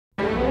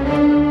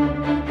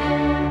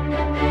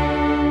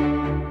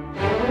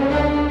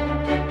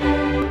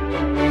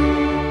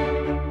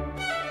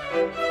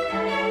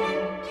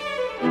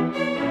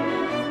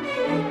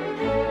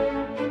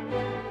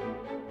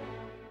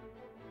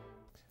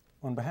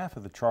behalf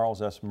of the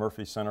Charles S.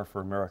 Murphy Center for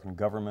American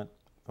Government,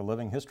 the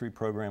Living History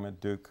Program at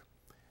Duke,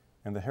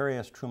 and the Harry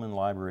S. Truman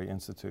Library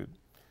Institute,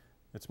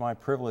 it's my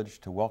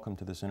privilege to welcome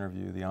to this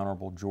interview the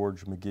Honorable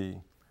George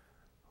McGhee,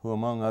 who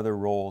among other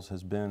roles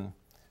has been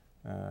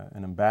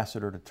an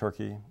ambassador to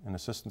Turkey, an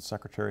Assistant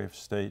Secretary of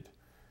State,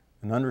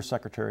 an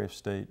Undersecretary of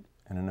State,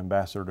 and an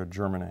ambassador to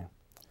Germany.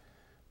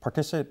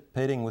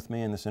 Participating with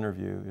me in this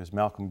interview is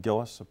Malcolm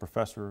Gillis, a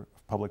professor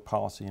of public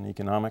policy and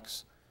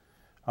economics.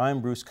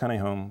 I'm Bruce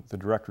Cunningham, the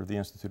director of the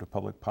Institute of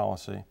Public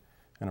Policy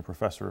and a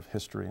professor of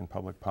history and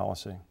public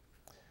policy.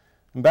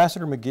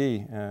 Ambassador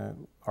McGhee,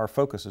 our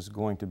focus is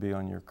going to be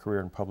on your career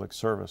in public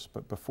service,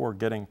 but before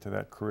getting to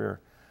that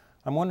career,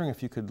 I'm wondering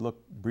if you could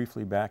look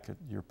briefly back at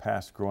your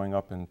past growing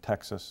up in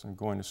Texas and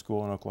going to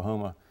school in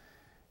Oklahoma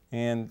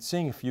and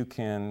seeing if you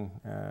can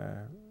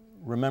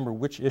remember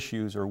which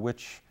issues or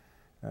which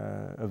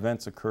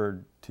events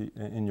occurred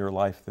in your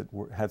life that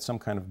had some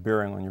kind of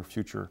bearing on your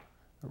future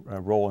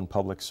role in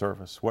public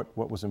service.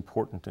 What was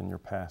important in your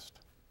past?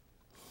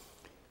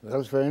 That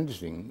was very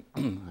interesting.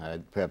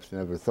 I'd perhaps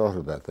never thought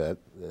about that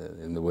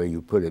in the way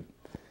you put it.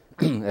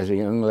 As a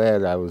young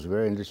lad, I was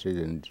very interested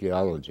in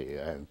geology.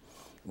 I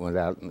went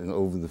out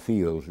over the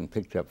fields and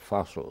picked up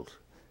fossils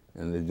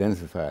and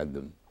identified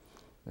them.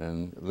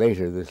 And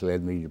later, this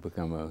led me to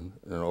become an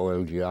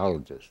oil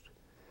geologist.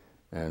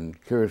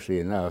 And curiously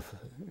enough,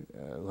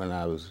 when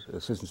I was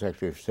Assistant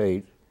Secretary of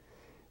State,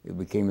 it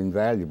became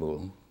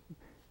invaluable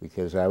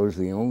because I was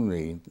the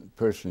only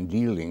person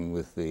dealing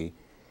with the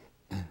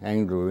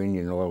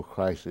Anglo-Indian oil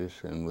crisis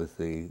and with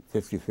the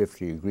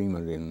 50-50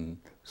 agreement in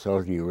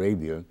Saudi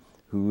Arabia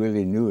who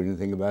really knew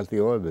anything about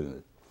the oil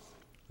business.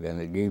 Then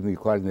it gave me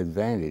quite an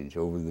advantage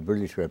over the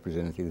British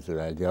representatives that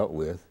I dealt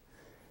with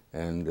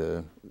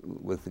and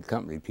with the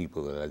company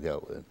people that I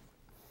dealt with.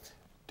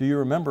 Do you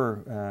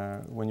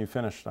remember when you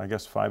finished, I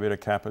guess, Phi Beta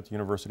Kappa at the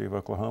University of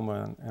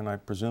Oklahoma, and I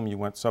presume you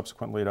went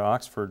subsequently to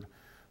Oxford,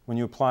 when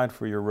you applied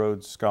for your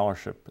Rhodes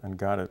Scholarship and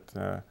got it,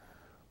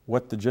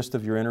 what the gist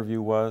of your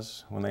interview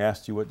was when they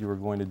asked you what you were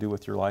going to do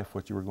with your life,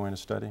 what you were going to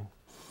study?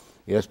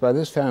 Yes, by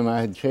this time I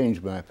had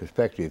changed my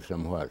perspective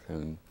somewhat,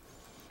 and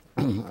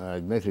I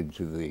admitted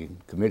to the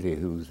committee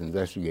who was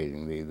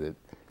investigating me that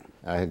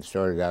I had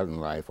started out in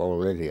life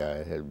already.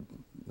 I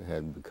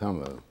had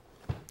become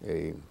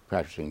a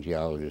practicing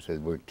geologist,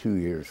 had worked 2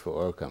 years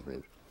for oil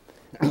companies,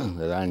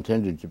 that I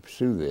intended to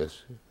pursue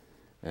this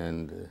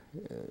and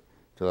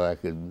till I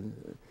could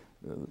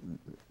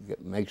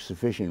make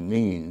sufficient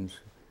means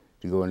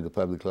to go into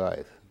public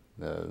life.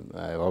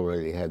 I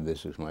already had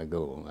this as my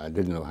goal. I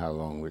didn't know how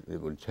long it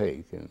would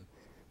take, and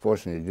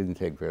fortunately it didn't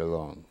take very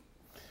long.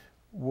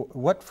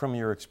 What from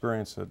your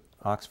experience at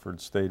Oxford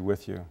stayed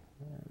with you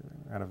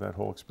out of that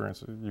whole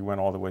experience? You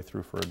went all the way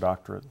through for a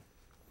doctorate.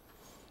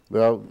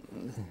 Well,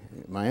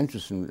 my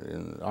interest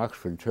in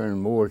Oxford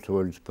turned more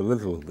towards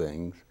political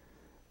things,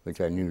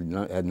 which I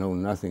had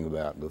known nothing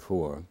about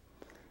before.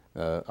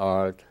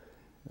 Art,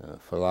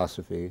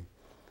 philosophy,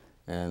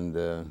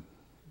 and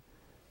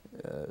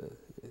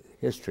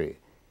history.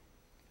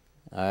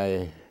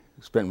 I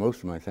spent most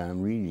of my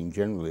time reading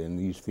generally in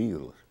these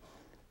fields.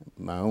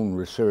 My own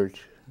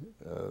research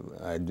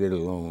I did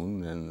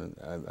alone, and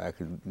I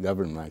could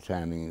govern my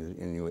timing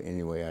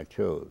any way I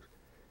chose.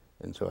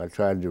 And so I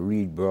tried to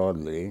read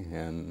broadly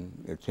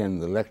and attend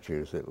the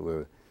lectures that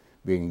were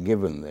being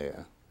given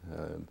there.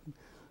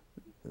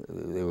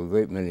 There were a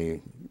great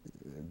many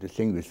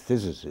distinguished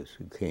physicists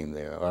who came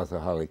there, Arthur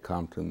Holly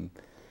Compton,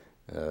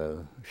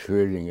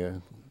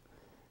 Schrödinger,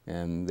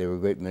 and there were a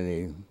great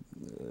many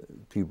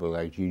people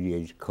like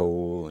G.D.H.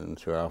 Cole and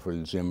Sir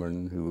Alfred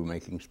Zimmern who were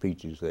making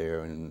speeches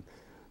there in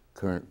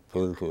current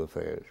political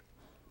affairs.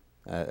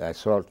 I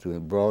sought to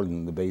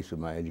broaden the base of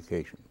my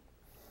education.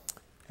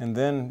 And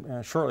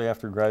then shortly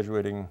after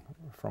graduating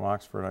from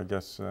Oxford, I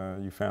guess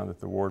you found that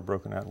the war had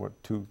broken out, what,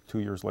 two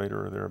years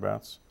later or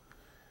thereabouts?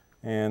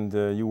 And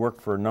you worked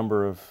for a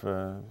number of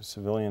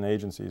civilian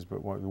agencies,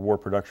 but the War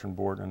Production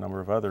Board and a number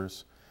of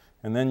others.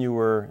 And then you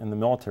were in the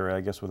military,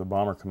 I guess, with a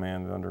bomber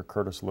command under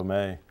Curtis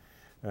LeMay.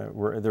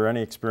 Were there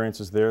any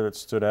experiences there that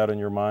stood out in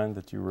your mind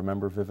that you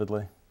remember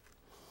vividly?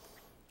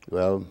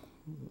 Well,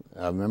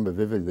 I remember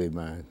vividly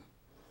my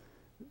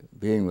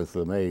being with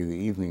LeMay the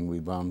evening we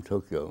bombed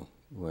Tokyo,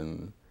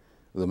 when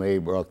LeMay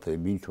brought the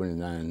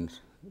B-29s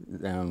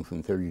down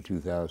from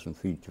 32,000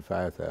 feet to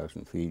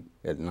 5,000 feet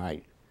at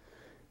night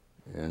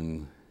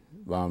and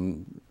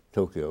bombed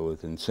Tokyo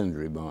with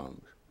incendiary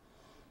bombs.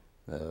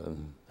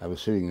 I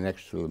was sitting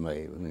next to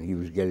LeMay when he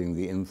was getting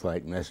the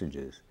in-flight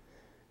messages,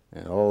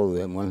 and all of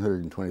them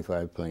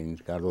 125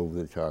 planes got over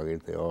the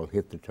target. They all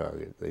hit the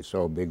target. They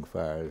saw big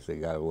fires. They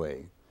got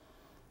away.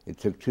 It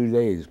took 2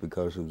 days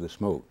because of the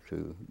smoke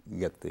to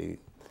get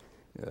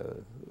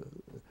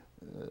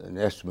an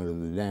estimate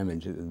of the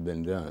damage that had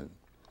been done.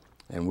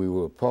 And we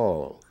were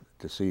appalled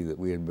to see that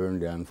we had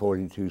burned down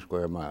 42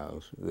 square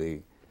miles,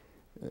 the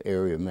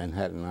area of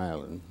Manhattan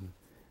Island,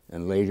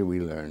 and later we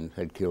learned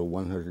had killed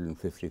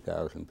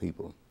 150,000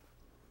 people.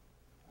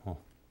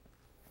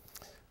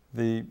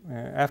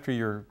 After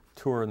your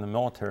tour in the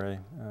military,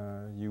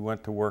 you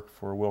went to work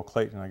for Will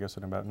Clayton, I guess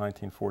in about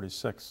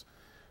 1946.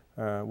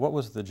 What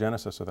was the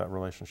genesis of that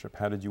relationship?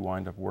 How did you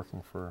wind up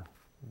working for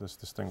this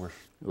distinguished...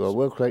 Well,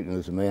 Will Clayton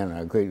was a man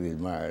I greatly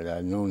admired.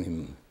 I'd known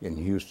him in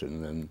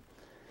Houston,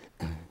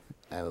 and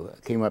I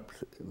came up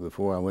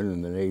before I went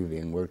in the Navy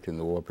and worked in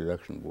the War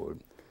Production Board.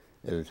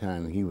 At the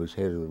time, he was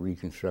head of the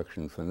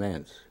Reconstruction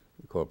Finance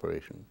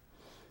Corporation.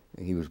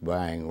 He was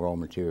buying raw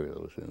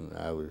materials, and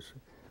I was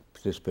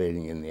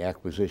participating in the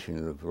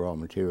acquisition of raw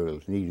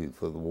materials needed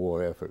for the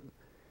war effort.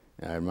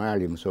 And I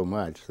admired him so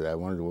much that I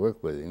wanted to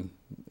work with him.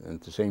 And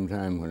at the same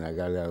time, when I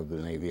got out of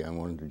the Navy, I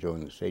wanted to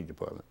join the State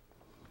Department.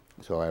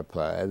 So I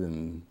applied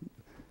and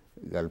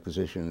got a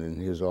position in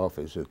his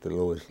office at the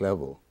lowest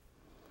level.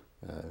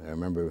 I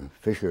remember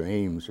Fisher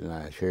Ames and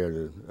I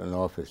shared an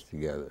office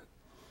together.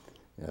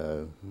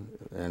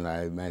 And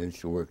I managed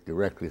to work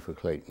directly for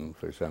Clayton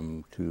for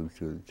some two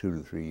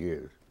to 3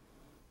 years.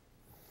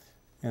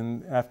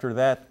 And after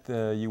that,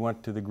 you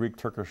went to the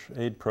Greek-Turkish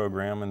Aid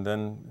Program and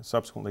then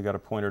subsequently got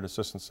appointed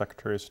Assistant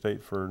Secretary of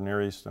State for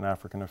Near East and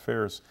African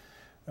Affairs.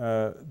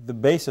 The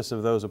basis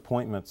of those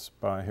appointments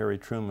by Harry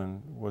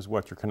Truman was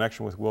what, your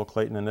connection with Will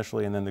Clayton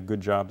initially and then the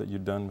good job that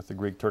you'd done with the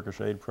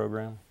Greek-Turkish Aid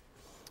Program?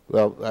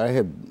 Well,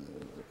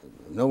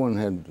 no one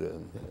had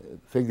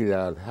figured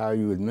out how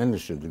you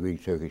administered the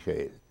Greek-Turkish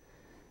aid.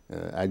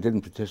 I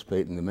didn't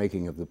participate in the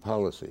making of the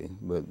policy,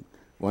 but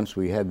once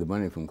we had the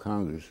money from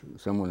Congress,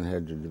 someone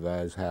had to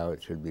devise how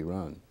it should be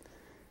run.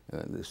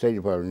 The State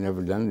Department had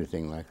never done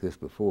anything like this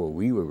before.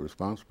 We were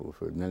responsible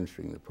for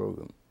administering the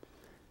program.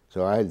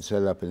 So I had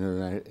set up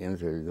an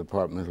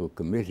interdepartmental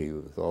committee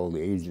with all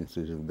the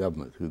agencies of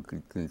government who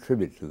could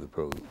contribute to the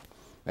program: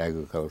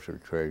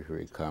 agriculture,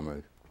 treasury,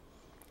 commerce.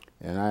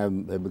 And I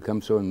had become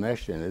so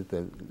enmeshed in it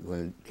that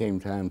when it came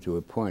time to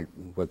appoint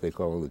what they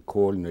call the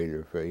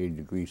coordinator for aid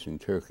to Greece and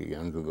Turkey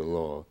under the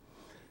law,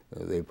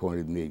 they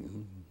appointed me.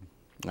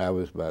 I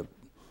was about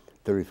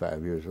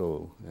 35 years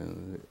old,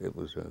 and it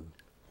was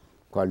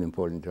quite an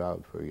important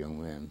job for a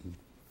young man.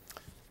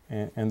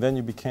 And then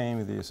you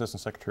became the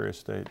Assistant Secretary of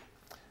State.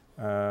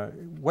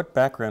 What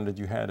background did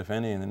you have, if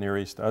any, in the Near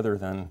East other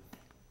than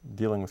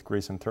dealing with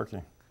Greece and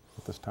Turkey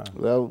at this time?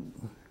 Well,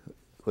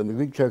 when the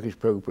Greek-Turkish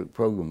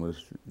program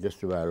was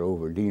just about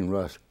over, Dean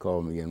Rusk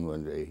called me in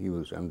one day. He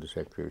was Under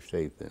Secretary of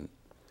State then.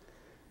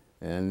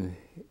 And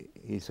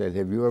he said,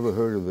 "Have you ever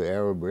heard of the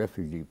Arab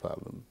refugee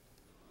problem?"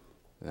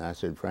 And I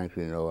said,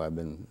 frankly, no, I've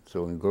been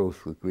so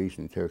engrossed with Greece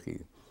and Turkey.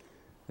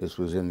 This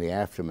was in the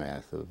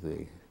aftermath of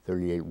the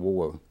 '38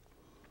 war.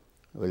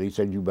 But he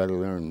said, you better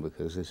learn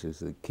because this is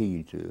the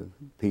key to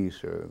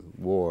peace or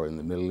war in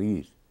the Middle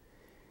East.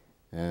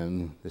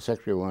 And the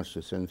Secretary wants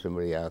to send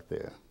somebody out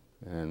there.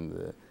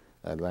 And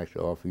I'd like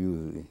to offer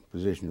you the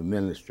position of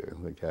minister,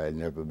 which I had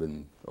never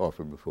been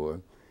offered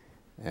before,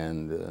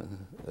 and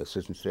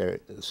assistant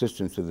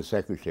to the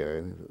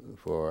secretary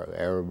for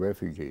Arab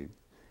refugees.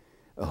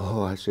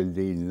 Oh, I said,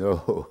 Dean,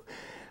 no.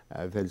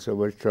 I've had so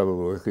much trouble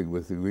working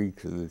with the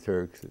Greeks and the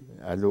Turks.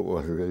 I don't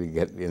want to really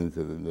get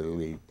into the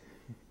Middle East.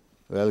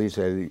 Well, he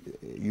said,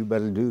 you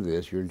better do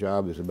this. Your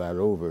job is about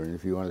over, and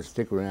if you want to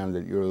stick around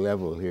at your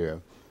level here,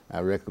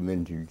 I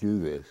recommend you do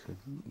this.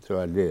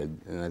 So I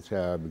did, and that's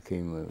how I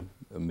became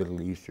a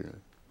Middle Easterner.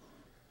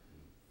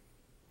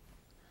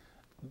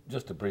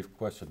 Just a brief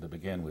question to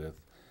begin with.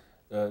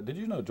 Did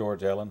you know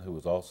George Allen, who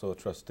was also a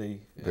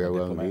trustee and Very a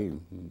well diplomat? indeed.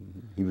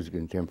 He was a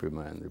contemporary of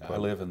mine. I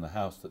live in the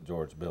house that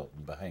George built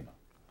in Bahama.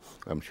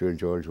 I'm sure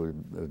George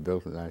would have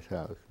built a nice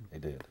house. He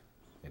did.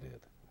 He did.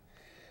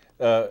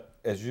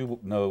 As you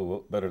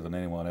know better than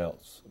anyone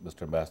else,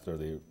 Mr. Ambassador,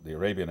 the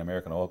Arabian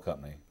American Oil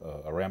Company,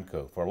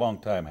 Aramco, for a long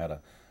time had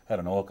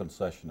an oil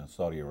concession in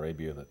Saudi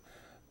Arabia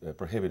that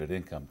prohibited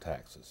income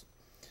taxes.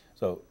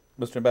 So,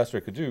 Mr. Ambassador,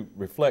 could you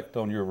reflect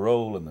on your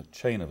role in the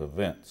chain of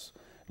events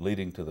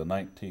leading to the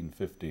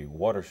 1950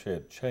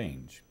 watershed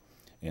change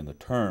in the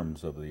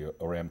terms of the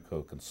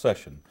Aramco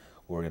concession,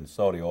 wherein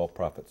Saudi oil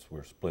profits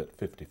were split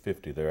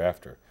 50-50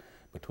 thereafter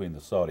between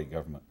the Saudi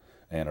government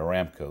and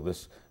Aramco?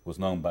 This was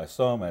known by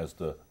some as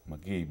the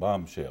McGhee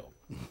bombshell.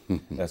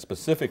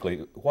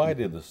 Specifically, why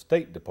did the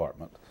State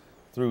Department,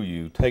 through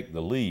you, take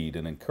the lead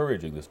in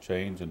encouraging this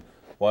change, and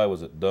why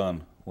was it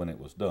done when it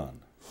was done?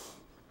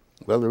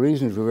 Well, the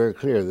reasons were very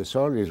clear. The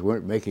Saudis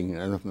weren't making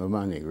enough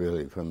money,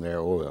 really, from their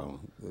oil.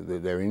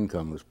 Their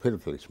income was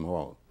pitifully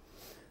small.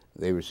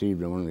 They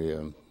received only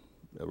a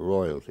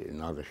royalty,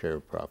 not a share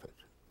of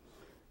profits.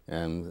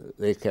 And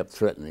they kept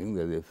threatening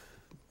that if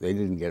they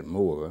didn't get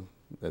more,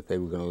 that they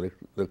were going to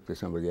look to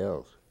somebody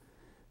else,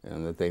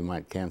 and that they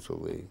might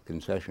cancel the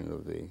concession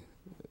of the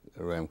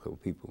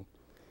Aramco people.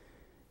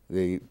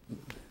 The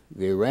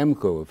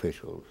Aramco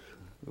officials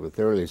were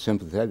thoroughly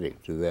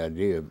sympathetic to the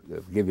idea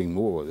of giving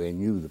more. They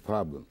knew the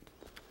problem.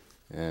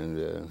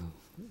 And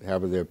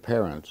however, their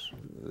parents,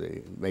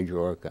 the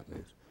major oil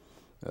companies,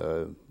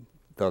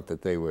 thought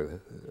that they were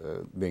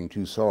being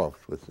too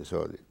soft with the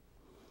Saudis.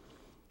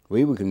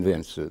 We were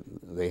convinced that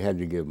they had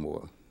to give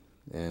more.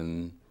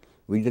 And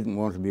we didn't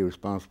want to be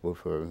responsible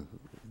for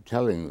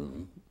telling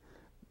them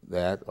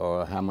that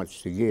or how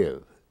much to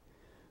give.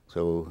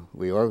 So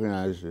we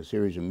organized a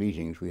series of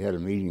meetings. We had a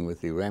meeting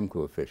with the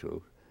Aramco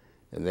officials,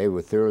 and they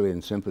were thoroughly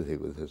in sympathy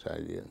with this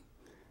idea.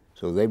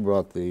 So they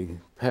brought the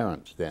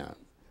parents down,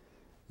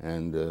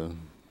 and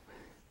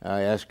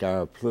I asked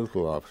our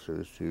political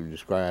officers to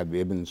describe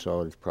Ibn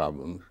Saud's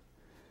problems.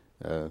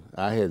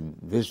 I had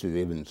visited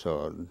Ibn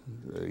Saud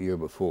a year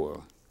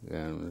before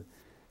and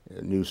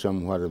knew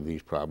somewhat of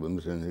these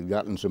problems and had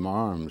gotten some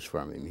arms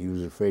from him. He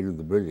was afraid of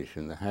the British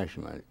and the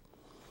Hashemites.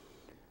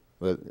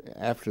 But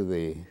after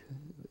the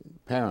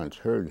parents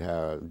heard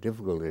how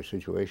difficult their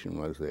situation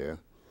was there,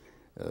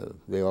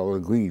 they all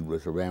agreed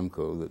with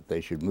Aramco that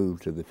they should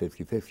move to the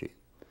 50-50.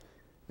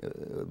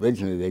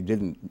 Originally, they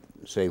didn't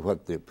say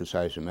what the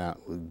precise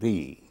amount would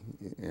be,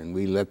 and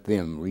we let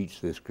them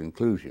reach this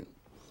conclusion.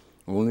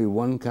 Only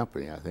one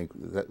company, I think,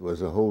 that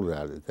was a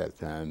holdout at that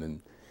time,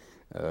 and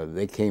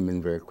they came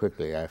in very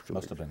quickly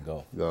afterwards. Must have been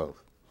Gulf.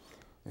 Gulf.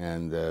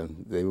 And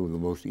they were the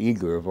most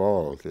eager of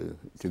all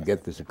to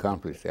get this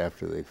accomplished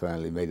after they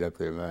finally made up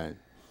their mind.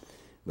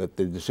 But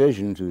the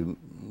decision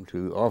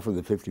to offer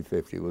the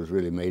 50-50 was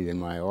really made in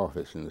my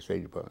office in the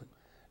State Department.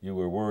 You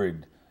were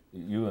worried,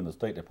 you and the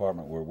State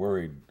Department were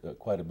worried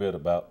quite a bit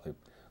about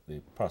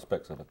the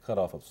prospects of a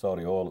cutoff of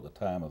Saudi oil at the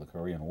time of the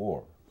Korean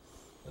War,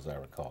 as I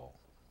recall.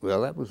 Well,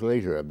 that was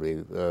later, I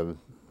believe.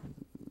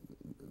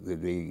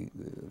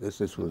 This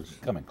was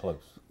coming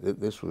close.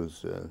 This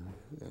was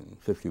in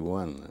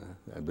 '51,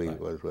 I believe it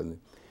was, wasn't it?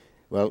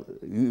 Well,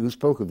 you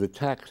spoke of the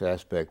tax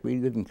aspect. We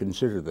didn't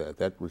consider that.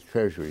 That was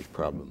Treasury's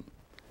problem.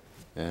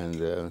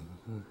 And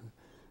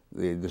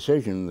the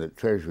decision that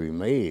Treasury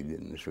made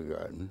in this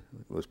regard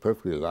was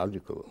perfectly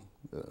logical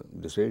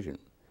decision.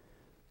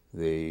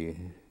 If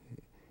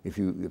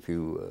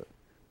you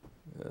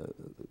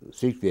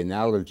seek the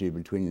analogy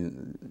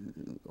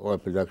between oil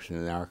production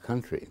in our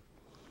country,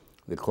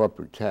 the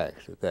corporate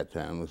tax at that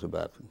time was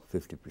about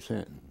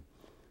 50%.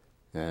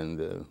 And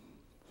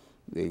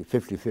the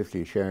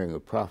 50-50 sharing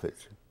of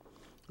profits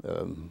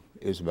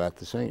is about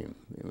the same,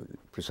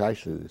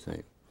 precisely the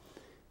same.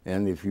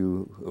 And if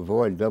you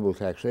avoid double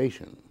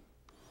taxation,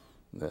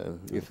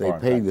 if they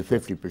pay the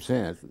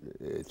 50%,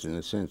 it's in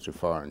a sense a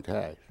foreign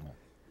tax.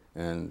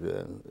 Yeah.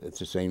 And it's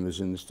the same as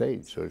in the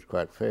States, so it's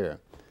quite fair.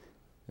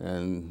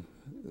 And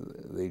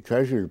the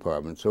Treasury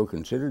Department so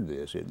considered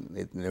this,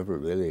 it never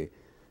really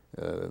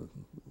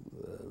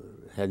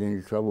had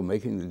any trouble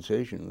making the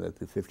decision that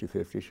the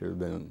 50-50 should have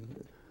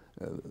been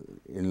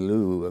in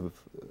lieu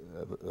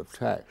of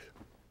tax.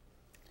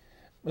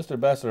 Mr.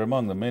 Ambassador,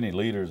 among the many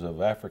leaders of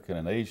African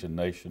and Asian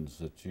nations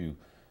that you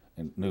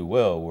knew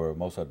well were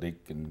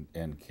Mossadegh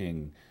and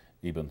King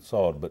Ibn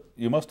Saud, but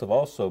you must have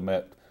also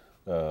met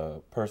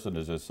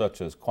personages such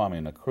as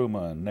Kwame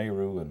Nkrumah and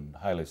Nehru and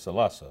Haile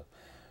Selassie.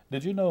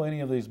 Did you know any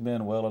of these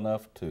men well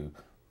enough to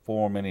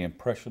form any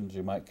impressions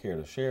you might care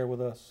to share with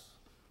us?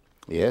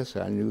 Yes,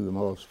 I knew them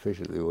all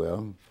sufficiently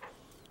well.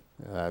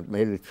 I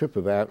made a trip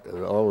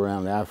all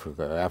around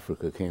Africa.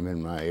 Africa came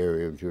in my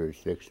area of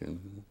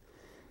jurisdiction.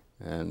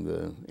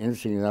 And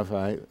interesting enough,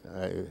 I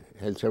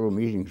had several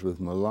meetings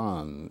with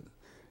Milan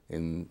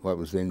in what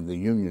was then the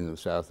Union of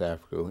South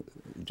Africa,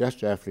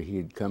 just after he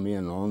had come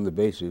in on the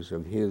basis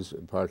of his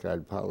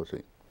apartheid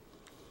policy.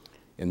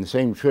 In the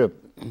same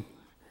trip,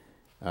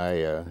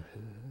 I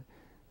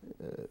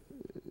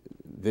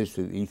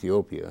visited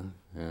Ethiopia,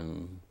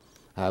 and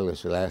Haile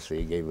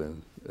Selassie gave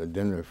a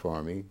dinner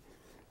for me.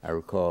 I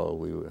recall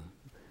we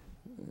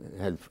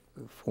had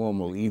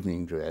formal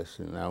evening dress,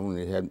 and I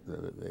only had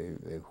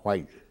a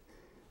white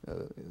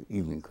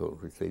evening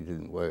coat, which they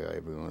didn't wear.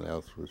 Everyone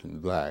else was in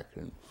black.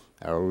 And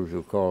I always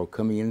recall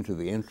coming into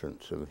the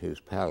entrance of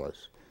his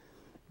palace,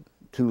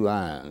 2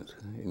 lions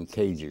in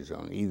cages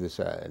on either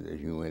side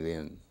as you went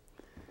in.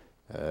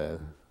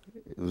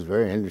 It was a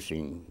very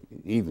interesting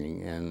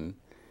evening, and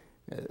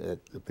at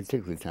a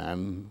particular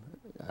time,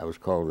 I was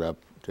called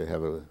up to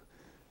have a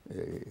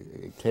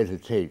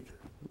tete-a-tete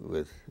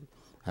with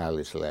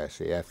Haile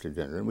Selassie after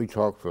dinner, and we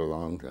talked for a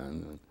long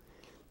time. And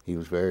he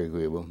was very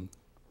agreeable.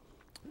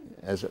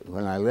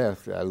 When I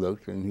left, I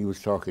looked, and he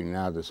was talking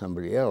now to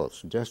somebody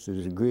else, just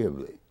as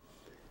agreeably.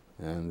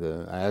 And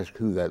I asked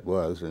who that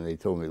was, and they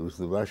told me it was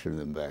the Russian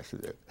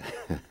ambassador.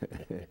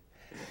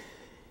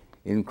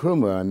 In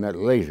Nkrumah, I met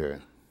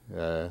later.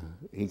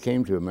 He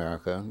came to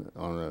America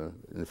on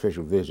an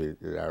official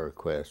visit at our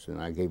request,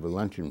 and I gave a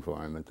luncheon for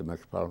him at the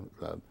Metropolitan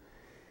Club.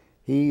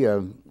 He,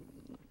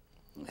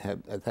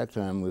 at that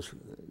time, was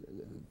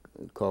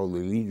called the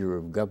leader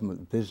of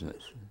government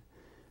business.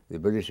 The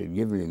British had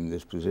given him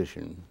this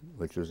position,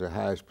 which was the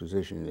highest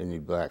position any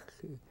black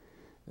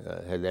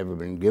had ever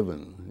been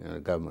given in a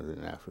government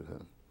in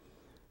Africa.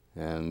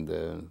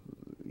 And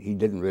he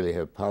didn't really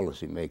have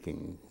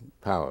policy-making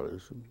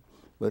powers,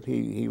 but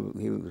he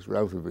was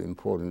relatively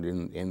important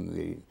in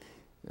the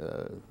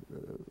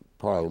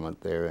parliament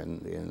there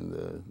in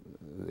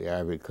the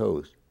Ivory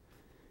Coast.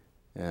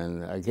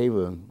 And I gave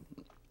a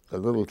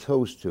little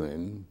toast to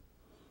him,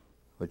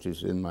 which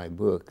is in my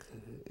book,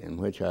 in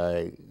which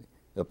I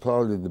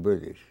applauded the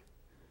British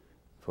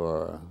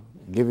for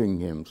giving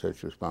him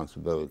such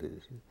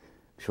responsibilities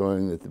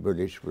showing that the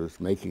British was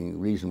making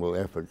reasonable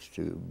efforts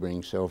to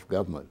bring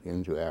self-government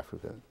into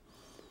Africa,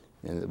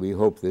 and that we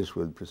hoped this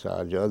would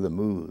presage other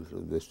moves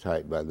of this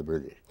type by the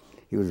British.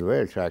 He was a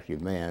very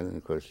attractive man, and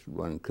of course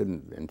one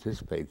couldn't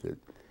anticipate that.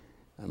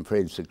 I'm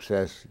afraid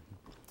success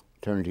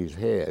turned his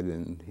head,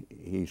 and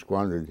he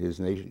squandered his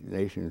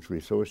nation's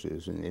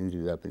resources and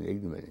ended up in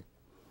ignominy.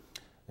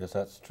 Yes,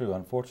 that's true.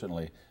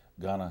 Unfortunately,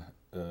 Ghana,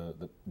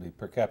 the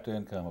per capita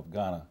income of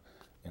Ghana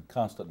in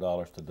constant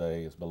dollars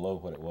today is below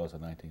what it was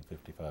in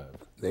 1955.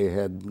 They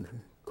had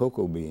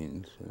cocoa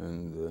beans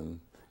and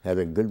had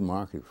a good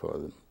market for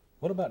them.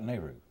 What about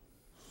Nehru?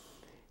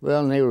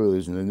 Well, Nehru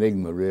is an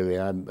enigma, really.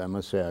 I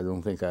must say I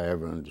don't think I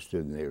ever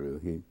understood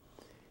Nehru.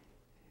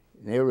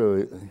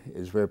 Nehru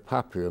is very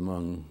popular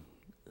among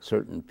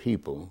certain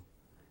people.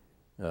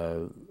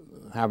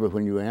 However,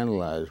 when you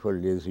analyze what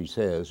it is he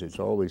says, it's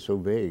always so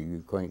vague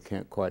you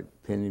can't quite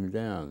pin him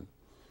down.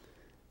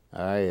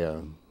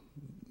 I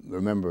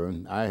remember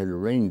I had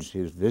arranged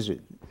his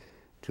visit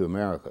to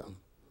America,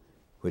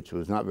 which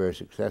was not very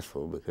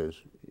successful because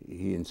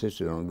he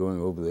insisted on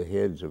going over the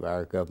heads of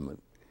our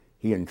government.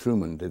 He and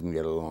Truman didn't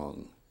get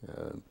along.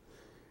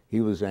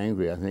 He was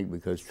angry, I think,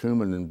 because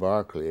Truman and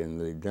Barclay in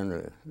the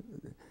dinner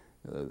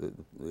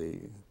the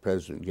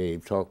president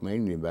gave talked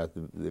mainly about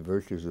the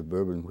virtues of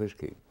bourbon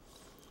whiskey.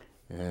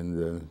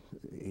 And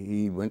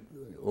he went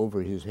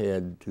over his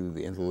head to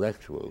the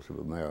intellectuals of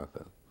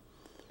America.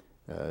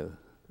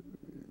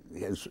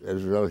 As a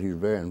result, he was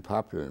very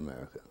unpopular in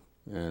America.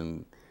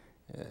 And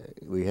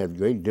we had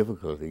great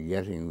difficulty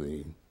getting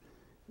the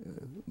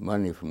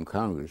money from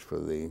Congress for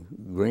the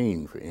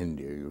grain for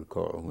India, you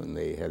recall, when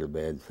they had a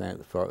bad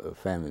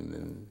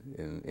famine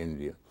in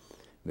India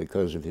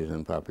because of his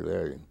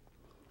unpopularity.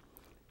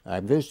 I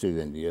visited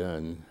India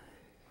and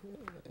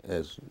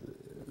as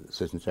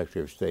Assistant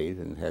Secretary of State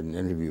and had an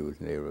interview with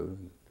Nehru.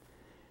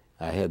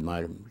 I had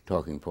my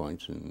talking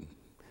points in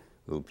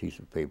a little piece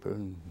of paper.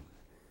 And,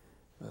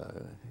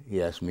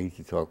 he asked me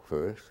to talk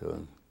first,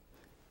 so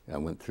I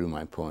went through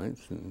my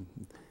points and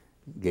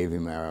gave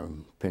him our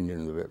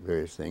opinion of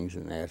various things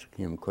and asked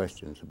him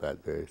questions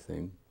about various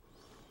things.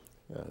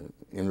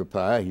 In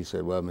reply, he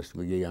said, "Well, Mr.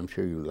 McGhee, I'm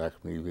sure you'd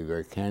like me to be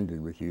very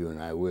candid with you,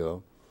 and I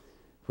will."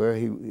 Where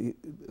he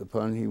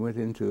went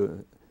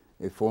into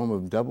a form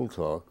of double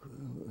talk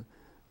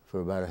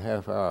for about a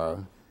half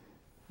hour.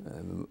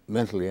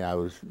 Mentally, I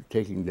was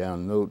taking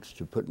down notes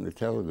to put in the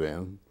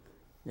telegram.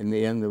 In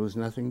the end, there was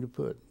nothing to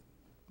put.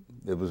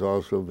 It was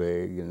all so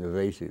vague and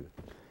evasive.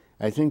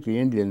 I think the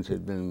Indians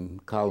had been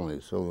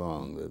colonists so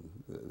long that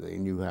they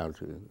knew how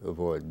to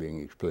avoid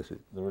being explicit.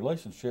 The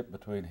relationship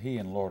between he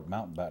and Lord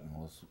Mountbatten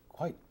was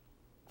quite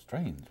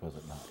strange, was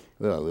it not?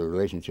 Well, the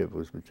relationship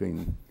was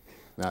between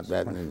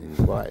Mountbatten and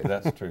his wife.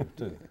 That's true,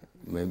 too.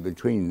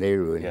 Between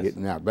Nehru and Yes.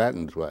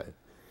 Mountbatten's wife.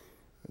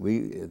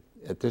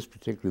 At this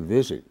particular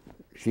visit,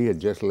 she had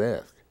just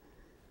left.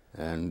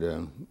 And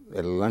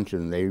at a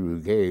luncheon Nehru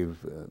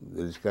gave,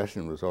 the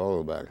discussion was all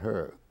about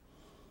her.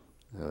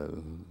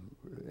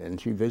 And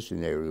she visited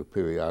Nehru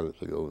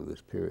periodically over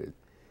this period.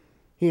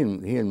 He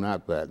and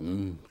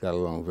Mountbatten got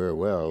along very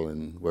well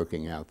in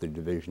working out the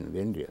division of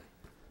India.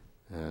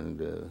 And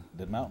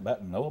did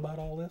Mountbatten know about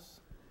all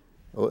this?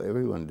 Oh,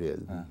 everyone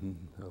did.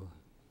 Oh.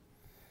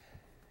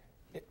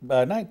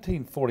 By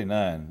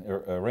 1949,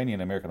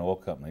 Iranian American Oil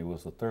Company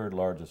was the third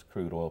largest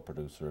crude oil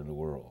producer in the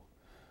world.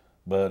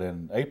 But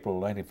in April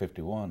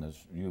 1951,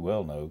 as you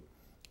well know,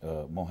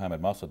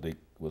 Mohammad Mossadegh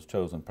was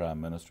chosen prime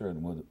minister,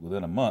 and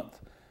within a month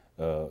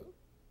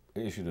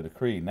issued a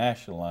decree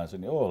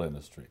nationalizing the oil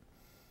industry.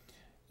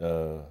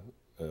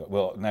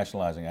 Well,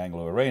 nationalizing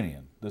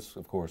Anglo-Iranian. This,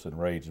 of course,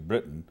 enraged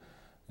Britain,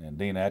 and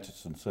Dean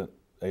Acheson sent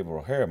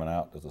Averell Harriman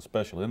out as a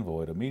special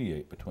envoy to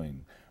mediate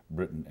between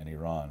Britain and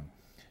Iran.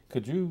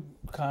 Could you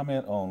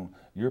comment on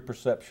your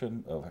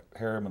perception of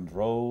Harriman's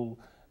role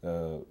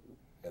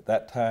at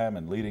that time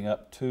and leading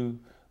up to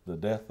the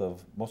death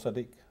of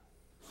Mossadegh?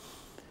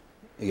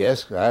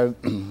 Yes, I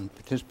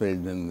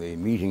participated in the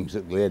meetings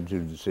that led to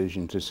the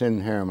decision to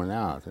send Harriman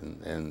out,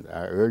 and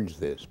I urged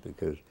this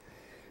because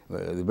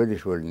the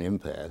British were at an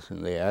impasse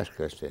and they asked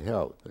us to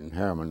help, and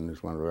Harriman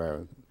is one of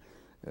our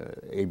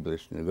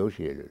ablest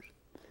negotiators.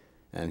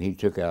 And he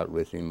took out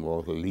with him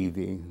Walter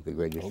Levy, the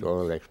greatest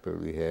oil expert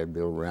we had,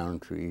 Bill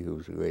Roundtree, who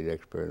was a great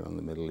expert on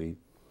the Middle East,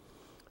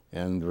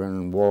 and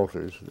Vernon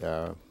Walters,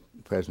 our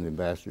present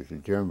ambassador to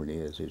Germany,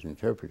 as his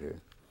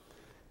interpreter.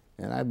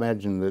 And I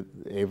imagine that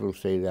Averell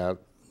stayed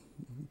out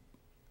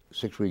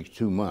 6 weeks,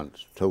 2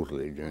 months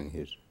totally during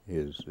his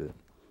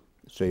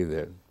stay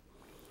there.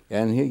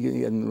 And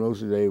he and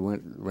Rosaday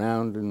went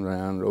round and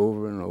round,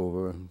 over and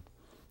over,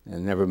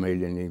 and never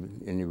made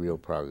any real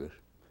progress.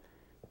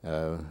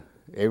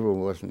 Averell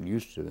wasn't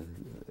used to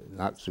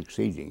not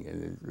succeeding,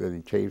 and it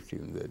really chafed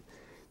him that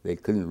they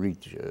couldn't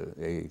reach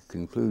a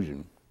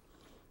conclusion.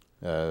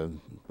 But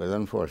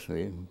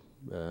unfortunately,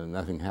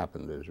 nothing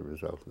happened as a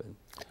result of that.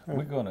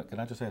 We're going to, can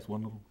I just ask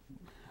one little?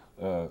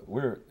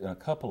 We're, in a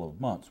couple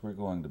of months, we're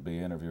going to be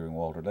interviewing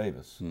Walter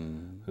Davis,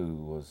 who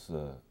was,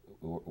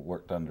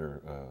 worked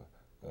under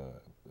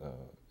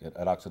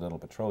at Occidental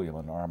Petroleum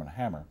under Arm &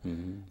 Hammer,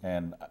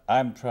 and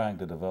I'm trying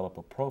to develop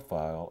a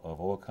profile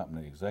of oil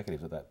company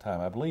executives at that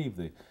time. I believe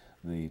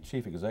the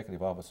chief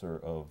executive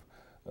officer of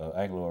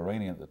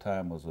Anglo-Iranian at the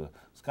time was a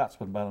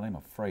Scotsman by the name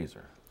of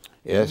Fraser.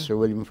 Yes, Sir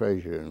William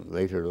Fraser, and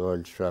later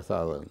Lord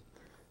Strathallan.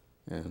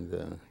 And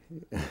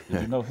did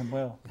you know him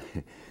well?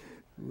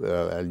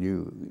 Well, I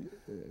knew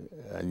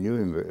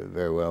him very,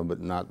 very well, but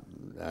not.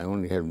 I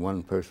only had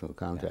one personal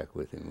contact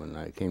with him when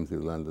I came through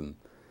London.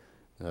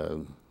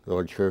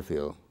 Lord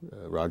Sherfield,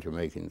 Roger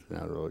Makins,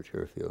 now Lord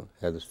Sherfield,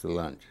 had us to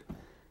lunch,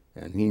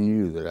 and he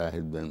knew that I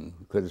had been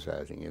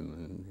criticizing him,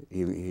 and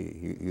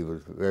he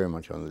was very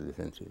much on the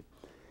defensive,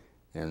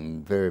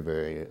 and very,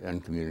 very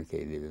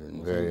uncommunicative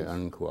and very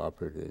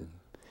uncooperative.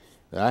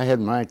 I had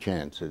my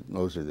chance at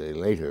Mossadegh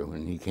later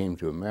when he came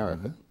to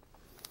America,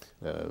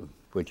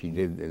 which he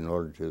did in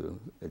order to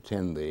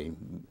attend the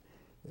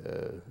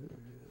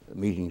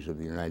meetings of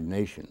the United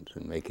Nations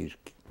and make his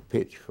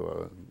pitch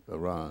for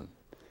Iran.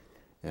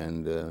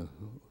 And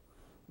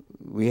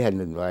we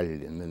hadn't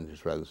invited him, and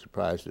this rather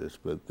surprised us,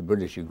 but the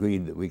British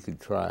agreed that we could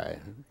try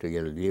to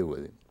get a deal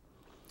with him.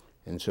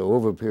 And so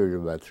over a period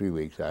of about 3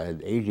 weeks, I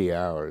had 80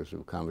 hours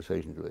of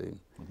conversations with him.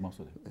 With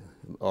Mossadegh?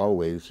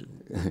 Always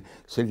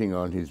sitting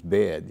on his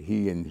bed,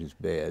 he in his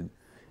bed,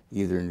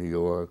 either in New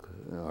York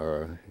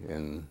or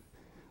in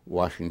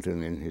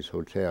Washington in his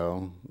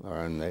hotel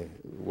or in the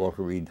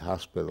Walter Reed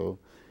Hospital.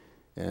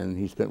 And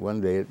he spent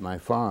one day at my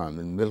farm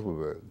in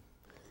Middleburg.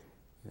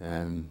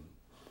 And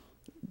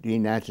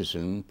Dean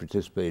Acheson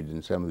participated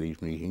in some of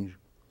these meetings.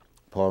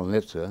 Paul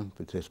Nitze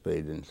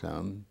participated in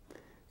some.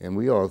 And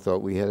we all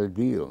thought we had a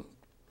deal.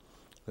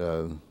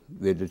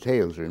 The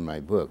details are in my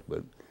book,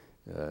 but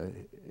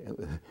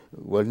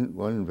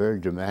one very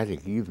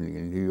dramatic evening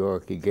in New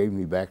York, he gave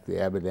me back the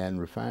Abadan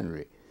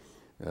refinery.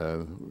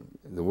 The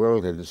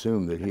world had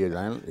assumed that he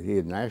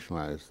had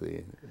nationalized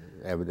the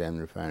Abadan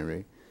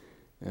refinery,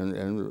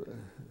 and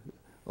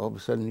all of a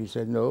sudden he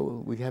said,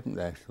 no, we haven't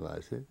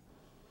nationalized it.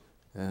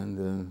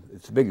 And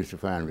it's the biggest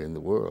refinery in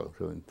the world,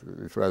 so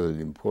it's rather an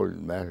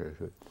important matter.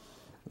 So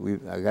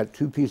I got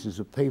 2 pieces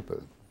of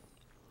paper,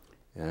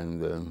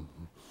 and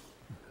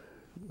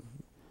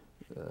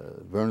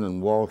Vernon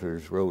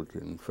Walters wrote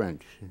in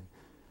French,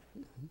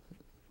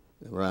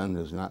 Iran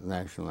has not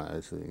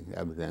nationalized the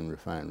Abadan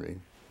refinery,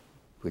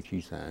 which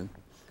he signed.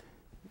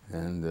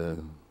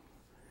 And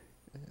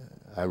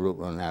I wrote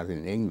one out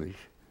in English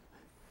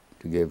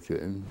to give to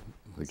him,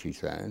 which he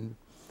signed.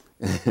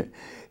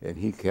 And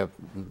he kept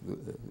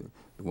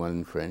the one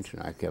in French,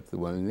 and I kept the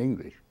one in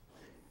English.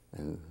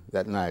 And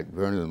that night,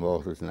 Vernon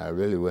Walters and I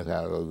really went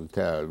out of the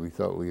tower. We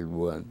thought we had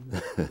won.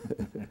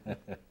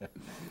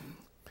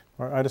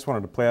 Well, I just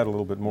wanted to play out a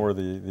little bit more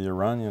the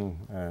Iranian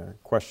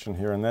question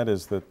here, and that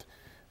is that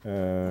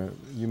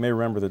you may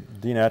remember that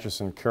Dean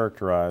Acheson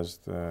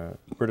characterized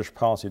British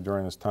policy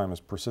during this time as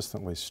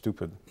persistently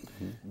stupid.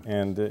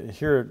 And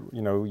here,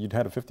 you know, you'd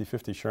had a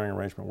 50-50 sharing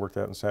arrangement worked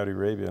out in Saudi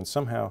Arabia, and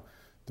somehow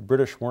the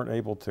British weren't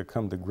able to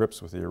come to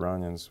grips with the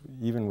Iranians,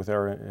 even with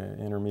our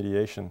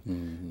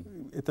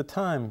intermediation. At the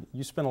time,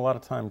 you spent a lot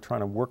of time trying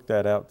to work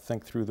that out,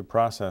 think through the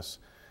process.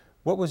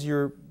 What was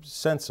your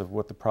sense of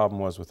what the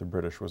problem was with the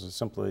British? Was it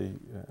simply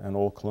an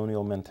old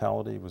colonial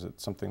mentality? Was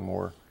it something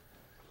more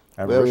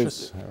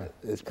avaricious? Well,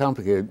 it's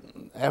complicated.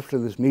 After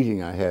this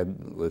meeting I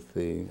had with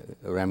the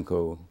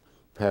Aramco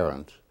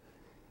parents,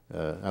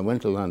 I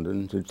went to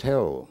London to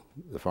tell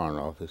the Foreign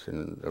Office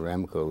and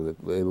Aramco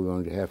that they were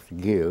going to have to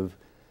give,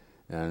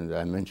 and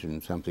I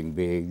mentioned something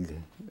big.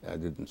 I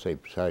didn't say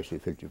precisely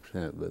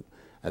 50%, but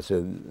I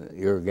said,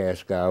 your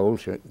gas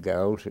Gaolshan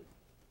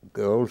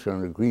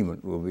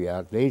agreement will be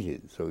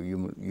outdated, so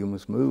you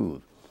must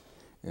move.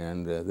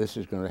 And this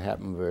is going to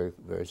happen very,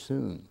 very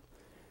soon.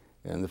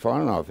 And the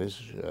Foreign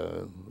Office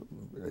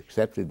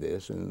accepted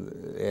this, and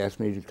they asked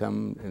me to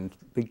come and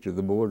speak to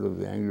the board of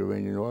the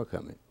Anglo-Iranian Oil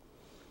Company.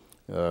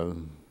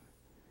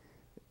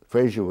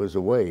 Fraser was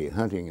away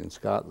hunting in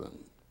Scotland.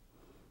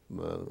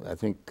 I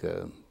think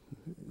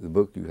the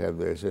book you have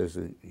there says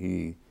that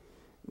he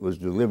was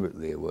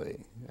deliberately away.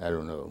 I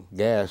don't know.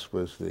 Gass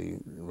was the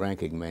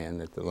ranking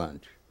man at the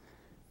lunch.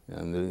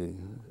 And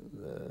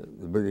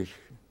the British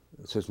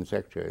Assistant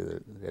Secretary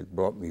that had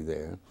brought me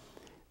there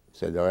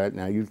said, all right,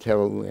 now you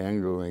tell the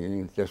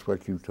Anglo-Iranians just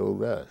what you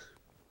told us.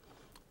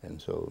 And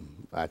so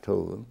I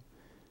told them,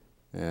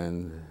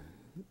 and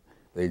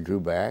they drew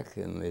back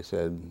and they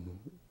said,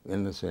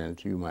 in a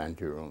sense, you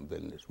mind your own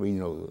business. We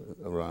know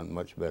Iran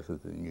much better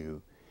than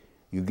you.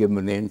 You give them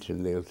an inch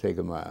and they'll take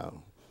a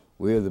mile.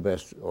 We're the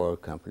best oil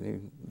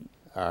company.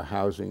 Our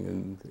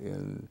housing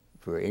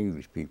for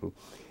English people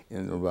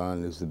in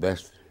Iran is the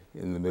best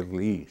in the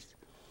Middle East.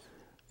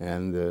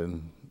 And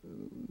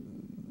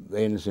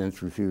they, in a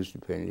sense, refused to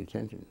pay any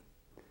attention.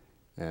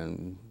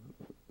 And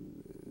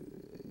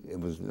it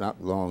was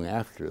not long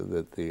after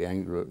that the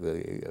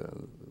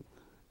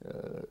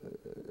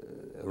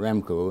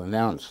Aramco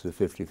announced the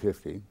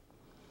 50-50.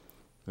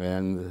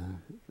 And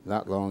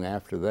not long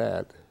after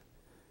that,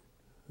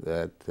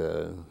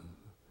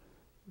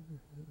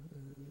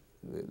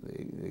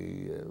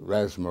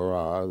 Ras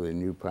Marah, the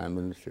new prime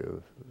minister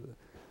of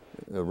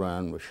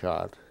Iran, was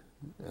shot,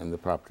 and the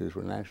properties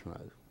were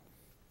nationalized.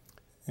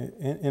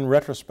 In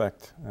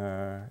retrospect,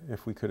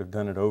 if we could have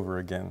done it over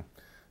again,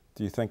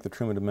 do you think the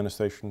Truman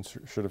administration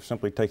should have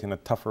simply taken a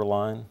tougher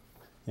line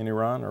in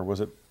Iran, or was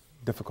it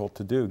difficult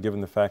to do,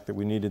 given the fact that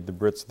we needed the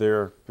Brits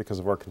there because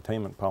of our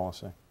containment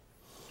policy?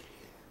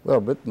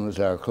 Well, Britain was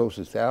our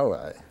closest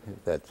ally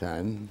at that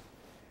time,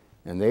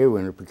 and they were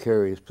in a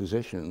precarious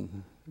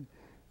position.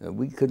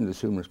 We couldn't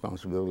assume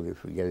responsibility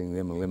for getting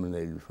them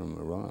eliminated from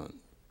Iran.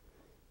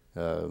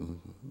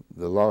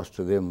 The loss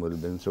to them would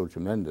have been so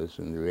tremendous,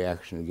 and the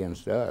reaction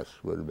against us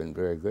would have been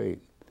very great.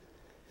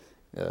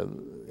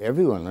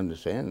 Everyone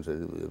understands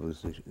that it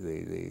was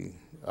the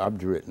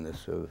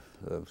obdurateness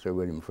of Sir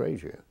William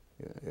Fraser.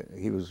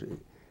 He was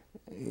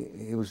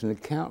an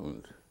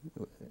accountant.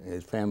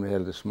 His family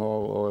had a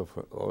small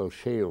oil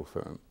shale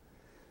firm,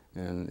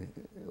 and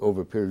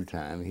over a period of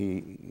time,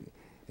 he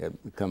had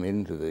come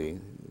into the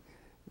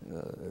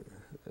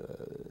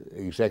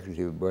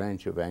executive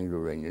branch of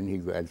Anglo-Iranian. He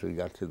gradually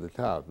got to the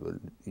top, but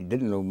he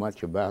didn't know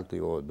much about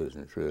the oil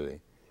business,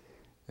 really,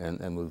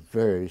 and was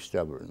very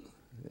stubborn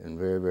and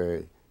very,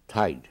 very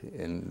tight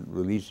in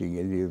releasing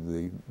any of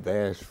the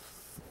vast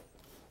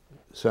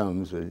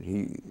sums that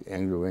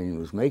Anglo-Iranian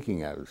was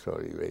making out of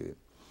Saudi Arabia.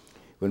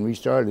 When we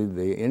started,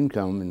 the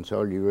income in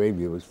Saudi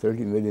Arabia was $30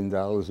 million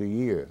a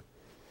year.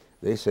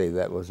 They say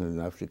that wasn't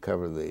enough to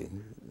cover the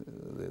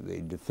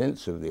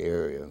defense of the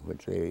area,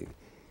 which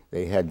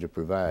they had to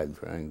provide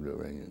for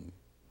Anglo-Iranian.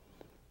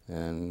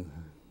 And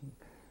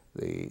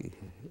they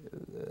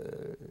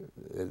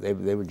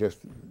were just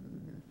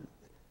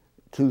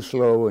too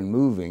slow in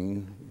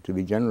moving to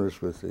be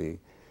generous with the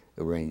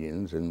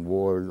Iranians and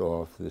ward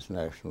off this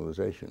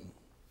nationalization.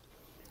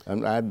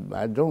 And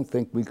I don't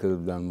think we could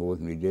have done more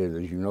than we did.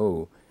 As you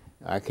know,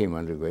 I came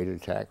under great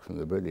attack from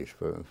the British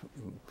for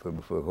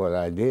what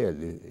I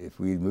did. If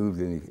we'd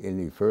moved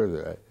any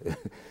further,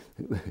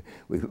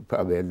 we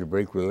probably had to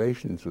break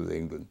relations with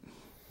England.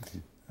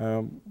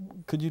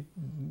 Could you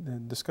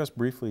discuss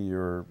briefly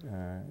your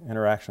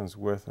interactions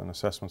with and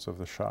assessments of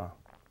the Shah?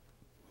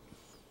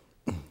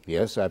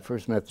 Yes, I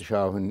first met the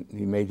Shah when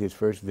he made his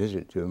first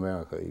visit to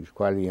America. He was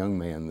quite a young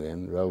man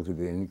then,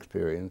 relatively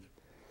inexperienced,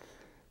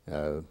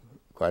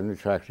 quite an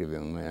attractive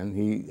young man.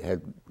 He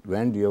had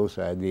grandiose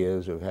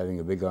ideas of having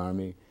a big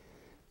army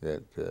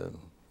that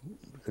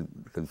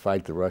could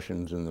fight the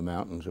Russians in the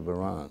mountains of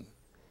Iran.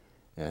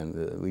 And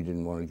we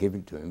didn't want to give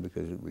it to him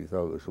because we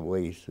thought it was a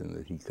waste and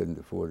that he couldn't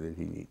afford it.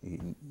 He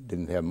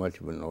didn't have much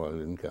of an oil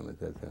income at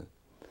that time.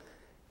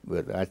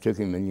 But I took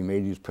him and he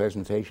made his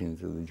presentation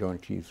to the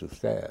Joint Chiefs of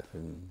Staff,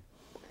 and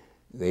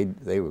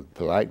they were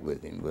polite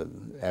with him, but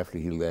after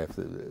he left,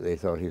 they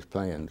thought his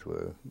plans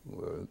were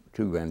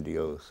too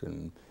grandiose,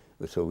 and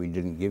so we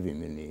didn't give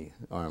him any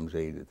arms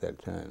aid at that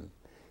time.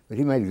 But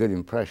he made a good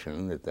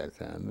impression at that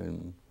time,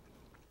 and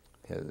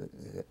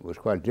it was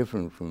quite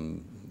different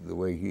from the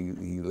way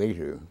he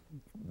later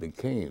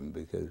became,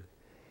 because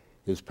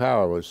his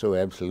power was so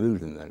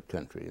absolute in that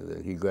country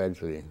that he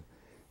gradually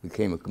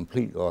became a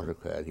complete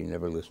autocrat. He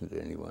never listened to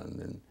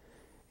anyone, and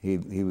he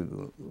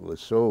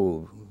was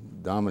so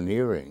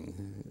domineering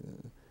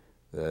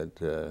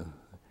that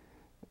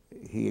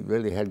he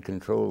really had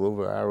control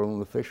over our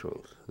own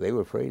officials. They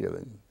were afraid of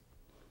him.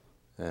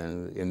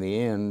 And in the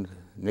end,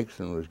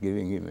 Nixon was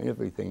giving him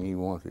everything he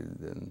wanted,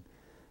 and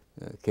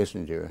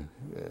Kissinger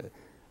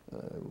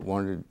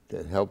wanted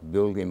to help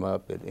build him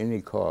up at any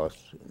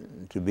cost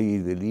to be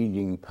the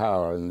leading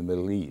power in the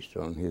Middle East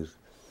on his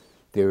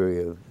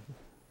theory of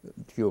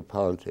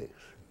geopolitics,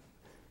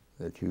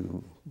 that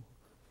you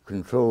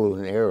control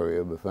an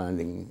area by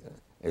finding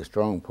a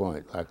strong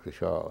point like the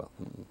Shah,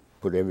 and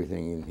put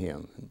everything in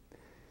him.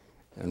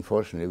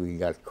 Unfortunately, we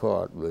got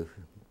caught with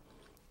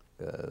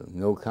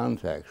no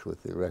contacts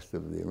with the rest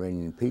of the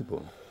Iranian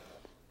people.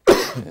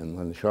 And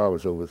when the Shah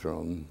was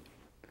overthrown,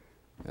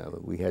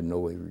 we had no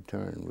way to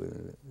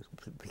return,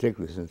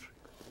 particularly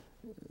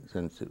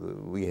since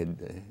we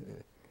had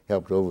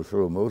helped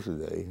overthrow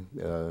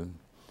Mossadegh.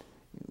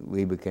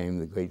 We became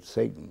the great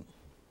Satan.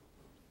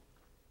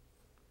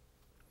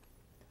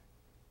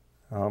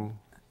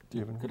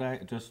 Could I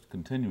just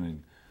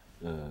continuing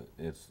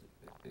as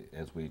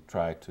we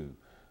try to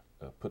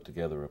put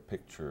together a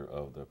picture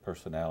of the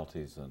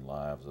personalities and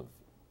lives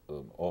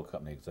of oil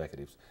company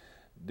executives?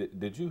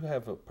 Did you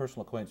have a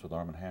personal acquaintance with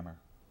Arm & Hammer?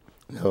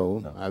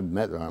 No, I've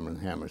met Arm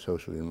 & Hammer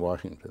socially in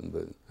Washington,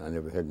 but I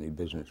never had any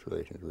business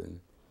relations with him.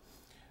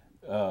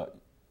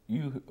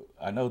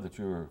 I know that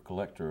you're a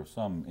collector of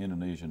some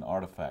Indonesian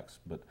artifacts,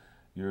 but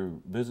your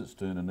visits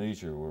to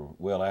Indonesia were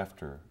well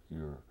after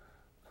your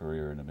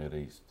career in the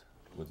Mideast.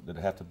 Did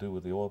it have to do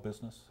with the oil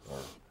business? Or?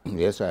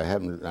 Yes, I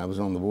was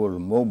on the board of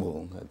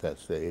Mobil at that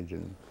stage,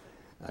 and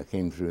I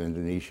came through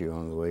Indonesia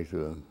on the way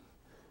to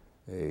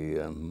a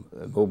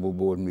Mobil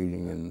board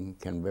meeting in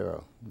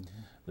Canberra. Mm-hmm.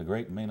 The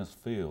Great Minas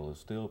field is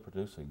still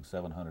producing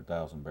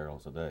 700,000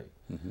 barrels a day,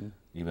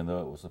 even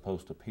though it was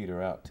supposed to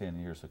peter out 10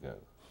 years ago.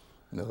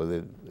 No,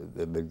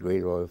 the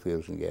great oil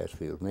fields and gas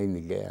fields,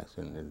 mainly gas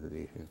in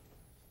Indonesia.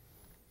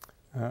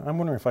 I'm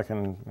wondering if I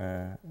can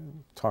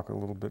talk a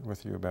little bit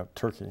with you about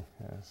Turkey,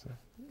 as a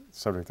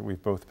subject that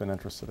we've both been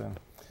interested in.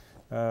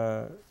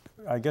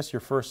 I guess your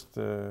first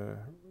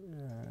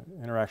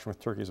interaction with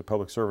Turkey as a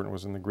public servant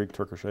was in the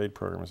Greek-Turkish aid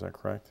program, is that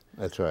correct?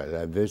 That's right.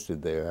 I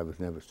visited there. I was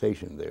never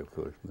stationed there, of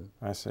course. But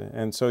I see.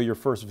 And so your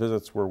first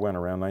visits were when,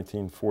 around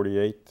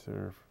 1948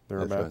 or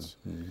thereabouts? That's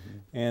right. Mm-hmm.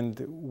 And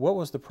what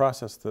was the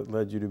process that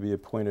led you to be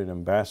appointed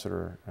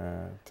ambassador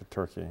to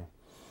Turkey?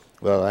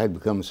 Well, I had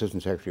become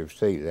Assistant Secretary of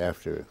State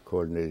after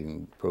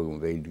coordinating the program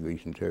of aid to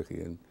Greece and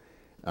Turkey, and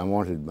I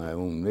wanted my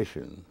own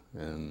mission,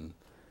 and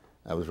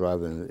I was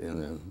rather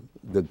in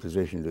a good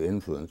position to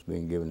influence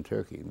being given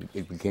Turkey.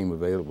 It became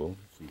available.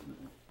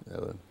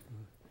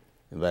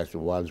 Ambassador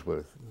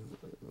Wadsworth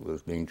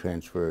was being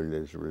transferred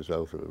as a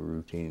result of a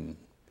routine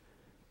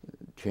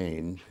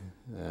change,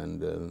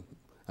 and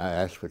I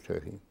asked for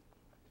Turkey.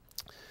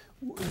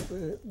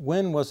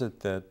 When was it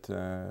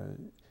that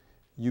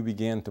you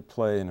began to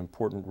play an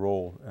important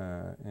role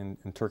in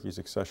Turkey's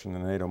accession to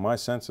NATO? My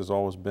sense has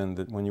always been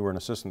that when you were an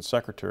assistant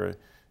secretary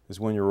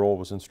is when your role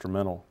was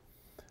instrumental.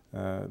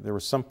 There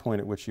was some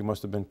point at which you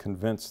must have been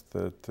convinced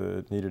that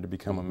it needed to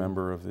become a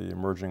member of the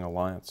emerging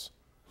alliance.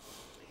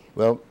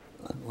 Well,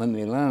 when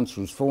the alliance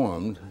was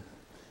formed,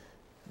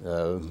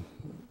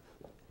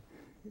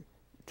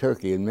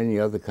 Turkey and many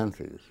other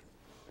countries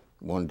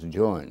wanted to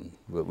join,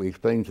 but we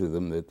explained to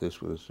them that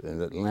this was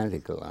an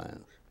Atlantic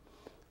alliance,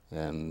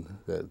 and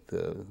that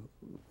the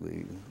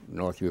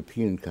North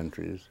European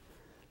countries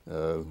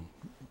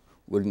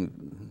wouldn't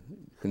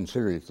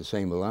consider it the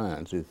same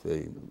alliance if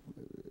they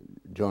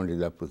joined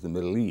it up with the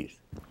Middle East.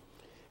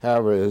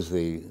 However, as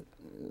the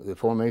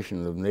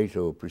formation of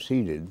NATO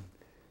proceeded,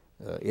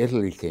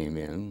 Italy came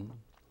in,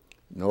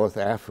 North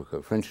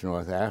Africa, French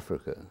North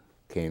Africa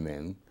came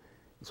in,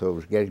 so it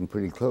was getting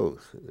pretty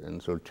close.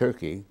 And so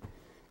Turkey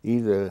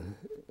either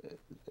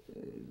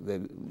they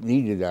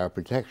needed our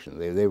protection.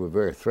 They were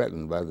very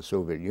threatened by the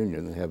Soviet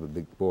Union. They have a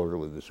big border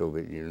with the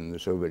Soviet Union. The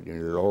Soviet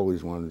Union had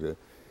always wanted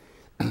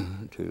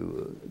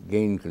to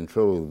gain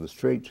control of the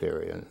Straits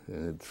area,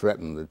 and it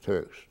threatened the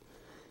Turks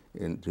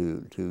and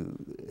to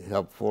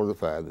help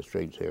fortify the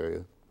Straits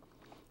area.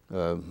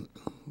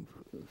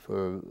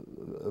 For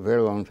a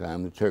very long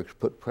time, the Turks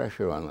put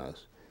pressure on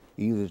us,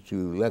 either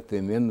to let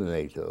them into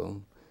NATO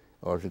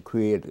or to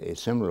create a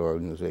similar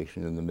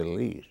organization in the Middle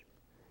East.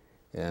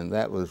 And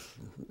that was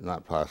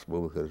not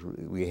possible because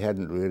we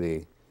hadn't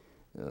really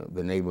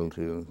been able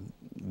to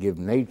give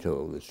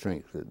NATO the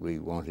strength that we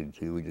wanted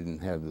to. We didn't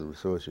have the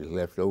resources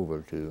left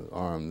over to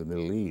arm the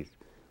Middle East.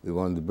 We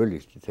wanted the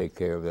British to take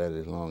care of that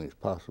as long as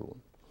possible.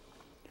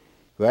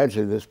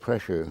 Gradually, this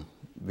pressure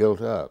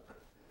built up,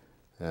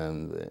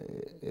 and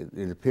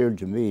it appeared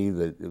to me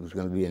that it was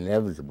going to be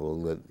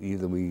inevitable that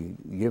either we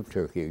give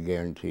Turkey a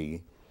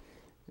guarantee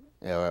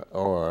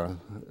or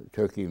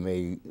Turkey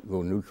may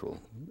go neutral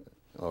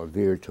or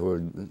veer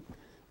toward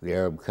the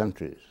Arab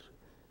countries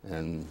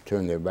and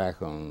turn their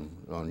back on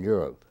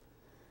Europe.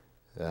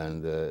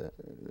 And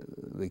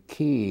the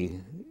key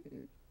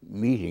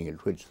meeting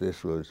at which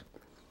this was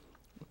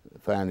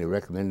finally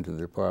recommended to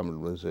the department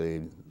was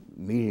a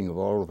meeting of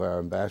all of our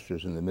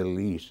ambassadors in the Middle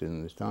East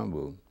in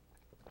Istanbul.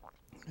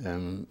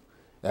 And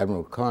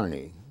Admiral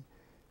Carney,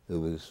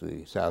 who was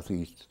the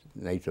Southeast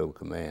NATO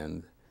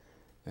Command,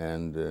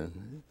 and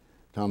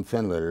Tom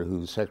Fenletter, who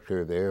was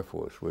Secretary of the Air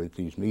Force, were at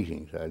these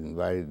meetings. I'd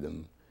invited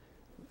them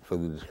for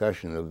the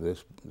discussion of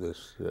this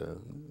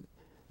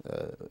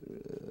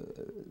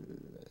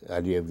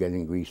idea of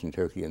getting Greece and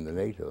Turkey into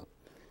NATO.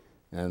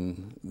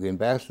 And the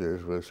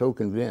ambassadors were so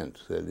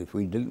convinced that if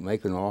we didn't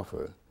make an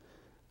offer,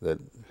 that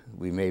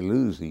we may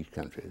lose these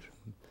countries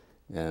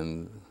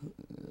and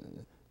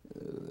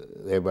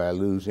thereby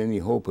lose any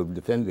hope of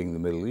defending the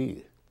Middle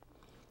East,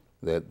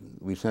 that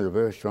we sent a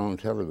very strong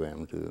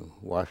telegram to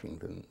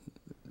Washington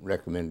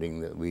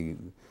recommending that we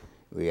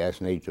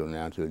ask NATO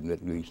now to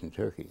admit Greece and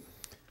Turkey.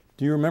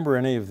 Do you remember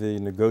any of the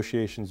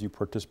negotiations you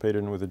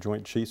participated in with the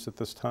Joint Chiefs at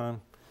this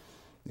time?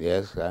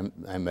 Yes,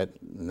 I met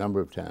a number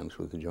of times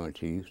with the Joint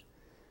Chiefs.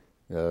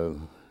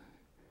 Some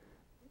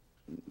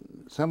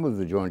of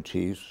the Joint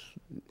Chiefs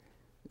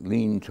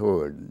leaned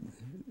toward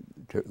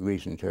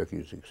Greece and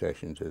Turkey's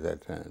accessions at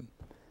that time.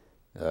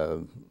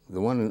 The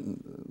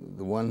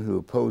one who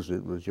opposed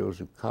it was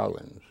Joseph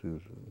Collins,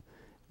 who's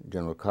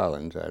General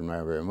Collins, I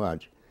admire very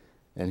much.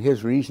 And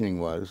his reasoning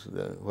was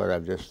what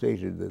I've just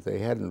stated, that they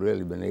hadn't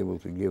really been able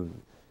to give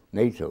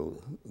NATO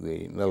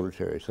the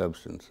military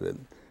substance that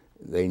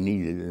they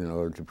needed in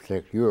order to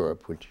protect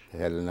Europe, which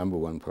had a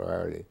 #1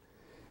 priority.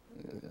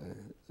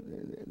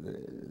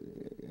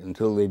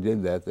 Until they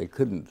did that, they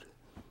couldn't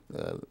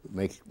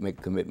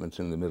make commitments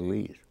in the Middle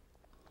East.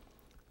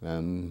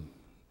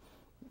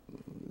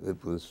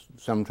 It was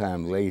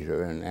sometime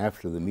later and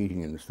after the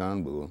meeting in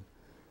Istanbul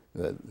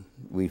that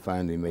we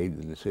finally made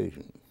the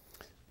decision.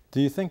 Do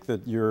you think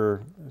that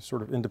your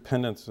sort of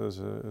independence as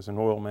an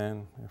oil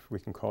man, if we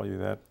can call you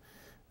that,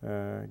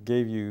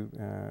 gave you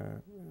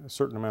a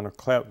certain amount of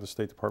clout with the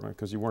State Department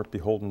because you weren't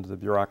beholden to the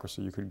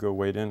bureaucracy. You could go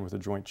wade in with the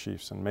Joint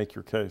Chiefs and make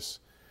your case.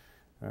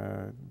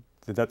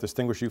 Did that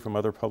distinguish you from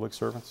other public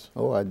servants?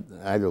 Oh,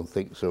 I don't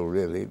think so,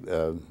 really.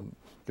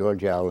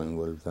 George Allen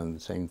would have done the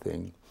same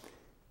thing.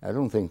 I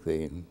don't think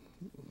the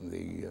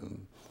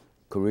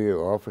career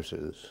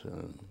officers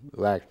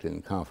lacked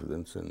in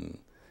confidence and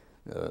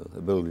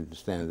ability to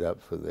stand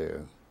up for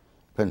their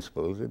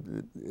principles.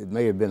 It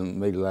may have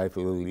made life a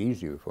little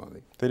easier for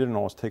me. They didn't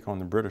always take on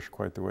the British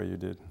quite the way you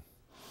did.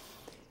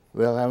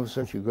 Well, I was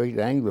such a great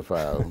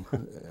Anglophile.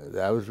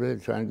 I was really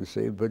trying to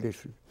save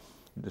British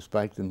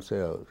despite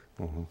themselves.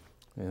 Mm-hmm.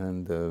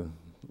 And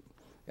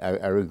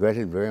I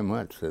regretted very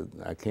much that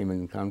I came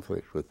in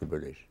conflict with the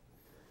British.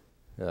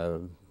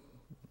 But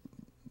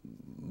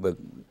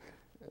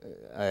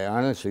I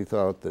honestly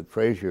thought that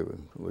Fraser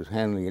was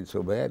handling it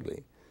so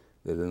badly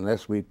that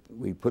unless we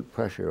put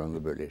pressure on the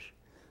British,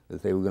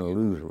 that they were going to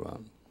lose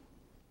Iran.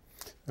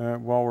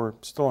 While we're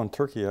still on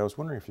Turkey, I was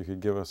wondering if you could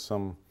give us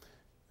some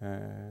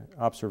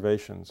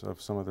observations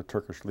of some of the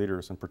Turkish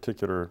leaders, in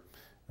particular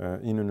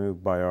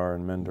İnönü, Bayar,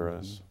 and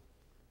Menderes.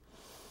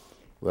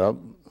 Well,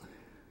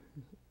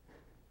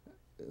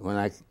 when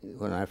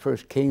I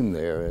first came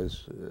there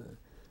as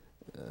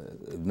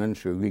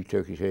Minister of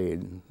Greek-Turkish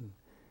Aid,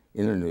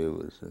 İnönü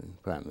was the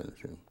Prime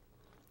Minister.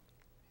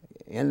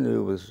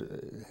 İnönü was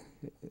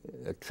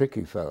a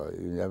tricky fellow.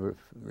 You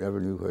never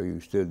knew where you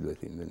stood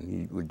with him, and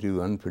he would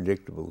do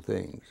unpredictable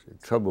things.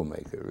 A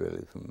troublemaker,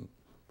 really,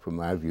 from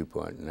my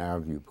viewpoint and our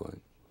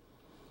viewpoint.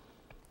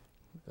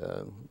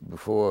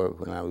 Before,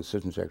 when I was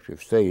Assistant Secretary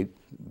of State,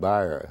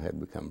 Bayar had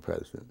become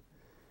president.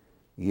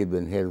 He had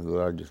been head of the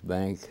largest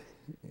bank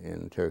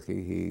in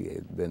Turkey. He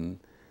had been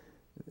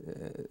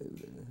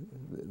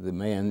the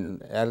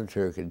man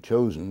Ataturk had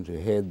chosen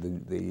to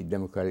head the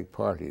Democratic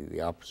Party,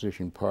 the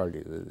opposition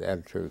party that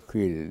Ataturk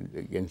created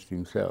against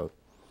himself.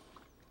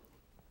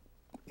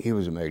 He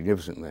was a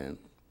magnificent man.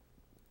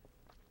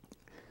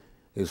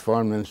 His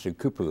foreign minister,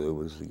 Kupulu,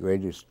 was the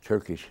greatest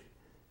Turkish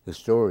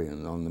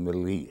historian on the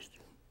Middle East.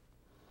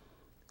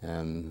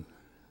 And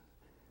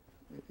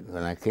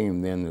when I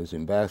came then as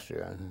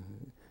ambassador,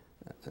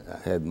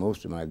 I had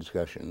most of my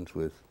discussions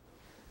with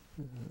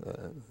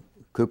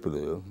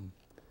Kupulu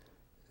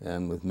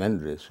and with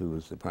Menderes, who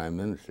was the prime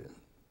minister.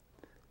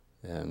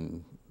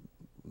 And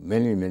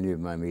many of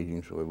my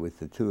meetings were with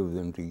the two of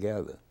them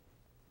together.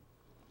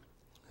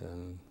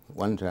 And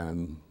one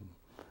time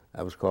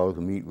I was called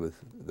to meet with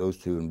those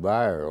two in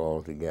Bayar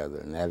all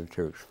together in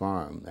Ataturk's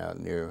farm out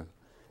near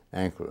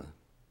Ankara.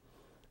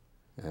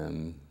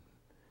 And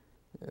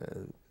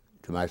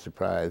to my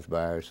surprise,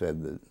 Bayar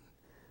said that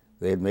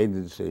they had made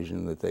the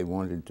decision that they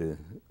wanted to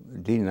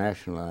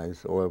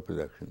denationalize oil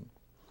production.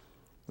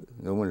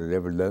 No one had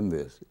ever done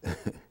this.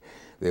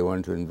 They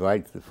wanted to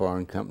invite the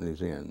foreign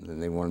companies in,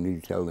 and they wanted me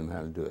to tell them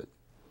how to do it.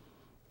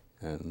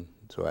 And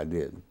so I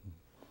did.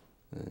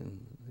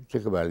 And it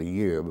took about a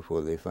year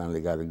before they finally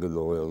got a good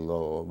oil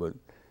law, but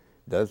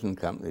a dozen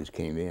companies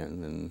came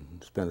in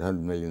and spent $100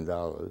 million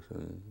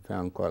and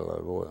found quite a lot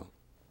of oil.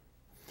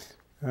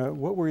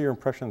 What were your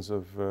impressions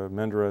of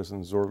Menderes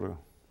and Zorlu?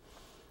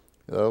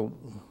 Well,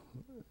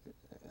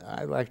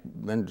 I liked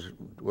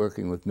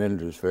working with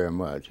Menderes very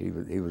much. He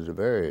was a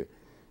very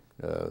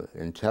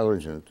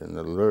intelligent and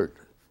alert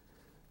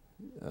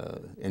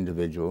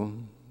individual,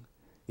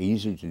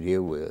 easy to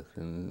deal with,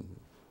 and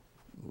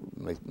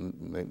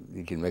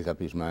he could make up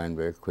his mind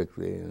very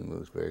quickly and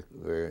was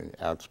very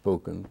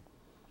outspoken.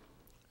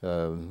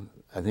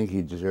 I think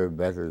he deserved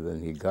better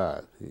than he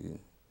got.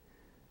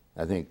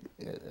 I think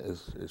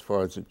as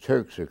far as the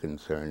Turks are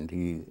concerned,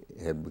 he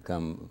had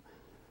become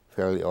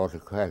fairly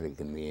autocratic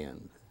in the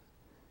end.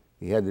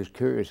 He had this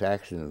curious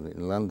accident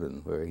in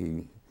London where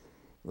he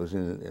was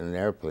in an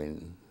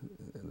airplane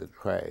that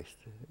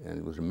crashed, and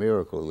it was a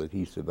miracle that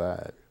he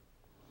survived.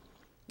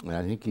 And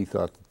I think he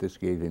thought that this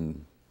gave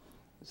him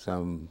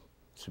some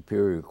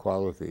superior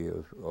quality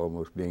of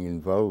almost being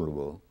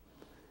invulnerable.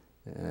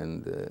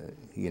 And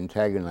he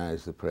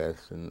antagonized the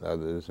press and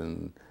others,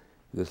 and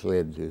this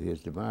led to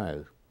his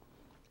demise.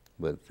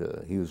 But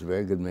he was a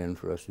very good man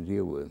for us to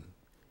deal with.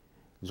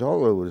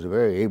 Zorlu was a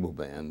very able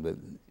man, but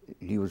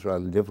he was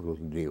rather difficult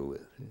to deal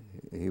with.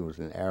 He was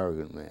an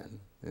arrogant man,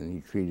 and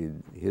he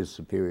treated his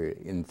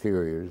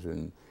inferiors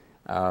and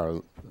our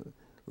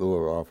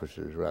lower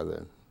officers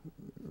rather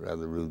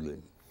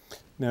rudely.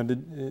 Now,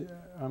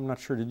 I'm not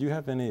sure, did you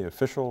have any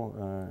official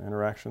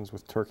interactions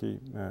with Turkey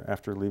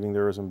after leaving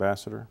there as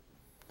ambassador?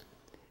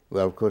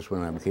 Well, of course,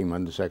 when I became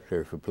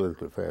Undersecretary for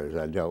Political Affairs,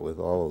 I dealt with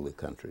all of the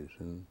countries.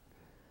 And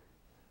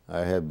I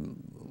had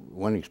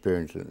one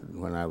experience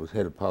when I was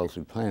head of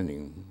policy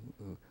planning,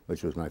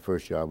 which was my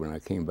first job when I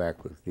came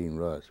back with Dean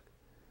Rusk.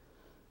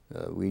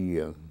 We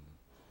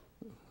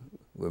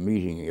were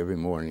meeting every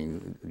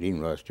morning, Dean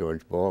Rusk,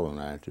 George Ball, and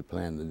I, to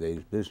plan the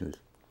day's business.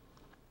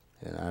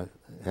 And I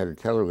had a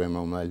telegram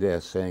on my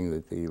desk saying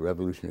that the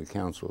Revolutionary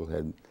Council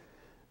had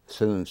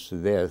sentenced to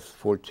death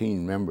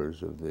 14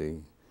 members of the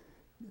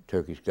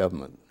Turkish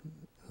government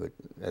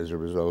as a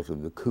result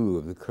of the coup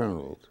of the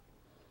colonels.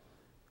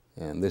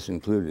 And this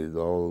included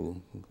all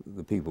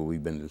the people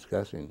we've been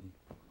discussing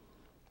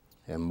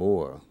and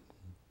more.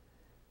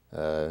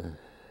 It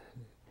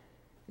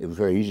was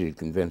very easy to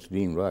convince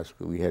Dean Rusk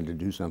that we had to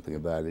do something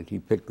about it. He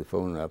picked the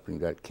phone up and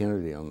got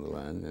Kennedy on the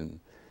line, and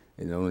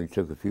it only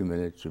took a few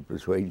minutes to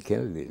persuade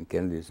Kennedy. And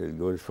Kennedy said,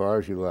 go as far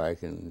as you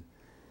like in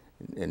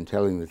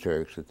telling the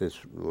Turks that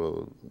this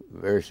will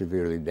very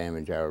severely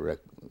damage our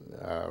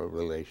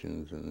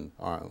relations and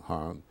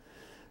harm,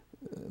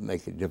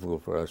 make it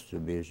difficult for us to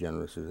be as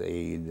generous as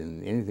aid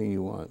and anything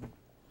you want.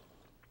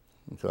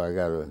 And so I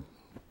got a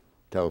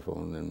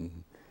telephone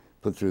and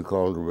put through a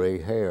call to Ray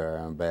Hare,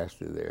 our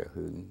ambassador there,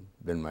 who'd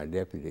been my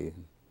deputy.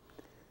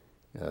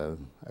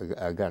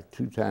 I got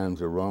 2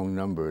 times the wrong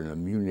number in a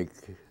Munich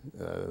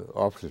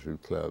officers'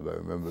 club. I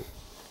remember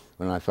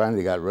when I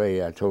finally got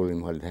Ray, I told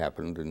him what had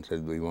happened and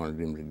said we wanted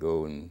him to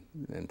go and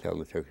tell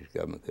the Turkish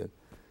government that.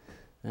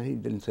 And he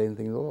didn't say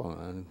anything at all.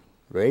 And,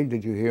 Ray,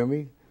 did you hear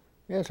me?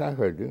 Yes, I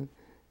heard you.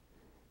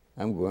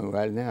 I'm going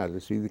right now to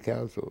see the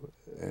council.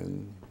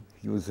 And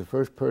he was the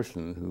first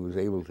person who was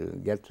able to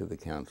get to the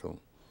council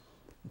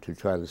to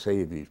try to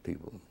save these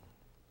people.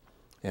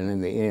 And in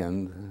the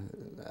end,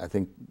 I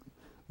think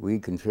we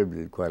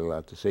contributed quite a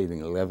lot to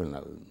saving 11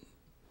 of them.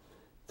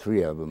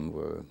 3 of them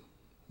were,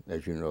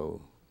 as you know,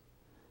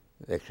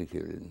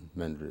 executed,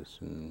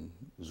 Mendris and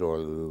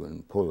Zorlu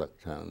and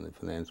Polaktan, the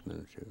finance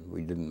minister.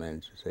 We didn't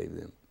manage to save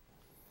them.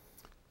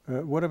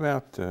 What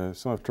about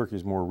some of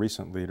Turkey's more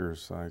recent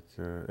leaders like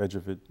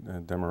Ecevit,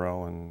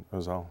 Demirel, and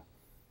Özal?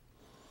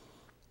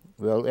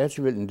 Well,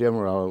 Ecevit and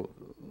Demirel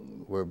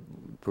were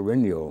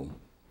perennial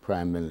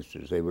prime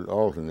ministers. They would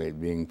alternate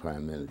being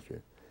prime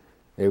minister.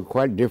 They were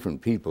quite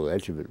different people.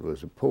 Ecevit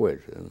was a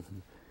poet,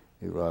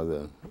 a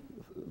rather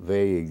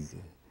vague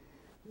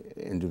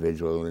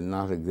individual and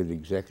not a good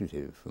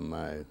executive from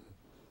my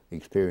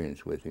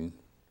experience with him.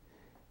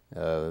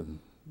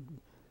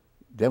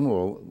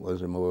 Demirel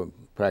was a more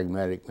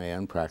pragmatic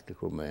man,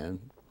 practical man,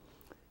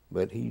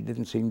 but he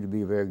didn't seem to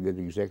be a very good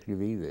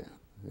executive either.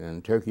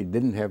 And Turkey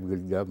didn't have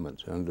good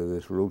governments under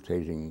this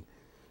rotating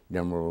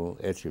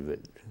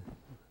Demirel-Ecevit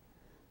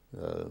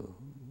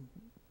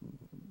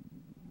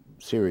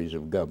series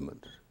of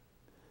governments.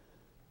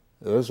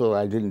 Özal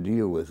I didn't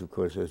deal with, of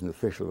course, as an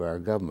official of our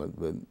government,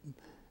 but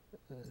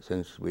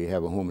since we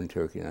have a home in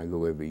Turkey and I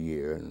go every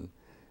year, and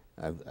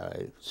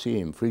I see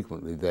him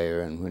frequently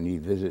there and when he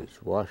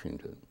visits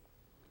Washington.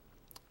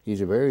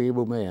 He's a very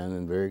able man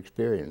and very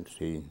experienced.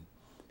 He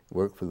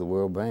worked for the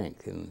World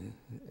Bank and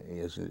he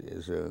is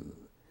a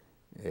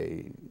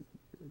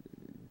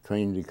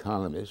trained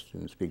economist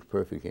and speaks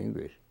perfect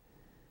English.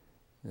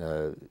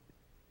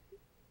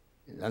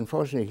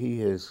 Unfortunately, he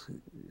has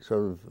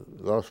sort of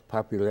lost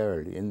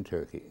popularity in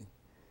Turkey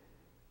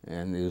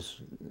and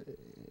is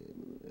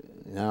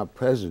now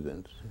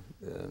president,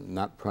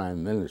 not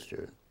prime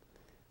minister,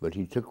 but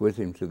he took with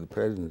him to the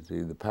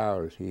presidency the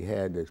powers he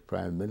had as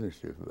prime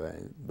minister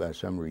by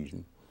some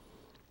reason.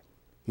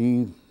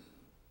 He,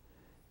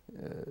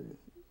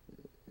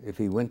 if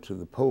he went to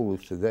the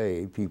polls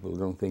today, people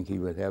don't think he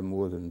would have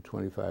more than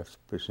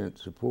 25%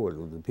 support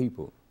of the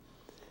people.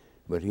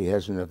 But he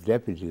has enough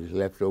deputies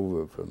left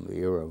over from the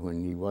era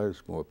when he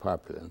was more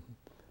popular,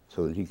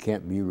 so that he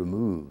can't be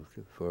removed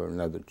for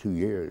another 2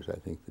 years, I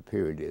think the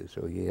period is.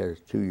 So he has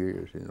 2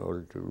 years in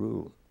order to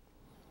rule.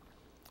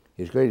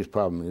 His greatest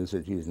problem is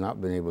that he's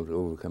not been able to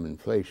overcome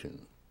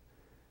inflation.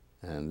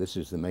 And this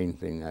is the main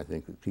thing I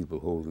think that people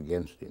hold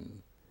against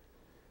him.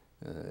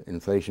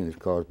 Inflation is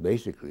caused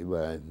basically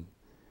by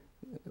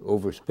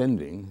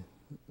overspending,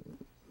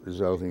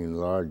 resulting in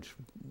large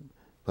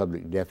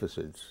public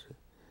deficits,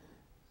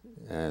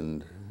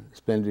 and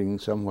spending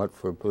somewhat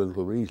for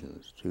political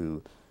reasons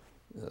to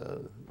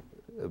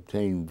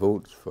obtain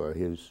votes for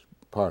his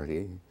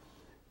party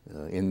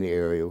in the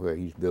area where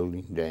he's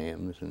building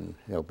dams and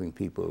helping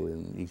people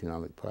in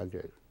economic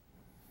projects.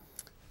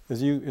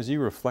 As you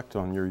reflect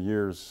on your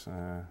years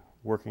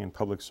working in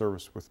public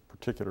service with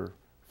particular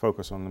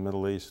focus on the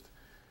Middle East,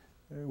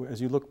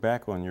 as you look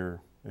back on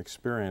your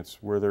experience,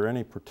 were there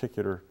any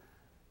particular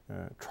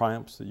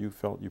triumphs that you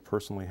felt you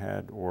personally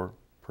had, or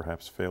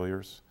perhaps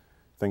failures,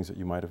 things that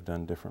you might have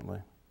done differently?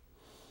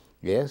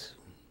 Yes.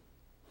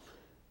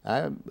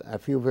 I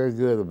feel very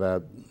good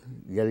about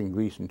getting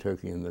Greece and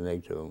Turkey into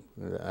NATO.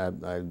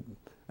 I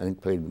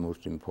think played the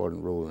most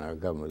important role in our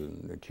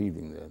government in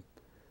achieving that.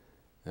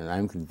 And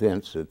I'm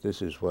convinced that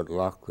this is what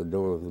locked the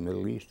door of the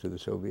Middle East to the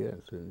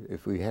Soviets. And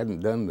if we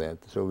hadn't done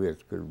that, the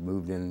Soviets could have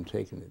moved in and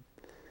taken it.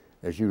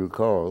 As you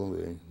recall,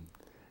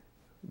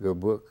 your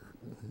book,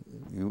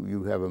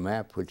 you have a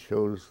map which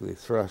shows the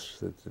thrust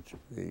that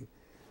the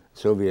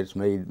Soviets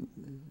made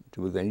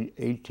to within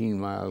 18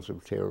 miles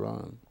of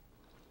Tehran,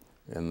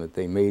 and that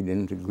they made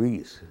into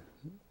Greece,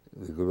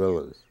 the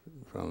guerrillas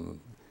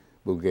from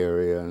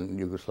Bulgaria and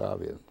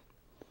Yugoslavia.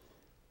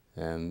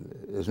 And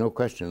there's no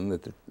question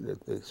that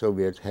the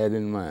Soviets had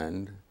in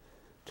mind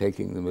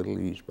taking the Middle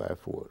East by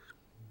force.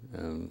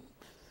 And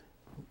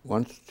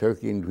once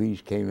Turkey and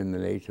Greece came into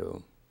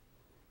NATO,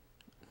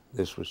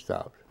 this was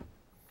stopped.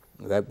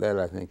 That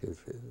I think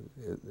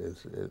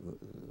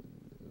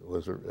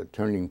was a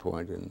turning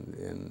point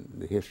in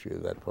the history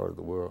of that part of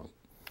the world.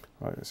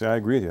 Right. See, I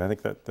agree with you. I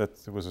think that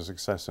was a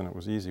success and it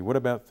was easy. What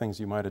about things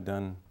you might have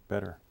done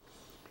better?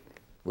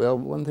 Well,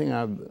 one thing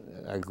I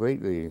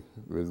greatly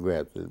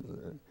regret that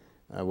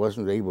I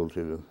wasn't able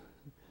to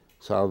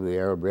solve the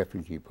Arab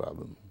refugee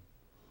problem.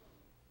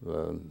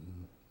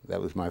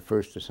 That was my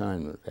first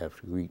assignment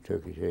after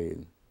Greek-Turkish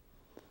aid.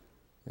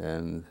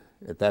 And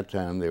at that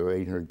time, there were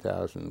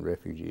 800,000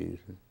 refugees.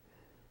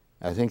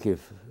 I think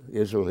if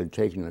Israel had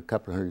taken a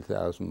couple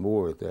 100,000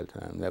 more at that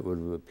time, that would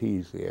have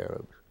appeased the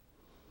Arabs.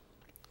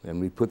 And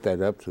we put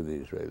that up to the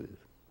Israelis,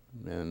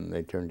 and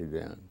they turned it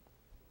down.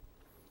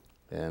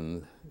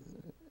 And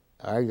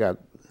I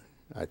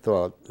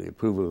thought, the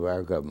approval of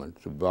our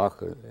government to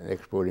block an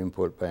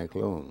Export-Import Bank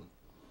loan.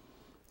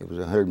 It was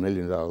a $100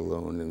 million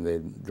loan, and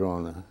they'd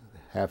drawn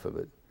half of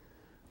it.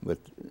 But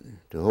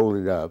to hold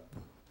it up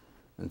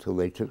until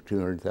they took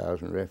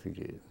 200,000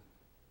 refugees.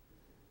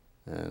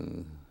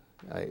 And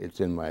it's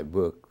in my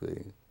book,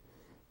 the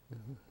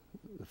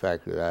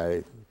fact that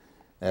I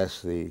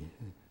asked the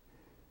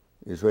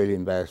Israeli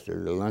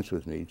ambassador to lunch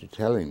with me to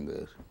tell him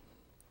this.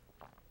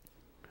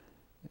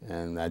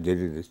 And I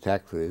did it as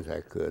tactfully as I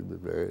could, but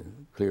very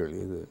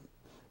clearly that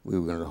we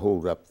were going to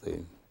hold up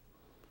the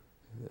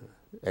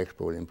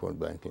Export-Import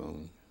Bank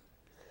loan.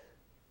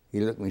 He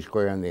looked me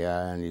square in the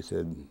eye and he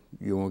said,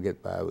 "You won't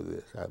get by with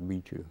this. I'll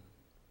beat you."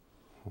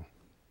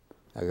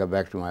 I got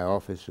back to my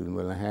office, and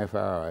within a half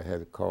hour I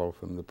had a call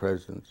from the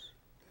President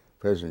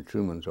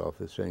Truman's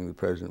office saying the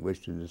President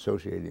wished to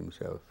dissociate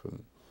himself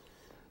from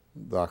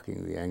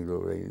blocking the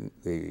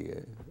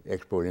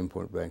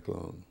Export-Import Bank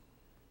loan.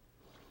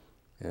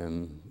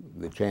 And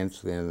the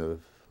chance then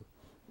of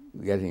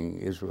getting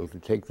Israel to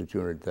take the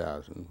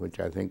 200,000, which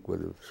I think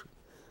would have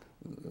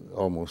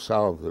almost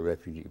solved the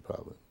refugee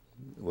problem,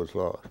 was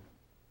lost.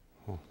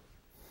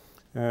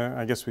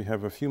 I guess we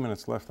have a few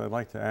minutes left. I'd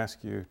like to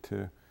ask you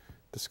to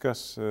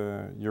discuss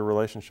your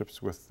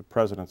relationships with the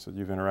presidents that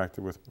you've interacted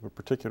with,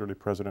 particularly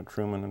President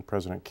Truman and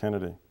President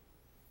Kennedy.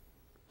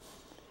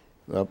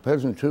 Well,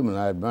 President Truman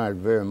I admired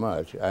very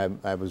much.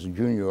 I was a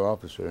junior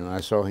officer, and I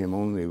saw him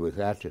only with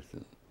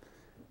Atchison.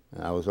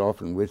 I was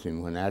often with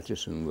him when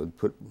Atchison would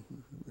put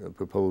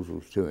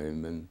proposals to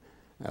him, and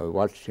I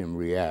watched him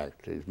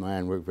react. His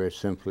mind worked very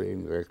simply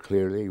and very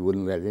clearly. He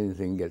wouldn't let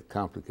anything get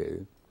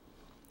complicated.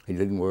 He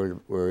didn't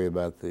worry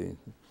about the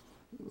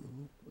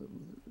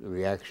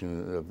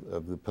reaction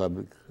of the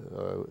public,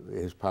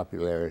 his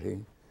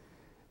popularity.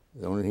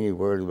 The only thing he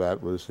worried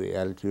about was the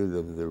attitude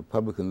of the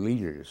Republican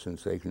leaders,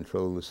 since they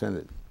controlled the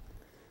Senate.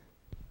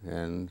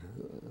 And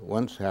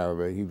once,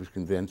 however, he was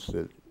convinced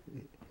that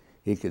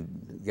he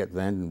could get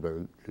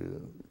Vandenberg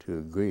to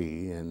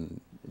agree,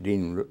 and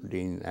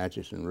Dean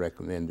Atchison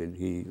recommended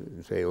he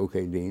say,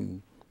 "Okay,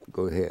 Dean,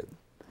 go ahead."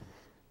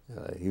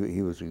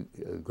 He was a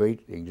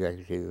great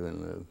executive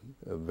and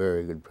a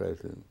very good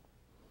president.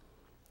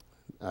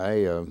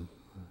 I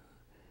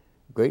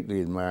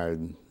greatly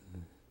admired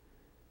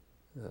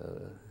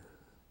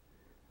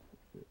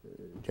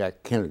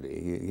Jack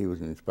Kennedy. He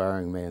was an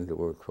inspiring man to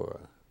work for.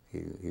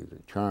 He was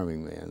a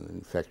charming man, an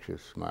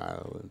infectious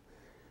smile, and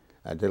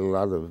I did a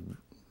lot of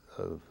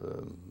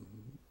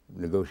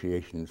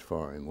negotiations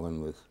for him.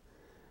 One with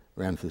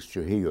Ramses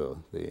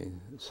Trujillo, the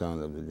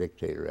son of the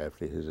dictator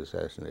after his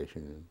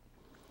assassination.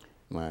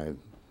 My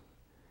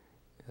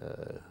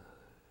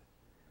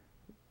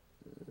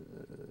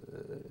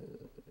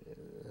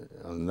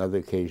on another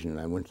occasion,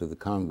 I went to the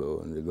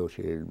Congo and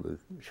negotiated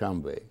with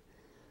Chambe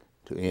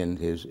to end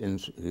his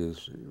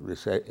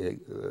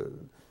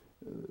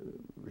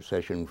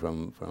recession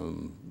from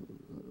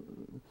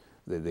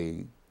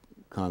the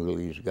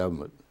Congolese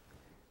government,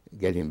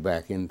 get him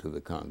back into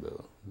the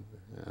Congo.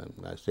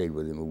 I stayed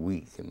with him a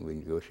week, and we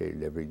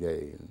negotiated every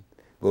day. And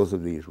both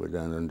of these were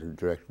done under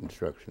direct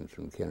instructions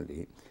from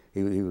Kennedy.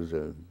 He was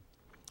a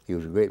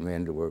great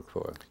man to work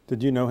for.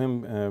 Did you know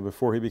him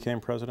before he became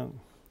president?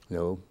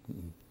 No.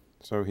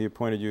 So he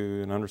appointed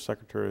you an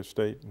Undersecretary of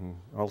State and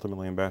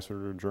ultimately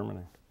Ambassador to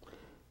Germany.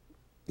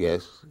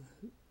 Yes,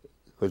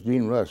 because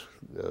Dean Rusk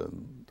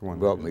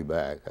brought me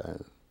back.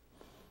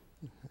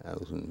 I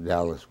was in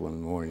Dallas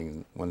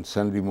one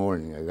Sunday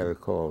morning, I got a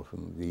call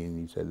from Dean.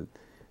 He said,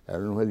 "I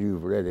don't know whether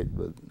you've read it,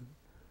 but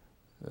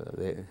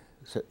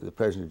the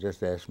President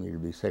just asked me to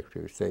be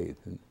Secretary of State,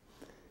 and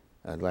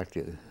I'd like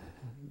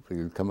for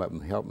you to come up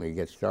and help me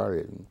get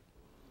started." And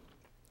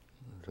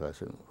so I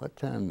said, "What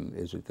time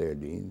is it there,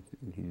 Dean?"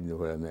 He didn't know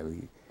what I meant.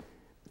 He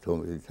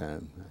told me the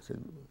time. I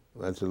said,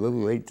 "Well, it's a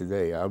little late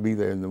today. I'll be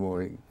there in the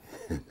morning."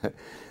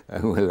 I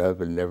went up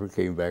and never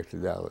came back to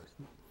Dallas.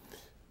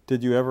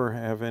 Did you ever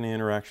have any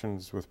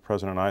interactions with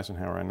President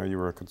Eisenhower? I know you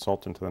were a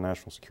consultant to the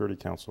National Security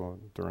Council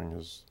during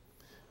his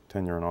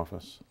tenure in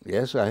office.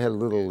 Yes, I had a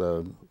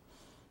little,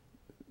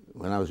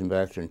 when I was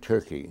ambassador in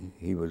Turkey,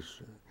 he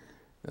was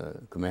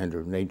commander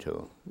of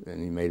NATO, and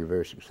he made a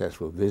very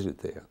successful visit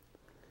there.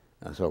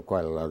 I saw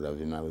quite a lot of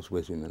him. I was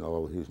with him in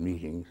all of his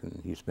meetings, and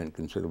he spent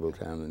considerable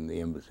time in the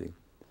embassy.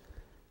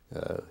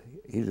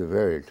 He's a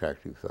very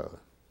attractive fellow.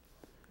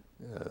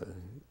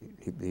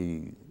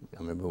 I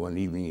remember one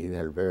evening he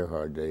had a very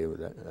hard day, but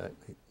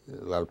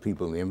a lot of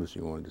people in the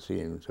embassy wanted to see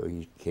him, so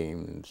he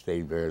came and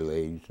stayed very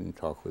late and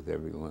talked with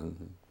everyone.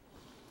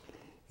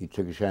 He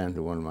took a shine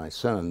to one of my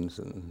sons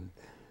and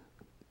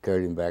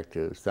carried him back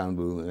to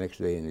Istanbul the next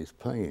day in his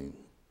plane.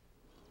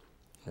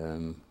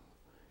 When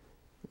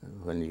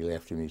he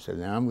left him, he said,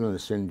 "Now I'm going to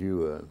send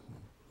you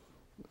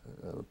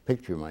a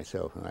picture of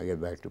myself when I get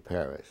back to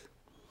Paris."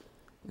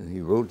 And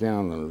he wrote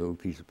down on a little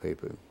piece of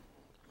paper,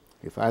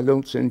 "If I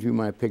don't send you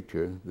my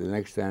picture, the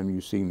next time you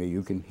see me,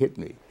 you can hit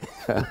me."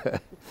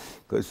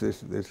 Because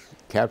this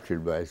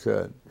captured my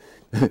son.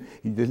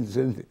 He didn't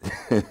send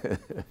it.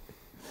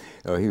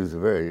 Oh, he was a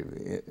very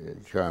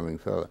charming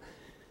fellow.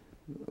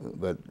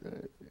 But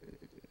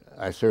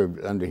I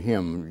served under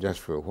him just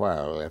for a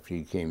while after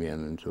he came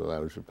in until I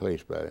was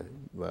replaced by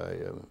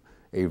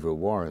Averill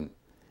Warren.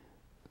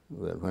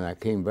 But when I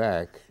came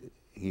back,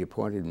 he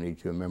appointed me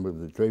to a member of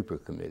the Draper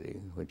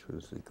Committee, which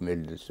was the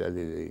committee to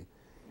study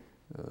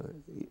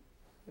the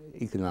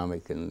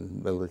economic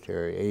and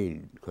military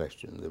aid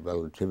question, the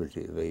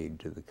relativity of aid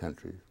to the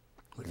country,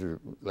 which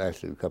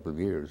lasted a couple of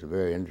years, a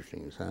very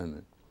interesting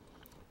assignment,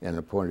 and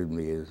appointed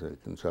me as a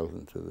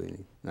consultant to the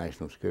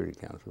National Security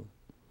Council.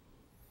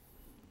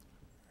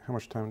 How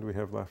much time do we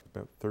have left?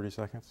 About 30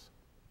 seconds?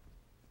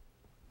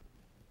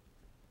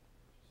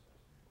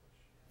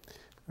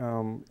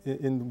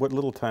 In what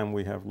little time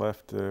we have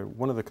left,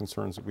 one of the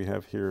concerns that we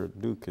have here at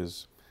Duke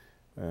is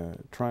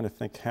trying to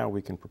think how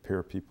we can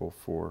prepare people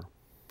for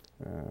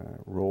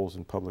roles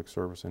in public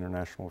service,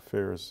 international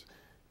affairs.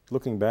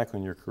 Looking back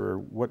on your career,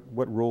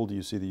 what role do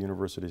you see the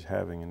universities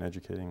having in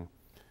educating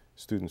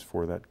students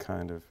for that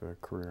kind of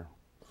career?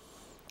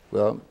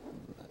 Well,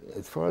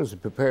 as far as the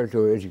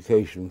preparatory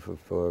education for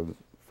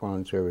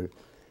foreign service,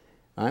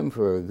 I'm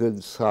for a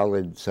good,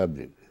 solid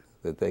subject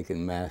that they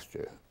can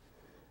master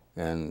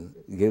and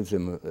gives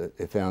them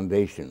a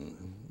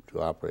foundation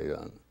to operate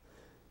on.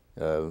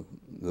 The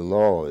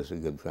law is a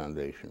good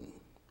foundation.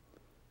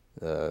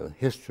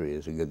 History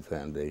is a good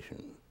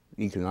foundation.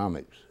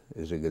 Economics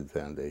is a good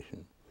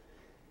foundation.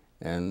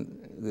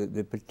 And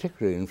the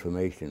particular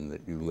information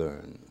that you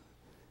learn,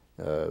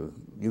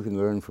 you can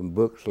learn from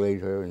books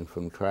later and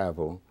from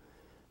travel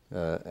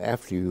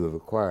after you have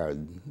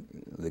acquired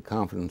the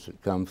confidence that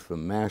comes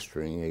from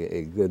mastering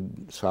a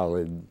good,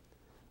 solid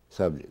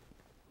subject.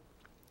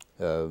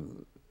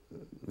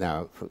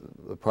 Now,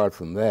 apart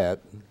from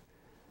that,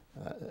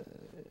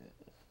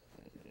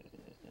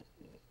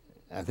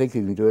 I think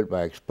you can do it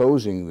by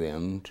exposing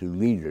them to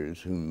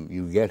leaders whom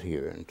you get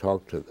here and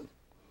talk to them.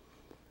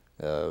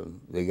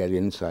 They get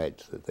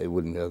insights that they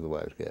wouldn't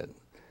otherwise get.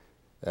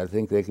 I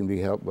think they can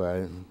be helped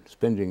by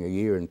spending a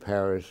year in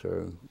Paris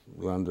or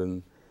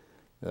London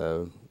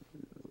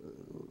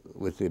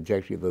with the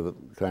objective of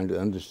trying to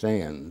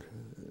understand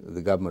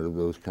the government of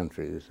those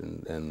countries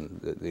and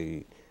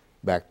the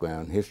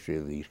background history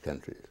of these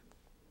countries.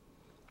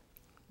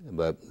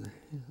 But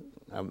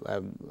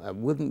I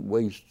wouldn't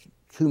waste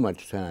too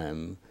much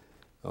time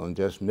on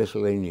just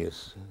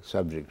miscellaneous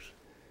subjects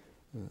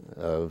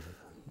of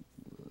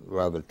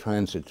rather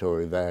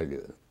transitory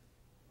value.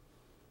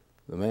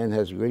 The man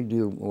has a great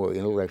deal more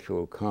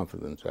intellectual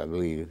confidence, I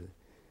believe,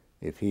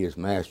 if he has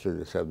mastered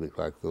a subject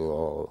like the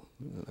law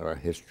or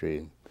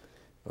history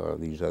or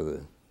these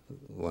other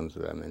ones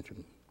that I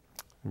mentioned.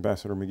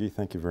 Ambassador McGhee,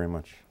 thank you very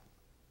much.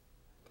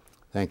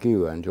 Thank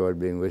you. I enjoyed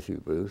being with you,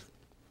 Bruce.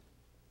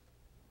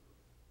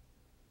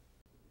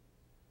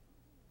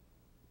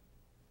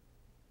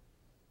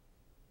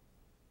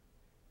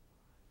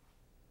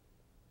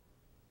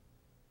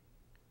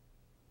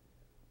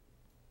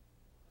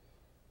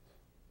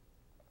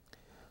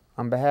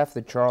 On behalf of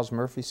the Charles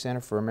Murphy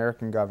Center for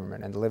American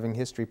Government and the Living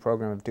History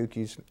Program of Duke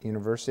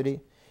University,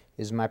 it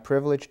is my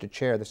privilege to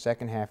chair the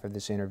second half of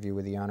this interview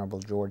with the Honorable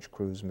George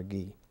Cruz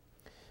McGhee.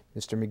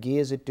 Mr. McGhee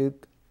is at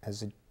Duke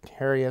as a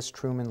Harry S.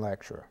 Truman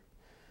Lecturer.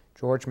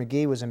 George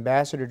McGhee was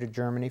ambassador to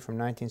Germany from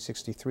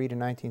 1963 to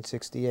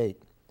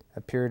 1968,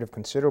 a period of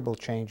considerable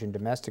change in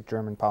domestic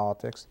German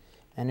politics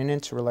and in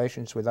its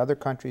relations with other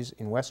countries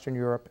in Western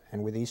Europe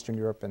and with Eastern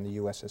Europe and the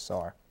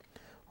USSR.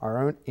 Our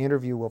own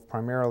interview will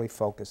primarily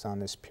focus on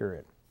this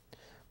period.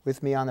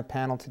 With me on the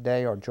panel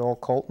today are Joel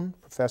Colton,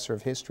 Professor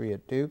of History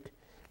at Duke,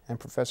 and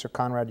Professor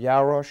Konrad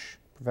Jaurosch,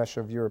 Professor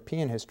of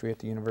European History at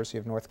the University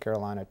of North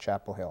Carolina at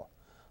Chapel Hill.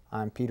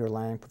 I'm Peter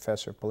Lang,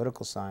 Professor of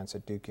Political Science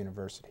at Duke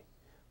University.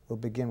 We'll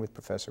begin with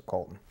Professor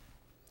Colton.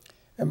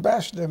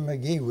 Ambassador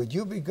McGhee, would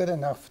you be good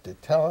enough to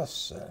tell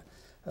us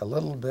a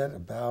little bit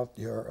about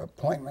your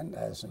appointment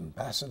as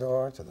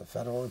ambassador to the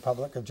Federal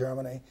Republic of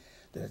Germany?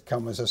 Did it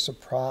come as a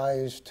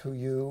surprise to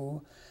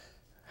you?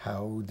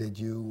 How did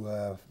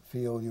you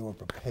feel you were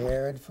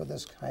prepared for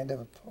this kind of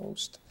a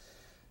post?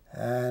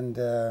 And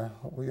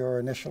what were your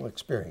initial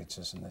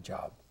experiences in the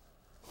job?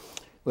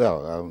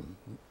 Well,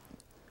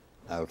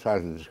 I'll try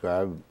to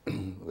describe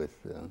with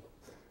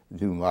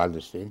due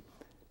modesty.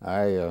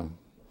 I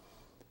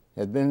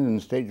had been in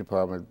the State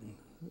Department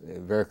a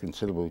very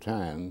considerable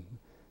time,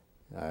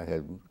 I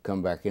had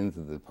come back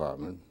into the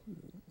department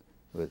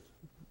with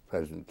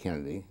President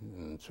Kennedy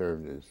and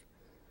served as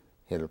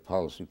head of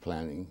policy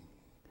planning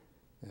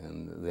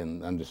and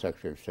then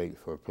Undersecretary of State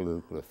for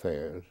Political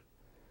Affairs.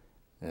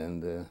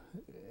 And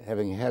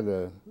having had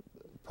a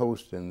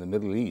post in the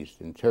Middle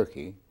East, in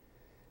Turkey,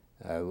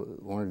 I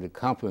wanted to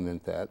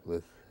complement that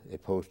with a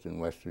post in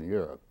Western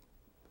Europe.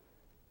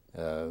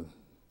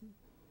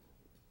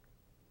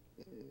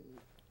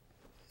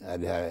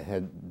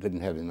 Didn't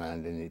have in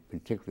mind any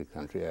particular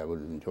country I would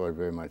have enjoyed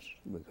very much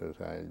because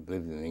I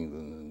lived in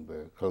England and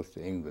very close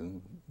to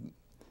England,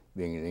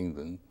 being in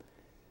England.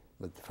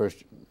 But the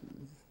first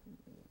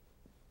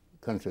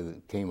country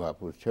that came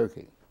up was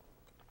Turkey.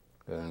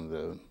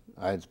 And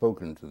I had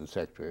spoken to the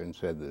secretary and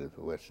said that if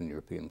a Western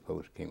European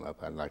post came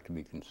up, I'd like to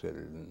be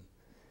considered. And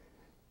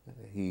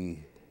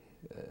he,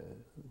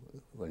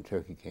 when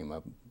Turkey came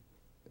up,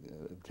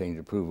 obtained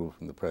approval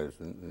from the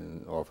president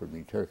and offered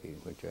me Turkey,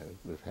 which I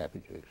was happy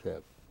to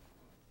accept.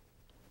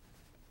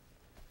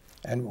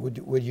 And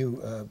would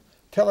you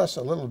tell us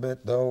a little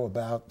bit, though,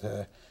 about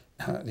the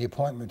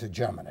appointment to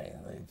Germany,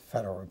 the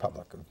Federal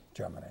Republic of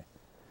Germany?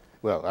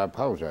 Well, I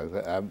apologize.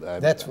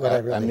 That's what I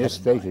really I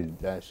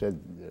misstated. I said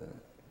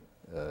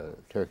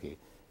Turkey.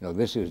 No,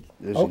 this is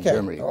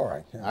Germany. All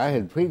right. Yes. I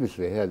had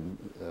previously had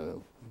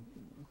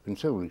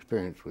considerable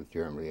experience with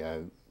Germany.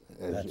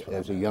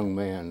 As a young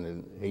man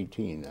at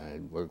 18, I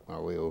had worked my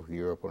way over to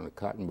Europe on a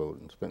cotton boat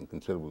and spent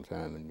considerable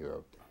time in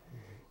Europe.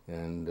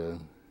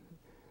 And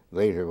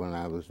later, when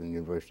I was in the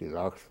University at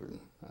Oxford,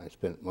 I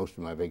spent most of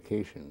my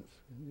vacations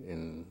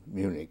in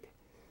Munich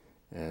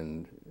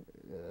and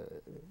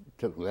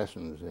took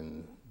lessons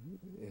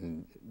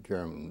in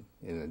German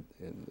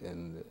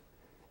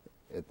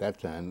at that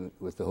time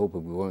with the hope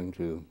of going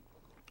to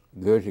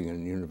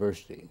Göttingen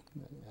University.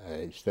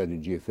 I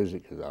studied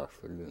geophysics at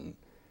Oxford, and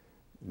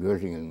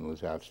Göttingen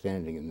was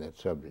outstanding in that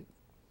subject.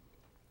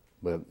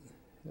 But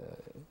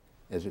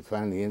as it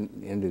finally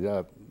ended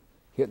up,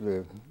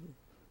 Hitler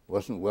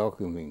wasn't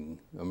welcoming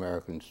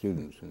American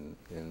students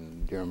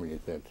in Germany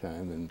at that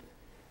time, and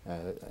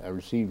I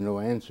received no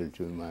answer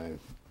to my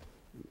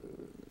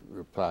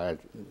reply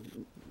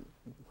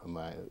from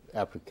my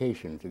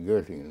application to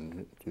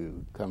Göttingen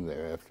to come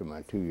there after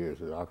my 2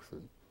 years at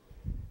Oxford.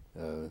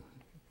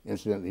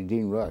 Incidentally,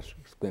 Dean Rusk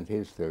spent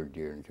his third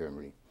year in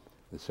Germany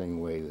the same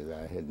way that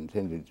I had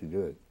intended to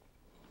do it.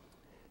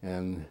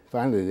 And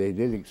finally they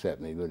did accept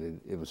me, but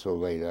it was so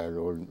late I had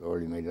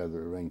already made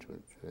other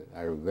arrangements.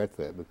 I regret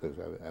that because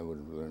I would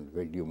have learned a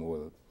great deal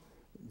more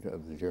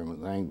of the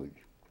German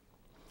language.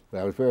 But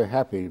I was very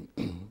happy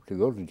to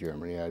go to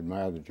Germany. I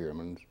admire the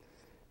Germans.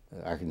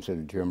 I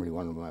consider Germany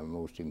one of my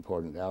most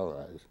important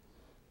allies.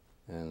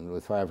 And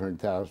with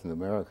 500,000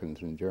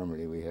 Americans in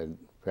Germany, we had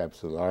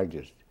perhaps the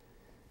largest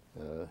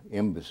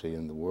embassy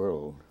in the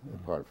world,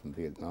 apart from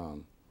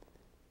Vietnam.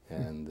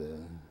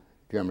 And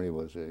Germany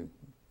was a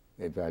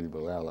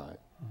valuable ally.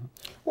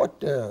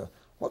 What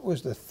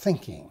was the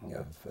thinking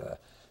of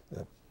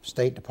the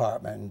State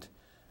Department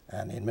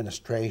and the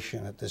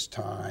administration at this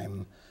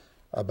time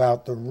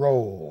about the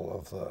role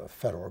of the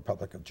Federal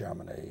Republic of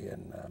Germany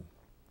in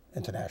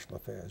international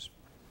affairs?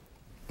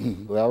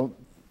 Well,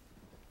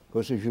 of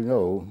course, as you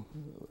know,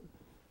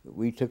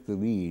 we took the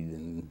lead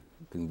in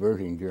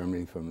converting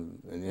Germany from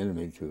an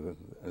enemy to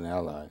an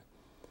ally.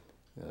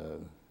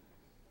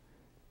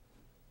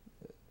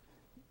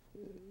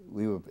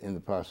 We were in the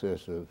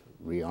process of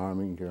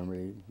rearming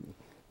Germany.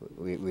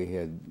 We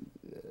had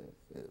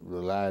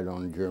relied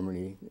on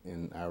Germany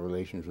in our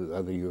relations with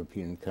other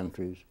European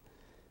countries.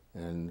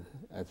 And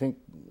I think,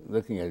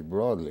 looking at it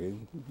broadly,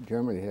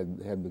 Germany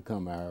had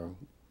become our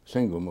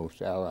single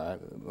most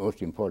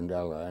important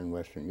ally in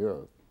Western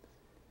Europe.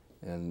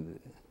 And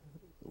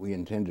we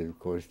intended, of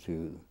course,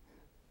 to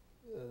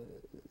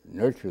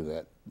nurture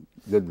that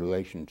good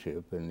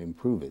relationship and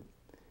improve it.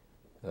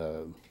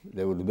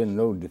 There would have been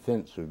no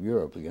defense of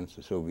Europe against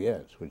the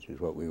Soviets, which is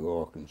what we were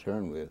all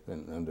concerned with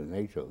under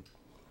NATO,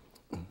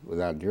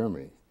 without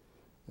Germany.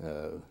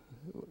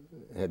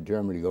 Had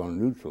Germany gone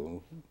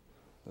neutral,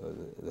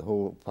 the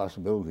whole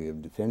possibility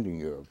of defending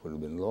Europe would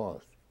have been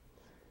lost.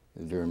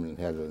 The Germans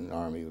had an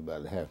army of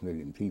about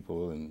 500,000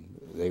 people, and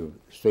they were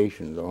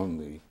stationed on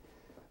the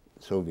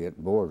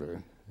Soviet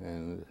border,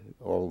 and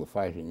all the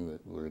fighting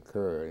that would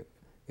occur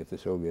if the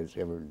Soviets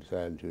ever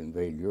decided to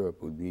invade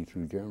Europe would be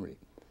through Germany.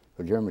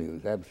 For Germany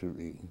was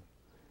absolutely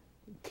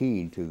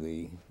key to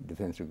the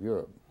defense of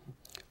Europe.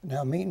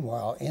 Now,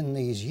 meanwhile, in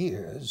these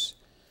years,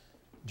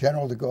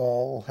 General de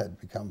Gaulle had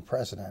become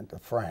president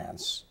of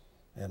France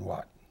in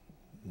what,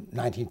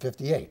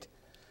 1958.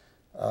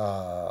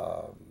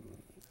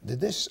 Did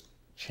this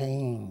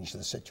change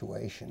the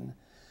situation,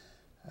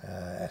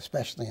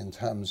 especially in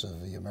terms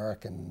of the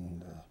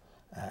American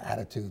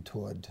attitude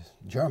toward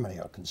Germany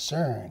or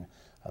concern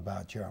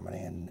about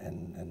Germany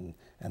and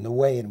the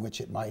way in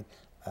which it might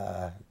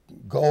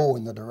go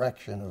in the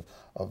direction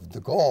of de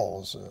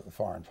Gaulle's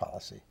foreign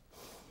policy?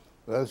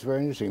 Well, that's very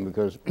interesting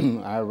because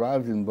I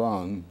arrived in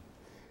Bonn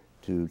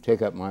to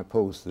take up my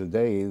post the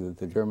day that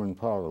the German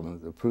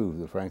Parliament approved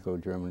the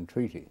Franco-German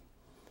Treaty.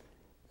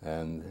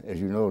 And as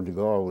you know, de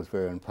Gaulle was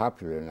very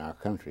unpopular in our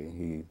country.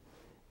 He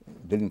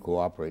didn't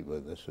cooperate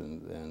with us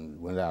and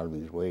went out of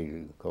his way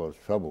to cause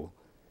trouble,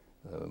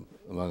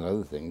 among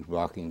other things,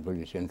 blocking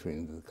British entry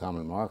into the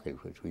common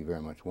market, which we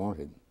very much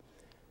wanted.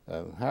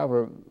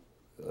 However,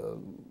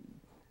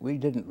 we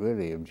didn't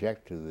really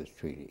object to this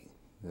treaty.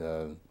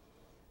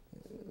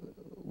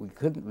 We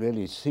couldn't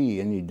really see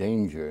any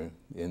danger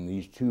in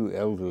these two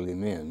elderly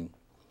men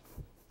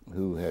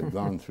who had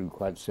gone through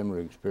quite similar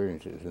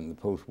experiences in the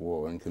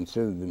post-war and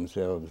considered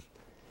themselves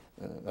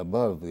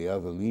above the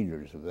other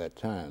leaders of that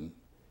time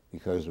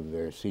because of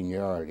their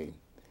seniority.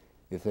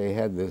 If they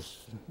had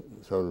this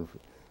sort of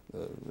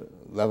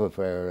love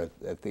affair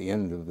at the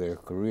end of their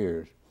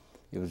careers,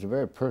 it was a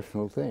very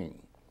personal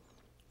thing.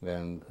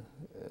 And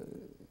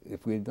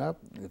if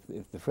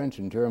the French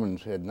and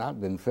Germans had not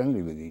been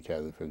friendly with each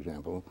other, for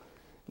example,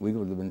 we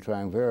would have been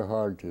trying very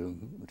hard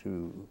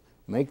to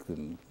make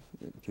them,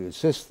 to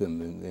assist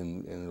them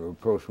in a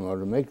approach in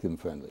order to make them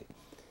friendly.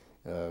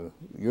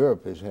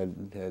 Europe has had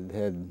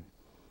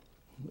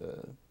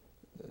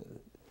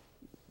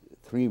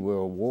 3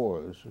 world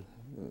wars,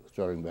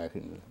 starting back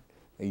in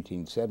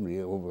 1870,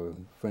 over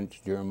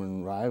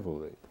French-German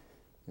rivalry.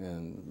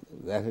 And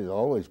that has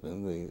always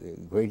been the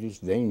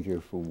greatest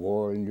danger for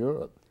war in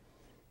Europe.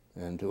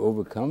 And to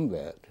overcome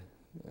that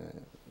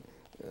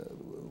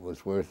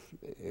was worth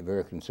a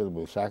very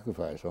considerable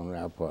sacrifice on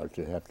our part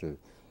to have to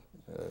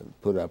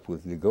put up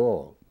with de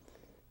Gaulle.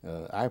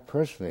 I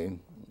personally,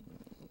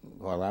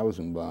 while I was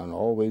in Bonn,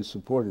 always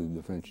supported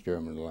the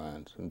French-German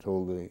alliance and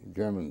told the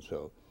Germans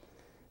so.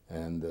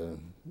 And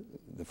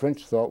the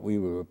French thought we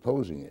were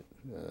opposing it.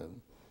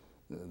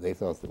 They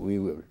thought that we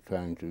were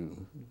trying to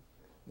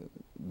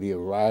be a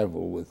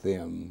rival with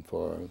them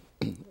for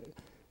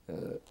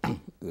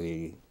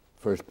the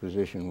first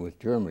position with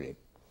Germany.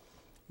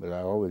 But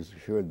I always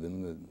assured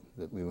them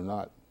that we were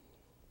not.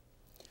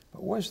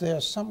 But was there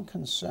some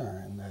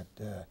concern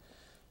that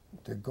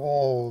de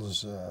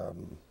Gaulle's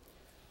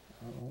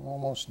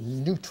almost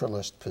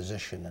neutralist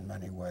position in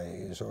many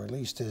ways, or at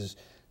least his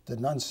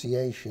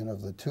denunciation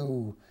of the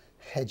two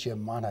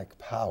hegemonic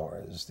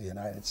powers, the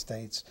United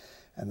States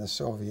and the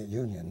Soviet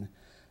Union,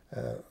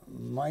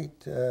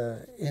 might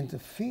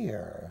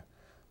interfere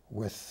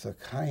with the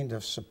kind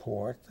of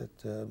support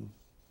that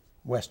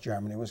West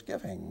Germany was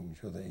giving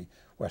to the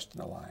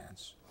Western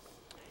Alliance?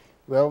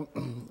 Well,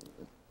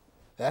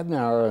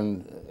 Adenauer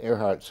and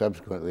Erhard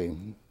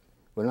subsequently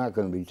were not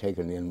going to be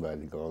taken in by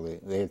de Gaulle.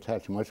 They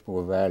attached much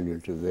more value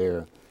to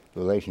their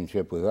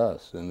relationship with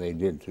us than they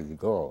did to de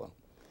Gaulle.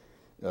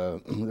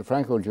 The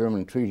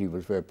Franco-German treaty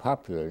was very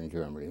popular in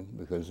Germany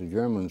because the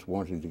Germans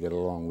wanted to get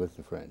along with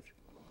the French,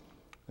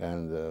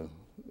 and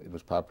it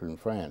was popular in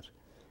France.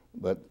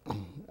 But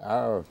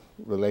our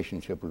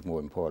relationship was more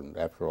important.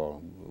 After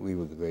all, we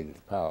were the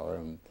greatest power,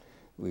 and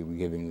we were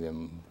giving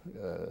them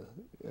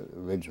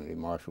originally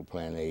Marshall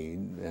Plan aid,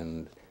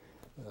 and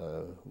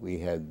we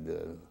had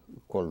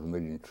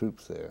 250,000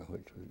 troops there,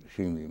 which was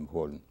extremely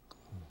important.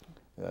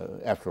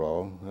 After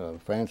all,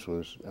 France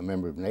was a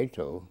member of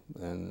NATO,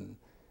 and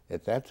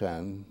at that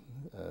time,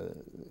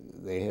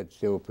 they had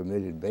still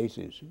permitted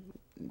bases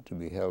to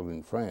be held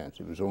in France.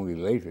 It was only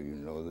later, you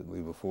know, that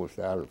we were forced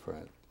out of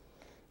France.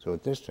 So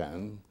at this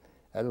time,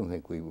 I don't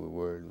think we were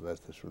worried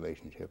about this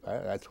relationship.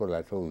 That's what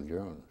I told the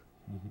Germans.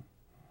 Mm-hmm.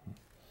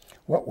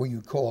 What were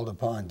you called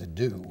upon to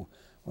do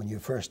when you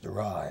first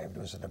arrived?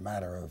 Was it a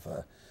matter of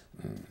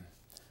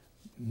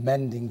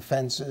mending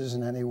fences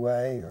in any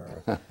way,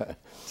 or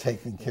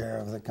taking care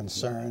of the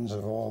concerns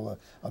of all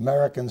the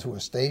Americans who were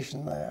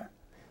stationed there?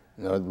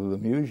 No, it will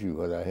amuse you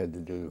what I had to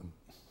do.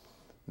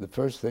 The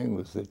first thing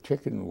was the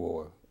chicken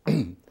war.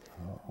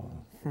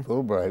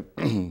 Fulbright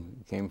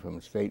came from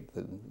a state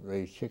that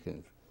raised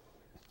chickens.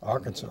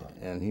 Arkansas.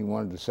 And he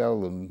wanted to sell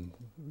them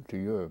to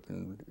Europe.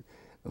 And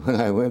when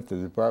I went, the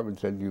department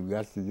said, "You've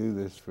got to do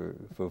this for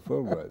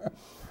Fulbright."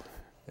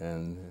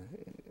 And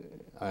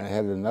I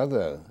had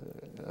another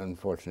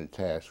unfortunate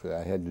task that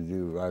I had to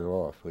do right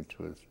off, which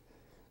was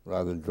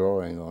rather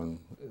drawing on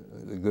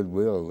the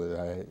goodwill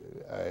that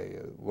I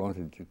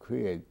wanted to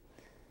create.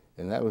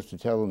 And that was to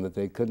tell them that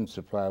they couldn't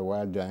supply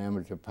wide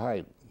diameter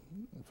pipe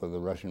for the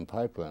Russian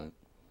pipeline.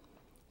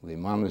 The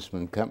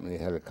Mannesmann company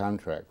had a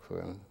contract for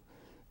a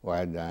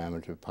wide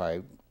diameter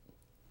pipe,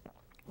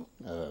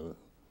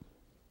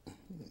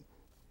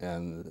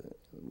 and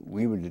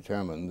we were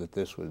determined that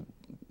this would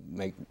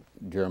make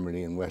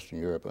Germany and Western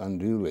Europe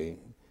unduly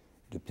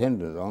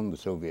dependent on the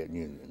Soviet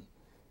Union.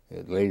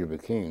 It later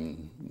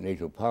became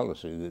NATO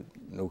policy that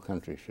no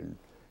country should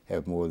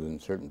have more than a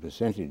certain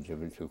percentage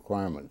of its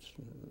requirements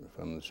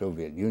from the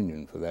Soviet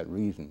Union for that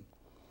reason.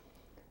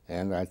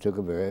 And I took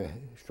a very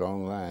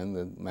strong line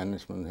that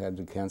Mannesmann had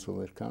to cancel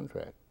this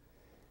contract.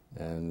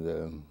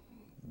 And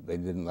they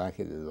didn't like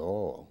it at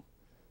all.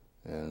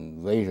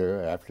 And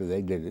later, after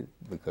they did it,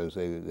 because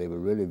they were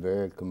really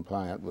very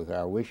compliant with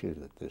our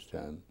wishes at this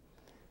time,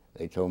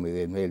 they told me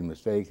they'd made a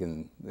mistake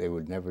and they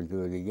would never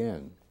do it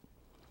again.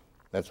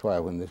 That's why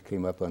when this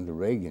came up under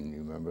Reagan, you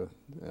remember,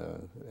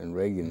 and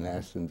Reagan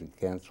asked them to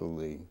cancel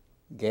the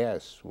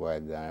gas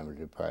wide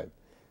diameter pipe.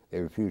 They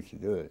refused to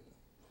do it.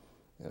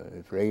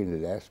 If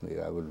Reagan had asked me,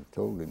 I would have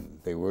told him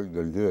that they weren't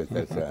going to do it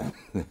that time.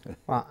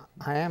 Well,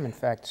 I am in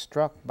fact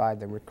struck by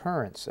the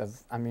recurrence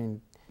of, I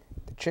mean,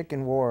 the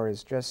chicken war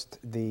is just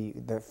the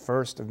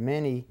first of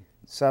many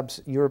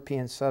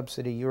European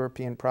subsidy,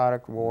 European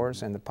product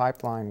wars, and the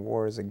pipeline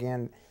wars,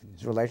 again,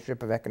 this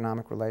relationship of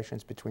economic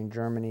relations between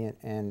Germany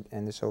and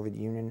the Soviet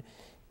Union.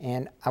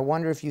 And I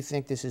wonder if you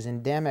think this is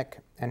endemic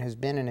and has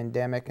been an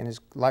endemic and is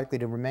likely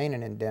to remain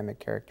an endemic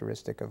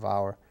characteristic of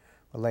our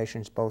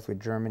relations both with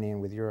Germany and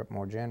with Europe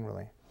more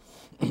generally.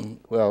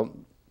 Well,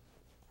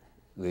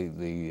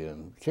 the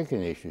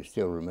chicken issue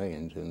still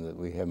remains in that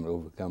we haven't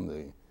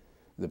overcome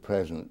the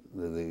present,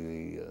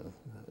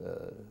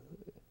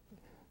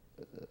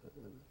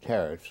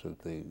 tariffs that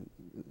the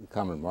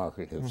common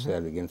market have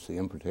set against the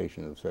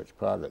importation of such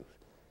products.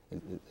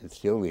 It's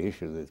still the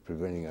issue that's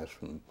preventing us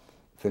from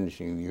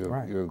finishing the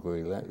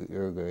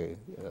Uruguay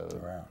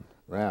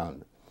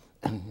round.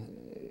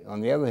 On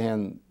the other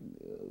hand,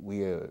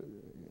 we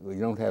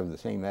don't have the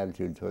same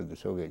attitude toward the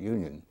Soviet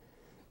Union,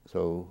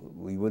 so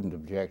we wouldn't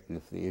object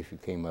if the issue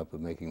came up of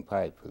making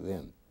pipe for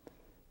them.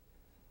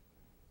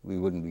 We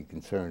wouldn't be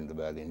concerned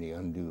about any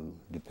undue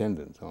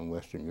dependence on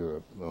Western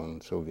Europe on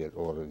Soviet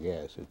oil or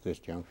gas at this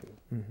juncture.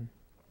 Mm-hmm.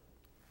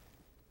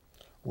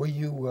 Were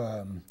you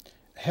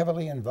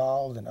heavily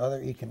involved in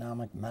other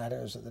economic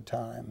matters at the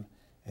time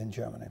in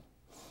Germany?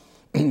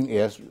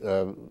 Yes,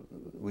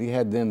 we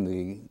had then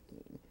the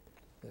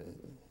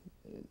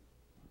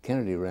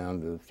Kennedy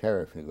round of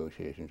tariff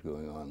negotiations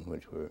going on,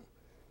 which were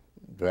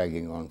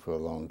dragging on for a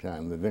long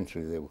time.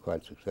 Eventually they were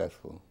quite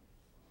successful.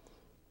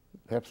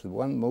 Perhaps the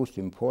one most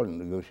important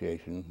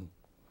negotiation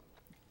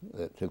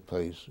that took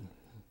place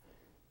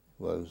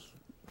was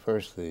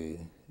first the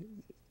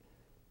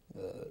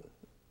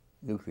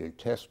nuclear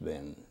test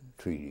ban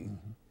treaty,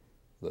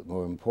 but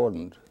more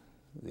important,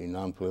 the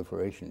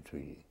non-proliferation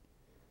treaty.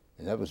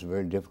 And that was a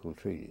very difficult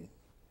treaty.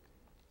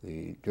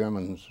 The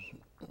Germans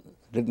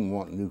didn't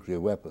want nuclear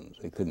weapons.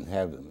 They couldn't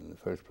have them in the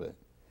first place.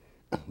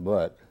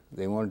 But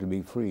they wanted to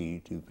be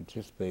free to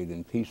participate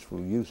in peaceful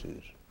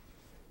uses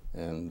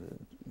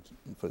and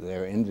for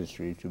their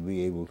industry to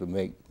be able to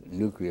make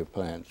nuclear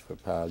plants for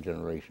power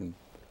generation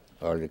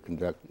or to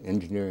conduct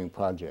engineering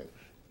projects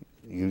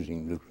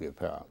using nuclear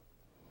power.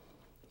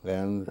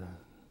 And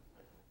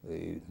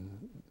the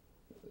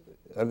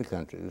other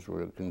countries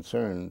were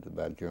concerned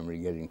about Germany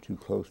getting too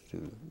close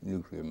to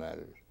nuclear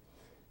matters,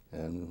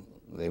 and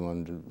they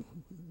wanted to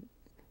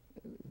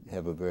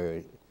have a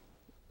very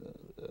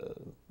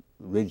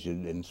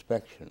rigid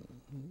inspection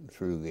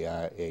through the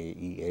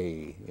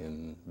IAEA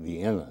in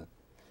Vienna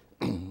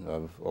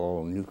of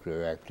all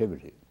nuclear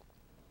activity.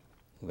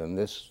 Then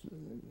this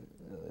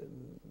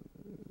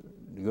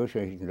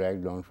negotiation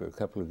dragged on for a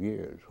couple of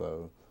years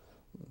while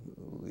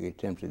we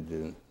attempted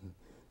to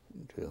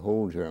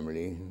hold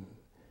Germany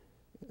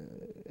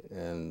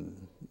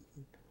and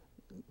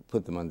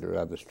put them under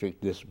rather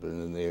strict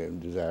discipline in their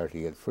desire to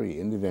get free.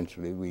 And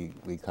eventually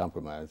we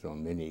compromised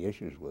on many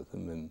issues with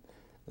them, and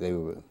they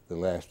were the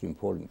last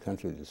important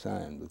country to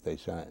sign, but they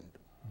signed.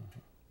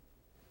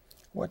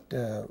 What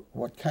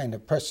kind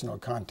of personal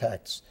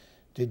contacts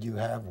did you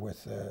have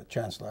with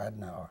Chancellor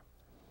Adenauer?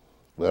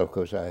 Well, of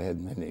course, I had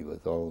many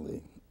with all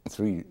the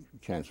three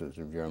chancellors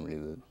of Germany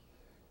that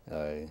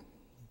I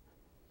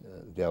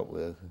dealt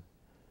with.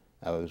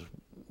 I was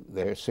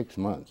there 6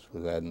 months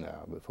with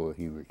Adenauer before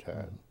he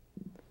retired.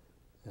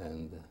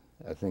 And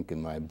I think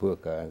in my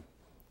book I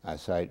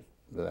cite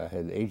that I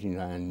had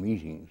 89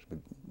 meetings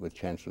with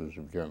chancellors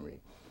of Germany,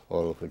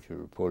 all of which are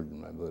reported in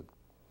my book.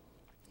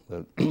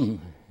 But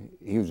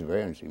he was a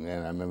very interesting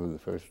man. I remember the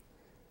first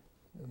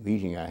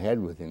meeting I had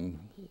with him,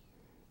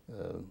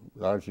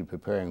 largely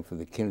preparing for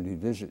the Kennedy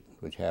visit,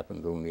 which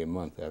happened only a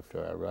month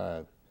after I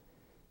arrived.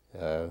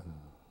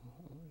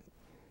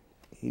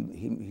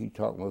 He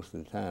talked most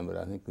of the time, but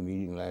I think the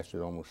meeting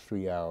lasted almost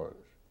 3 hours.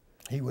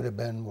 He would have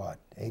been, what,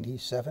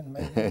 87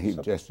 maybe? He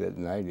just at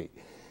 90.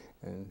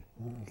 And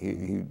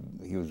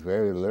he was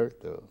very alert,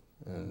 though,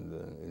 and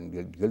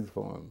in good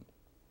form.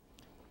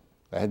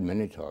 I had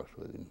many talks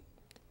with him.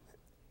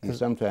 He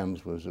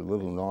sometimes was a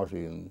little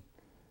naughty in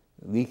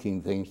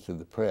leaking things to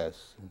the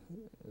press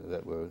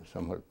that were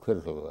somewhat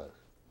critical of us.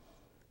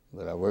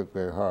 But I worked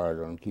very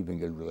hard on keeping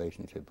a good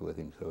relationship with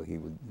him, so he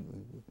would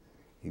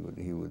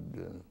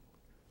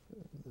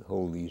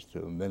hold these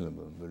to a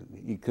minimum. But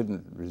he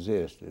couldn't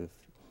resist if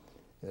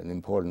an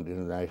important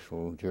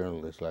international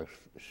journalist like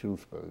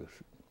Sulzberg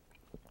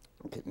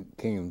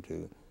came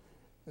to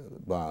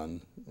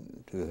Bonn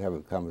to have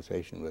a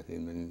conversation with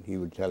him, and he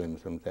would tell him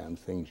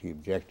sometimes things he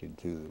objected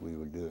to that we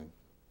were doing.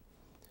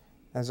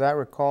 As I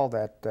recall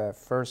that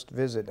first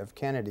visit of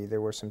Kennedy,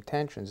 there were some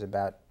tensions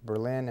about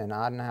Berlin and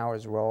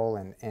Adenauer's role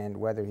and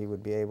whether he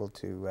would be able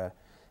to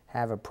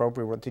have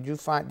appropriate role.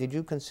 Did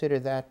you consider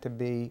that to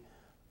be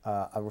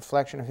a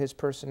reflection of his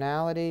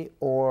personality,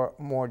 or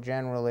more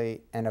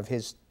generally, and of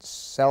his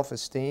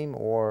self-esteem,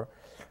 or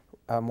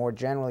more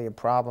generally a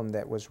problem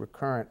that was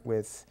recurrent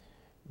with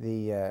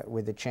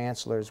with the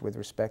chancellors with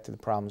respect to the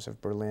problems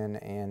of Berlin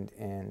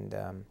and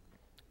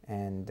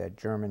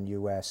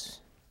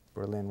German-U.S.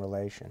 Berlin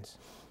relations.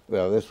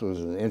 Well, this was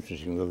an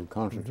interesting little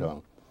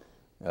contretemps.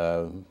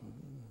 The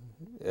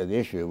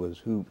issue was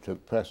who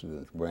took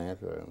precedence,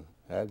 Brandt or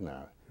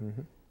Adenauer.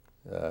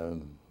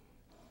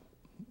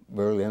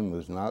 Berlin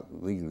was not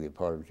legally a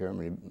part of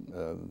Germany.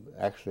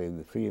 Actually,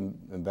 the three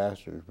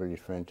ambassadors, British,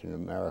 French, and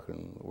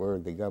American, were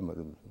the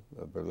government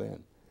of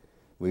Berlin.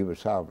 We were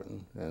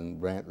sovereign, and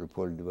Brandt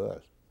reported to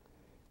us.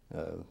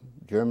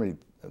 Germany,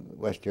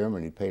 West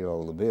Germany paid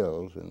all the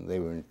bills, and they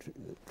were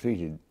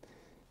treated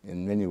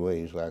in many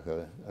ways like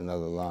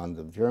another land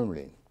of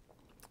Germany.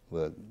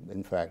 But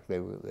in fact, they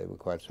were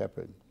quite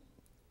separate.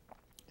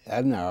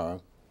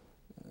 Adenauer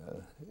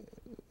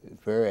is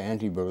very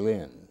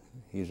anti-Berlin.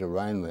 He's a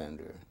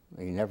Rhinelander.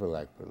 He never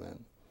liked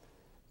Berlin,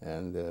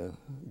 and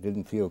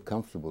didn't feel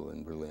comfortable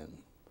in Berlin.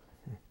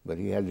 But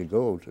he had to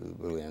go to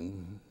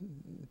Berlin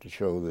to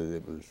show that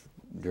it was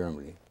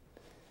Germany.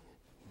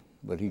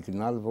 But he could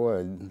not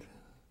avoid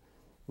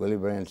Willy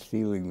Brandt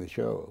stealing the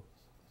show.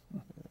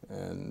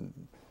 And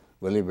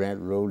Willy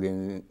Brandt rode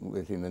in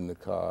with him in the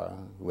car.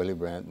 Willy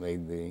Brandt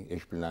made the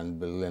Ich bin ein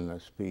Berliner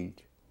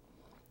speech.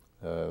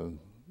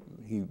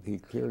 He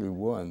clearly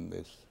won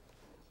this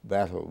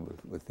battle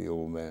with the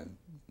old man.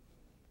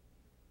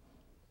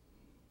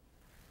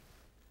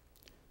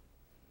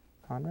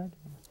 Conrad?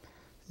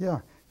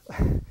 Yeah.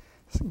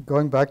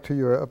 Going back to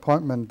your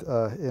appointment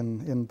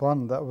in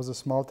Bonn, that was a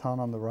small town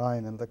on the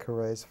Rhine in the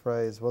Carré's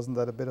phrase. Wasn't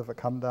that a bit of a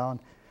come down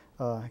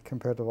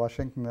compared to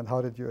Washington, and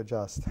how did you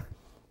adjust?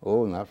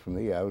 Oh, not for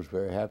me. I was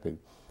very happy.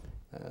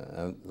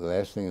 The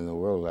last thing in the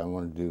world I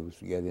wanted to do was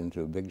to get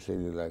into a big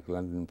city like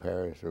London,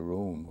 Paris, or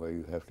Rome, where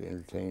you have to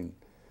entertain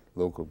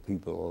local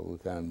people all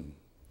the time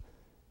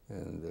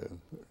and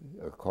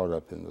are caught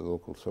up in the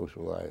local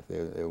social life.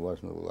 There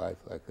was no life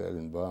like that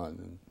in Bonn.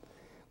 And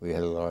we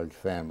had a large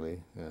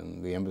family,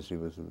 and the embassy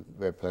was a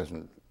very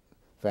pleasant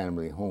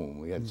family home.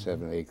 We had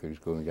 7 acres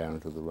going down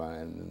to the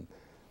Rhine, and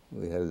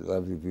we had a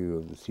lovely view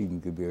of the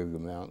Siebengebirge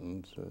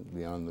Mountains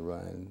beyond the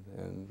Rhine,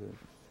 and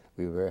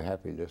we were very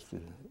happy just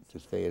to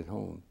stay at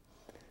home.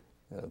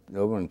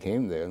 No one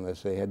came there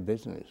unless they had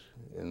business.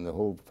 In the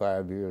whole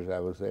 5 years I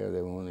was there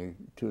were only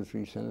 2 or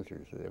 3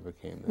 senators that ever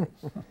came there.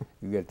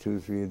 You get 2 or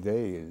 3 a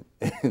day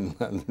in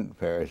London,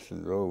 Paris,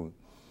 and Rome.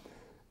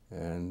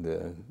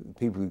 And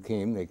people who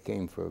came, they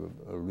came for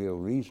a real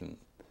reason.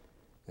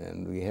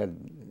 And we had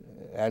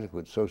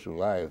adequate social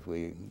life.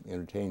 We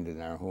entertained in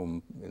our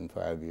home in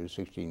 5 years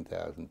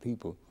 16,000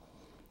 people,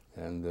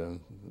 and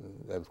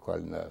that was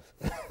quite enough.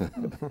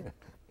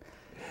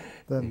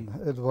 Then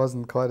it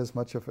wasn't quite as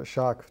much of a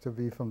shock to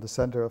be from the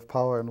center of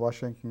power in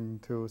Washington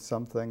to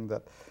something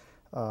that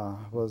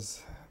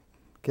was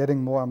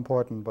getting more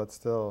important, but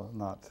still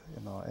not,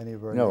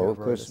 anywhere near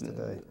where it is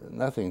today.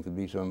 Nothing could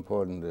be so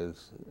important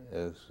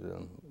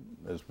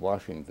as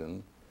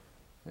Washington.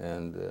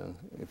 And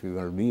if you're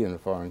going to be in a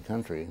foreign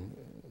country,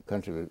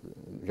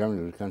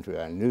 Germany was a country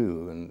I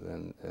knew,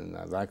 and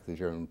I liked the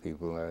German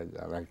people.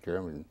 I liked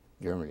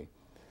Germany,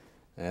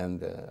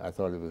 and I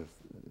thought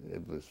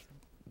it was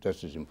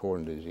just as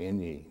important as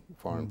any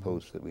foreign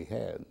post that we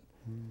had.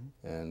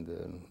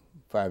 And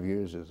 5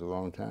 years is a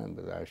long time,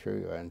 but I assure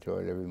you I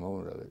enjoyed every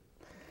moment of it.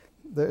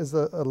 There is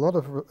a lot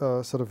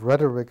of sort of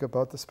rhetoric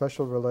about the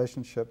special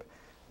relationship,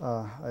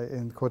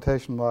 in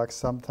quotation marks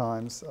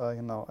sometimes,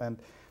 and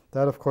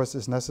that of course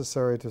is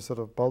necessary to sort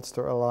of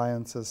bolster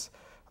alliances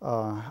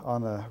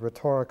on a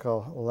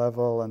rhetorical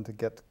level and to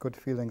get good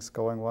feelings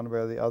going one way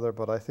or the other.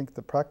 But I think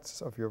the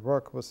practice of your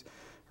work was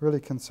really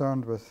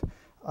concerned with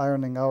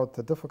ironing out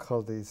the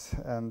difficulties.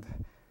 And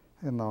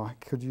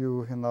could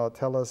you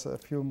tell us a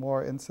few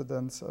more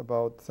incidents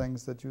about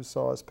things that you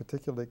saw as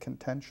particularly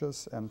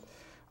contentious, and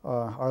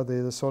are they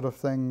the sort of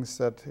things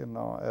that,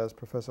 as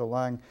Professor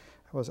Lang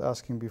was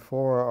asking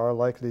before, are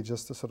likely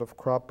just to sort of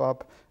crop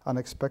up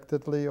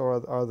unexpectedly,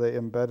 or are they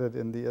embedded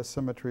in the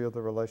asymmetry of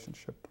the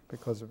relationship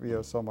because we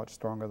are so much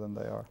stronger than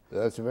they are?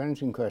 That's a very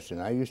interesting question.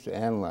 I used to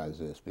analyze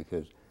this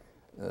because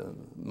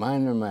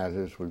minor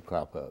matters would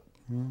crop up.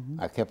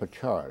 I kept a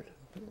chart,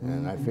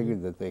 and I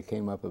figured that they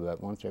came up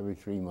about once every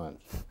 3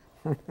 months.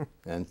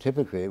 And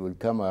typically it would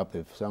come up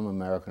if some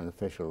American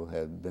official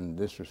had been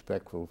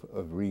disrespectful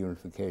of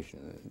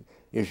reunification,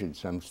 issued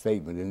some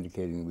statement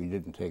indicating we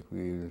didn't take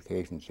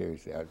reunification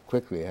seriously. I'd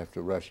quickly have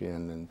to rush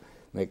in and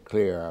make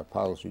clear our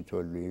policy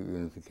toward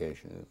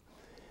reunification.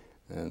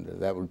 And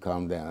that would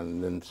calm down.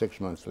 And then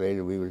 6 months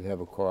later we would have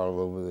a quarrel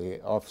over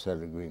the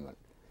offset agreement.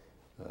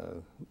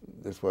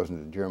 This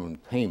wasn't a German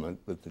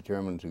payment, but the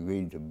Germans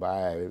agreed to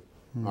buy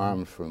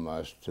arms from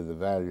us to the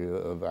value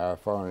of our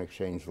foreign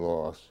exchange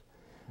loss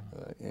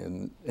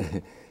in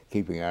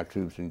keeping our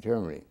troops in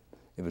Germany.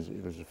 It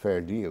was a fair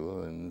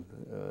deal, and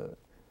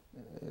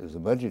it was a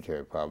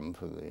budgetary problem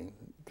for the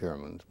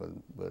Germans, but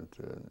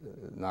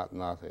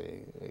not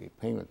a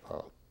payment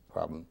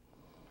problem.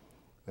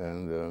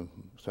 And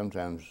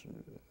sometimes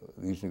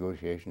these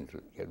negotiations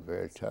would get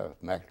very tough.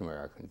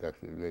 McNamara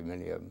conducted very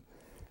many of them,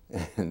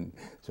 And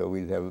so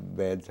we'd have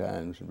bad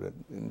times, but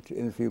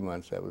in a few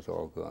months that was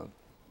all gone.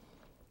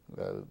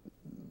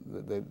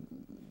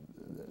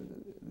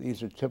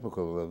 These are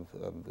typical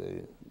of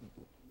the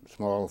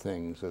small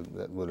things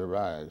that would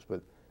arise,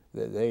 but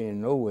they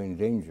in no way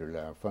endangered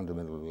our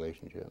fundamental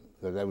relationship,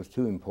 because that was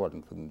too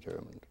important for the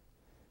Germans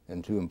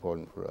and too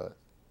important for us.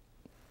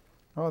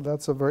 Oh,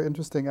 that's a very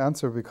interesting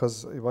answer,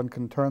 because one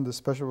can turn the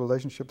special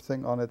relationship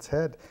thing on its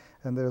head.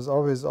 And there's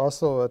always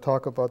also a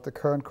talk about the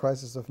current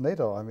crisis of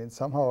NATO. I mean,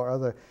 somehow or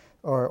other,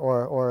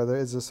 or there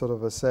is a sort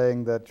of a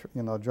saying that,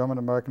 you know,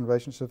 German-American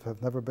relationships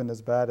have never been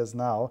as bad as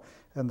now,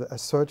 and a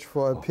search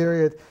for a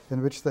period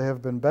in which they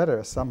have been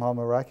better, somehow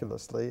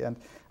miraculously. And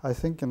I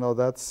think, you know,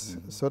 that's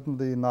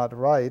certainly not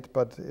right,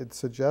 but it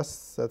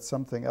suggests that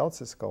something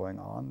else is going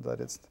on, that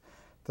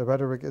the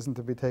rhetoric isn't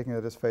to be taken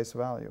at its face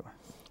value.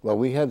 Well,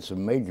 we had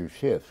some major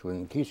shifts.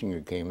 When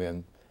Kissinger came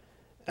in,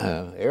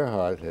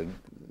 Earhart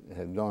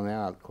had gone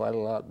out quite a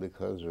lot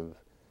because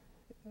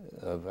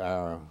of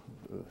our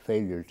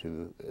failure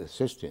to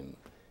assist him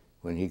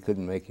when he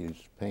couldn't make his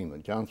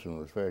payment. Johnson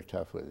was very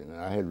tough with him,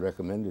 and I had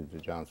recommended to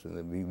Johnson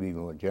that we be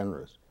more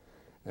generous,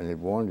 and had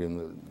warned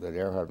him that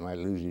Earhart might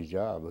lose his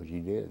job, which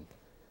he did.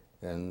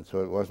 And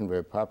so it wasn't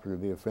very popular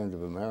to be a friend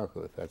of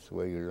America if that's the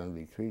way you're going to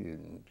be treated.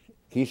 And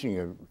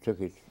Kissinger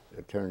took a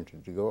turn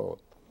to go.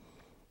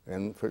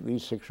 And for at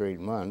least 6 or 8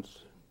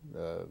 months,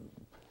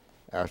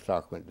 our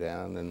stock went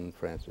down and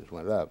France's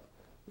went up.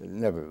 It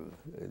never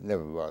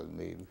bothered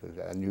me, because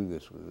I knew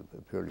this was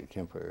a purely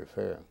temporary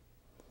affair.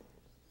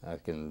 I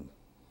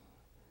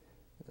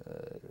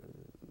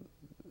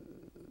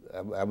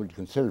would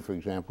consider, for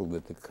example,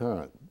 that the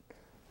current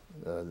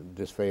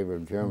disfavor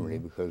of Germany,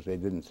 because they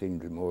didn't seem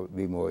to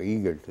be more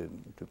eager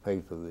to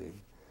pay for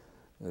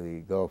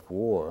the Gulf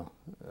War.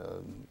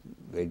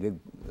 They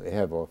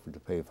have offered to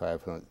pay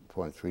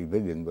 $5.3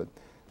 billion, but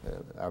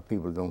our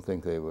people don't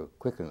think they were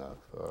quick enough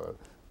or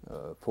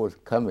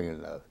forthcoming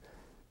enough.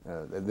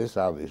 This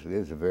obviously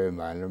is a very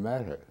minor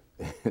matter.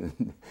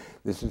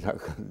 This is not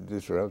going to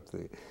disrupt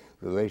the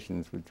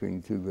relations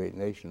between two great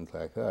nations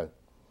like us.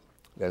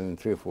 And in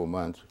 3 or 4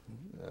 months,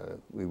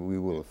 we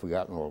will have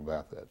forgotten all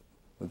about that.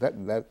 But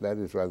that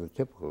is rather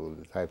typical of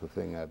the type of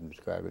thing I'm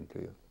describing to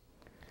you.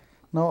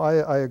 No,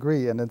 I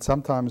agree. And then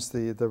sometimes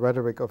the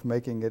rhetoric of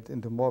making it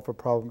into more of a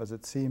problem, as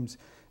it seems,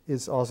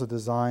 is also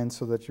designed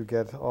so that you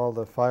get all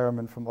the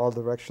firemen from all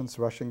directions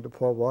rushing to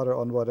pour water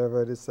on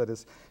whatever it is that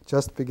is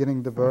just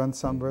beginning to burn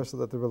somewhere, so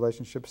that the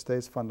relationship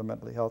stays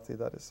fundamentally healthy.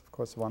 That is, of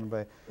course, one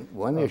way.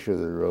 One issue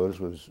that arose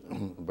was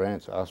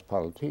Brandt's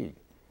Ostpolitik.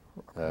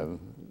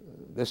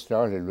 This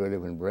started really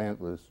when Brandt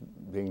was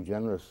being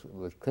generous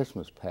with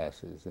Christmas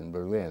passes in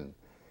Berlin.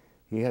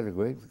 He had a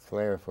great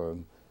flair for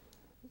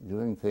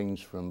doing things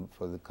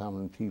for the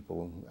common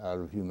people out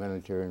of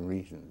humanitarian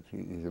reasons.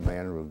 He's a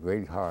man of a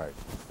great heart,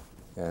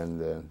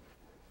 and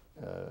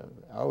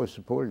I always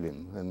supported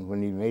him. And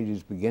when he made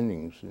his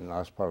beginnings in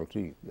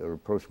Ostpolitik, the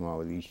rapprochement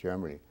with East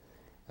Germany,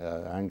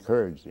 I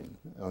encouraged him.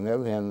 On the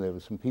other hand, there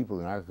were some people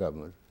in our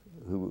government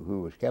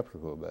who were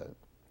skeptical about it.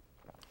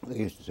 They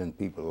used to send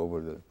people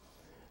over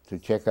to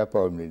check up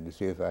on me to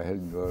see if I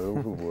hadn't gone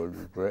overboard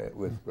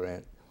with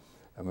Brandt.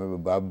 I remember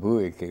Bob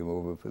Bowie came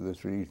over for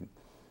this reason.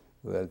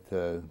 But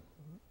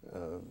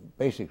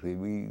basically,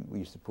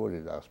 we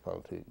supported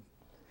Ostpolitik,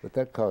 but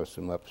that caused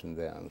some ups and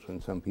downs when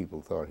some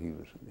people thought he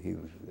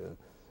was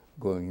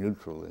going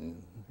neutral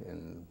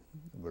in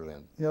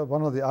Berlin. Yeah,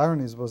 one of the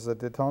ironies was that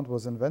détente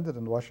was invented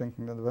in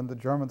Washington, and when the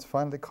Germans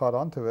finally caught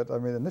on to it, I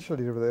mean,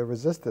 initially they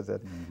resisted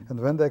it, and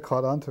when they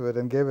caught on to it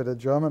and gave it a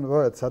German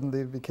word,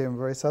 suddenly it became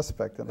very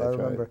suspect. And That's I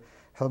remember right.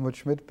 Helmut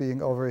Schmidt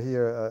being over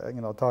here,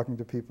 you know, talking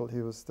to people.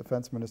 He was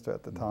defense minister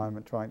at the time,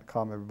 and trying to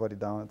calm everybody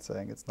down and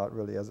saying it's not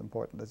really as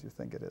important as you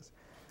think it is.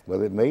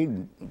 Well, it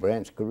made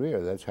Brandt's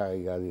career. That's how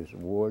he got his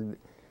award.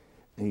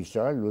 He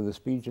started with a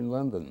speech in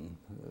London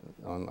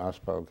on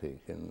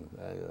Ostpolitik, and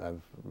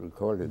I've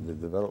recorded the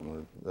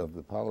development of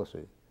the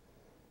policy.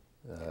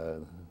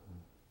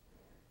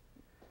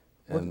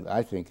 And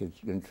I think it's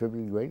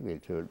contributed greatly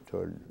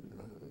toward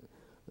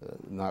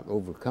not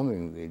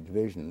overcoming the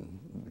division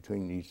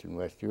between East and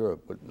West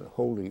Europe, but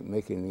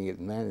making it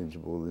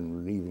manageable and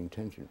relieving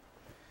tension.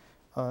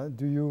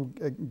 Do you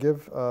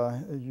give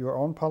your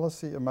own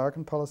policy,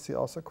 American policy,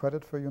 also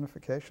credit for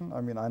unification?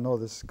 I mean, I know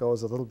this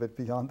goes a little bit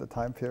beyond the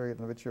time period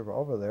in which you were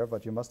over there,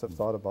 but you must have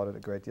thought about it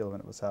a great deal when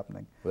it was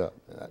happening. Well,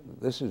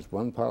 this is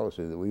one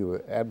policy that we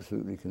were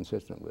absolutely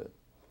consistent with.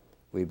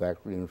 We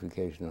backed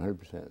unification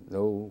 100%,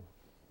 no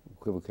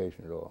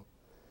equivocation at all.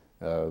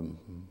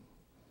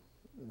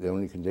 The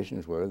only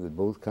conditions were that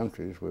both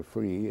countries were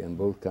free and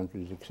both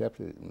countries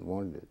accepted it and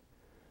wanted it.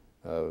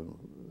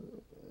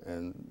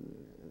 And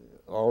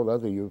all the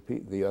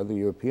other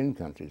European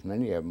countries,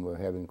 many of them were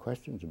having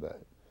questions about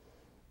it.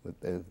 But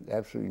there's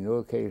absolutely no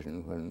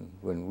occasion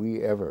when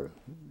we ever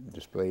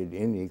displayed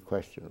any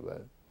question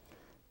about it.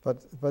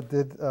 But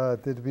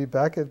did we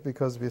back it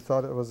because we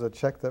thought it was a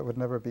check that would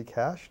never be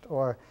cashed,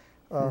 or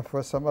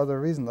for some other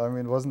reason. I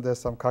mean, wasn't there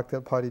some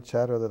cocktail party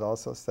chatter that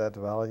also said,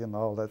 well, you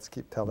know, let's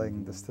keep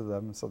telling this to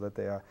them so that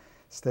they are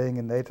staying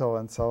in NATO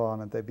and so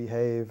on, and they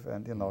behave,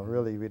 and, you know,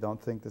 really, we don't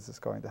think this is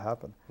going to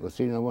happen. Well,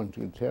 see, no one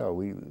could tell.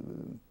 We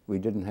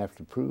didn't have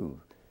to prove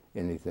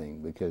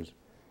anything, because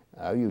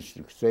I used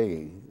to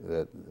say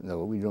that,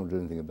 no, we don't do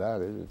anything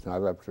about it. It's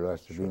not up to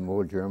us to be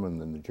more German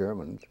than the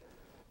Germans.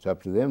 It's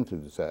up to them to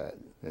decide.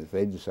 And if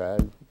they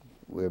decide,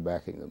 we're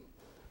backing them.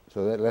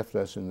 So that left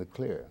us in the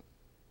clear.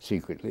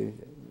 Secretly,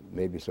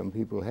 maybe some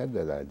people had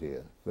that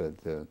idea, but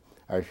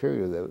I assure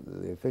you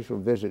that the official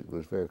visit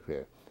was very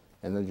clear.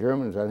 And the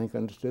Germans, I think,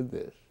 understood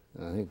this.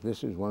 And I think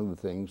this is one of the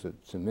things that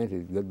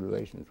cemented good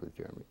relations with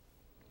Germany.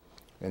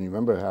 And you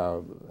remember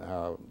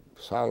how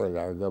solid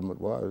our government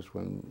was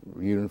when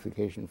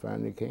reunification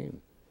finally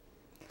came.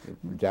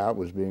 Doubt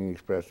was being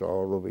expressed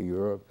all over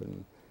Europe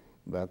and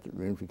about the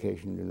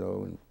reunification, you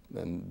know,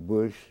 and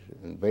Bush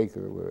and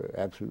Baker were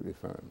absolutely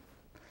firm.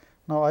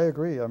 No, I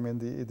agree. I mean,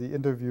 the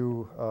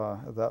interview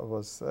that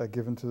was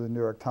given to the New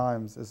York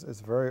Times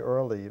is very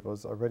early. It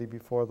was already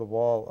before the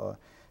wall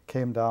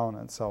came down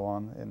and so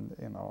on. And,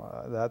 you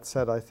know, that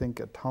set, I think,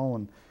 a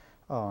tone.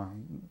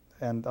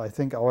 And I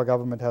think our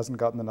government hasn't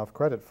gotten enough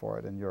credit for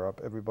it in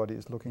Europe. Everybody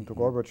is looking to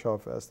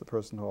Gorbachev as the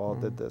person who all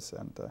did this,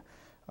 and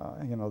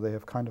you know, they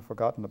have kind of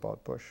forgotten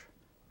about Bush.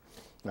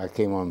 I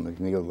came on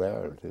McNeil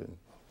there to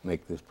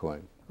make this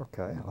point.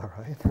 Okay, all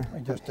right. Let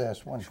me just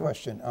ask one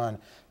question on,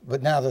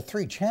 but now the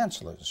three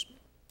chancellors,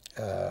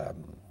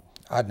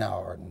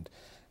 Adenauer and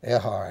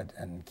Erhard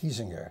and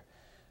Kiesinger,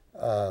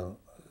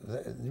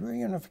 the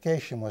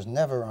reunification was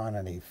never on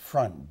any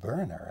front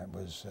burner. It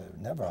was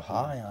never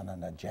high on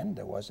an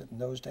agenda, was it, in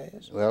those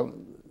days? Well,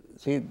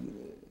 see,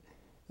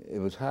 it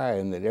was high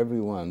in that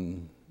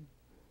everyone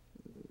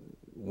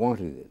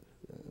wanted it.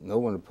 No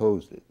one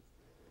opposed it.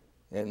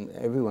 And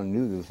everyone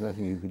knew there was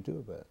nothing you could do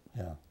about it.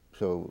 Yeah.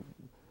 So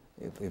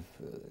if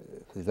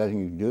there's nothing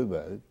you can do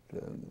about it,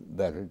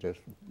 better just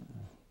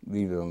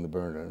leave it on the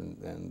burner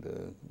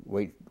and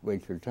wait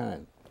your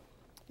time.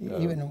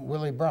 Even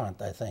Willy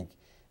Brandt, I think,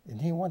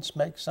 didn't he once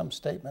make some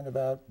statement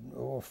about,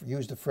 or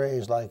use the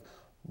phrase like,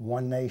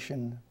 one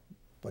nation,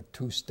 but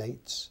two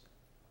states?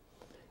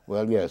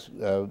 Well, yes,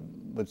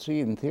 but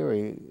see, in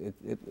theory,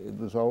 it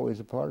was always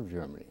a part of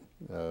Germany.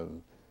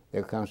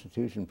 Their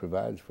constitution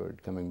provides for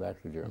it coming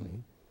back to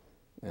Germany.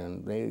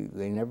 And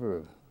they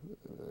never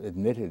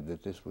admitted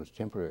that this was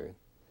temporary.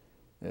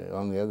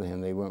 On the other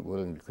hand, they weren't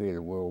willing to create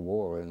a world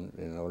war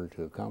in order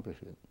to accomplish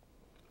it.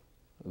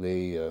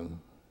 The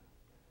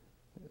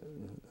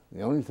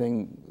only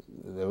thing,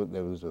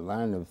 there was a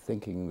line of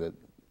thinking that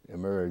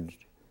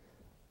emerged.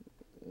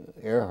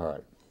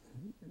 Erhard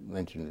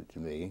mentioned it to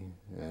me,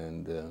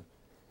 and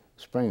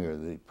Springer,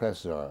 the press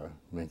czar,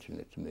 mentioned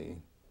it to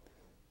me,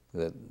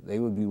 that they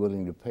would be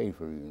willing to pay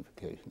for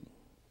reunification.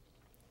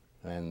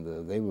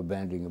 And they were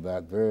bandying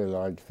about very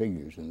large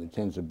figures in the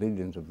tens of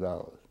billions of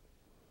dollars.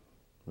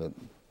 But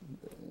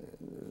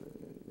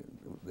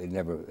they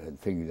never had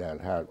figured out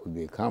how it would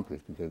be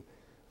accomplished, because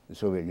the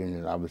Soviet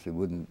Union obviously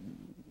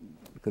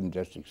couldn't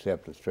just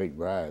accept a straight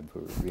bribe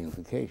for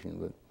reunification,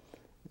 but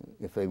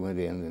if they went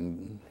in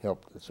and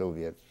helped the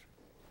Soviets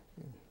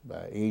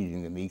by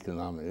aiding them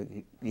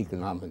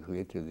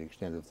economically to the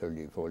extent of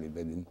 30 or 40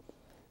 billion,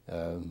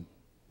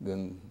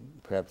 then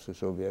perhaps the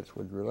Soviets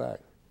would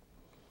relax.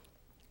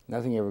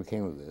 Nothing ever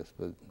came of this,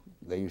 but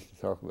they used to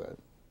talk about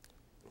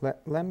it.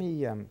 Let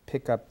me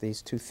pick up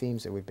these two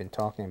themes that we've been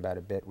talking about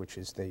a bit, which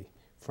is the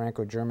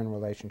Franco-German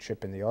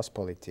relationship and the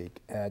Ostpolitik.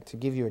 To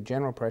give you a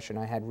general impression,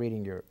 I had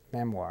reading your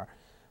memoir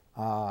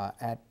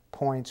at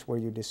points where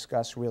you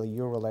discuss really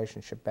your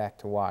relationship back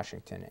to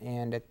Washington.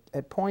 And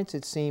at points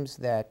it seems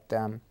that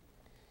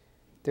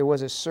there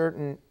was a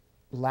certain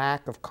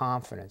lack of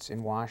confidence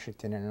in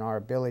Washington and in our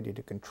ability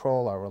to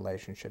control our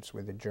relationships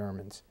with the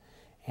Germans.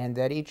 And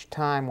that each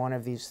time one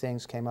of these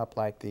things came up,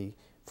 like the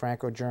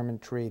Franco-German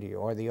Treaty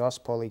or the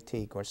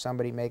Ostpolitik, or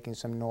somebody making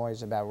some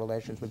noise about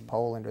relations with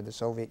Poland or the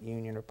Soviet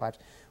Union or pipes,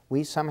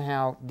 we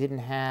somehow didn't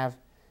have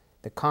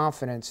the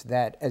confidence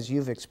that, as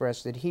you've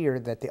expressed it here,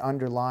 that the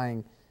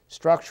underlying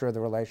structure of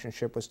the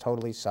relationship was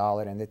totally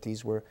solid and that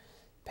these were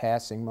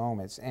passing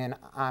moments. And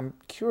I'm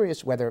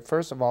curious whether,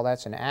 first of all,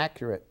 that's an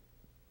accurate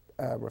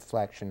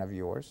reflection of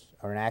yours,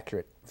 or an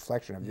accurate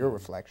reflection of your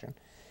reflection,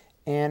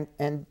 and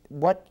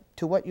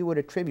to what you would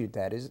attribute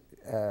that. Is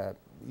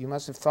you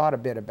must have thought a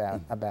bit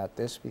about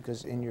this,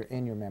 because in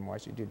your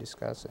memoirs you do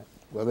discuss it.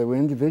 Well, there were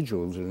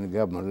individuals in the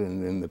government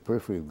and in the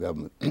periphery of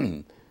government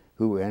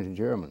who were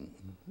anti-German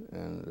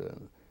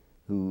and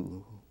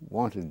who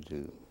wanted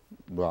to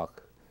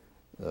block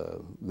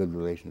good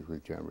relations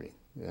with Germany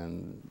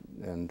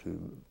and to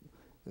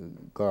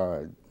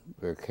guard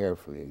very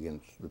carefully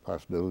against the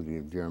possibility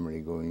of Germany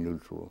going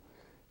neutral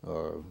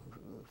or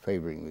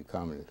favoring the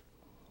communists.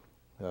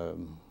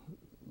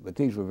 But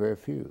these were very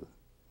few.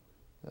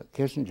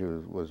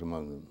 Kissinger was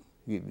among them.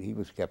 He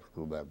was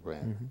skeptical about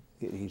Brandt.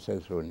 He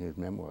says so in his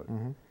memoirs.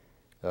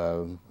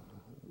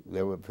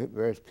 There were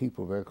various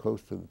people very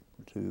close to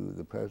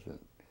the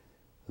president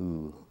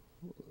who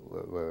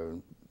were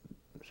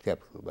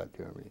skeptical about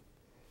Germany.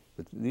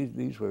 But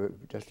these were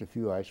just a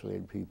few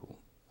isolated people.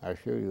 I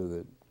assure you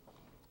that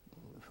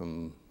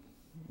from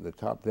the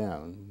top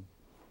down,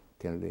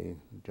 Kennedy,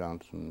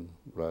 Johnson,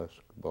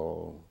 Rusk,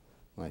 Ball,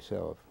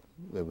 myself,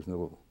 there was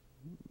no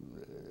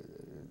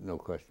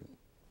question.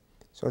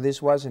 So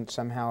this wasn't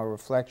somehow a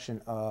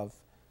reflection of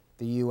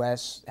the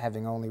U.S.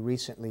 having only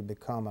recently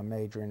become a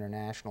major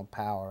international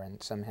power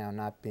and somehow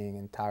not being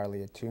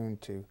entirely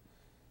attuned to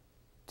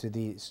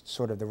the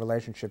sort of the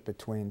relationship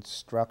between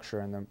structure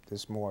and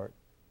this more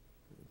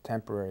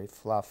temporary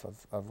fluff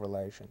of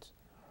relations.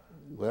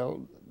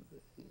 Well,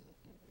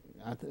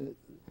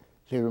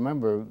 see,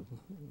 remember,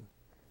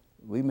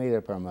 we made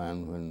up our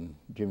mind when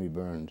Jimmy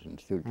Burns in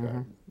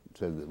Stuttgart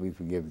said that we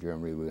forgive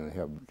Germany, we're going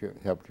to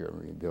help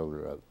Germany build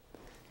her up.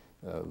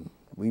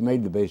 We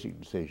made the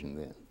basic decision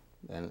then,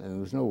 and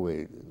there was no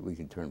way we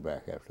could turn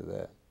back after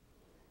that.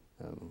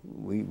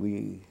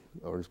 We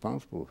are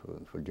responsible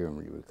for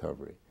German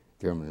recovery.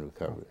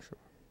 Oh, sure.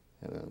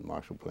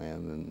 Marshall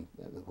Plan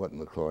and what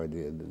McCloy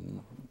did and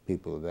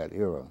people of that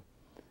era.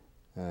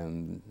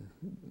 And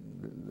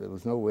there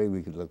was no way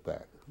we could look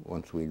back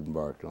once we'd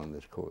embarked on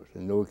this course,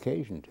 and no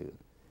occasion to.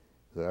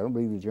 But I don't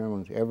believe the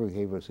Germans ever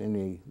gave us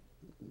any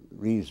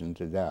reason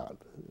to doubt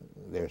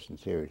their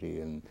sincerity,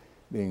 and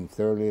being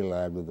thoroughly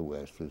allied with the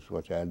West was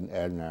what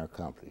Adenauer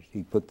accomplished.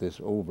 He put this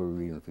over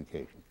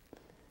reunification.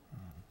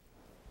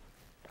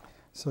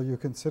 So you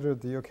considered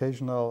the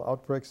occasional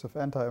outbreaks of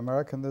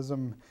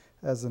anti-Americanism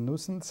as a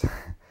nuisance,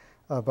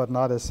 but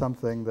not as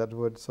something that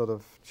would sort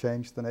of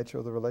change the nature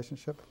of the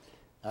relationship?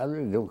 I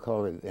really don't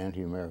call it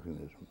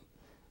anti-Americanism.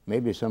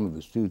 Maybe some of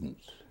the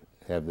students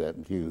have that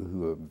view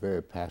who are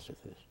very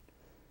pacifist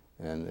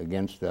and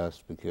against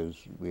us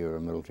because we are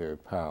a military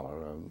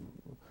power.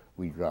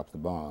 We dropped the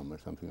bomb or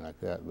something like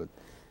that. But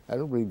I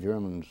don't believe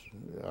Germans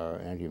are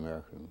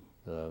anti-American.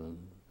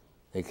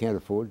 They can't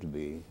afford to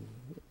be.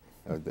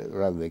 Or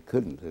rather, they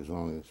couldn't as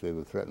long as they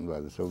were threatened by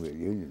the Soviet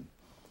Union.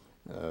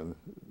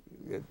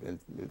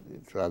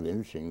 It's rather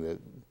interesting that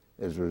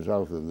as a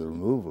result of the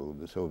removal of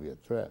the Soviet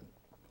threat,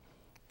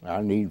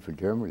 our need for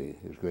Germany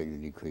is greatly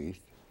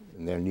decreased,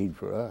 and their need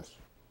for us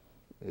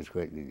is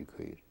greatly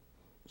decreased.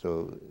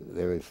 So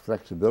there is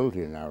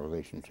flexibility in our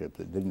relationship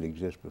that didn't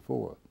exist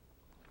before.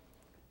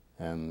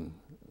 And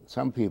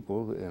some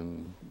people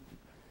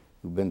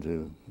who've been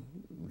to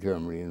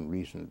Germany in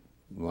recent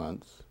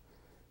months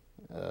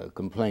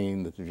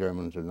complain that the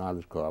Germans are not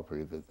as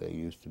cooperative as they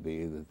used to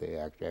be, that they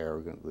act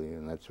arrogantly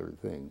and that sort of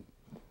thing.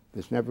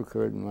 This never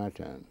occurred in my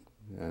time.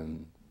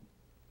 And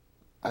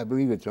I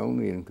believe it's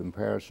only in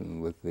comparison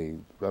with the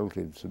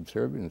relative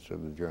subservience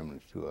of the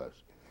Germans to us.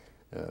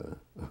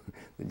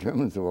 The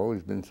Germans have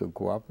always been so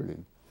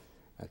cooperative.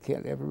 I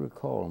can't ever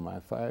recall in my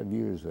 5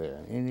 years there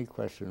any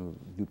question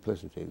of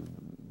duplicity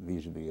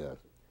vis-a-vis us.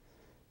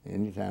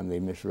 Anytime they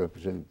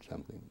misrepresented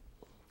something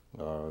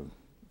or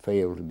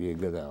failed to be a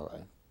good ally.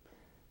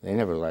 They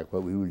never liked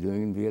what we were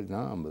doing in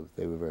Vietnam, but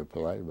they were very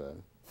polite about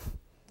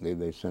it.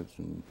 They sent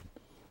some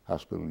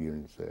hospital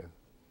units there.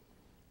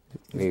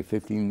 They gave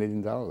 $15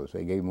 million.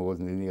 They gave more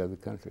than any other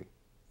country.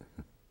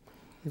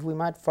 If we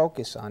might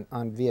focus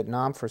on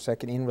Vietnam for a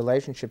second in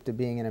relationship to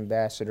being an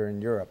ambassador in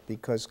Europe,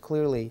 because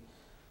clearly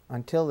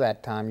until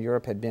that time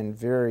Europe had been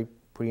very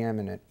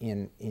preeminent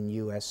in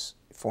U.S.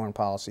 foreign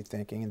policy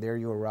thinking, and there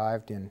you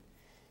arrived in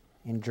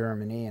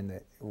Germany, and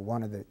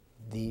one of the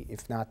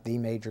if not the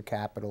major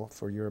capital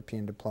for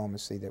European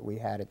diplomacy that we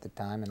had at the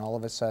time, and all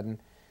of a sudden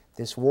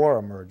this war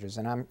emerges.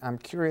 And I'm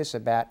curious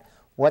about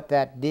what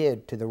that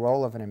did to the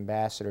role of an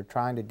ambassador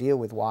trying to deal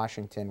with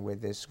Washington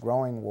with this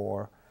growing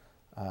war,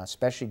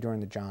 especially during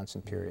the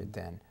Johnson period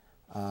then,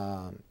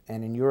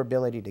 and in your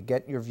ability to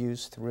get your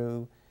views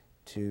through,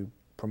 to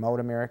promote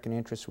American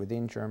interests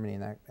within Germany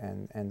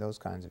and those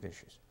kinds of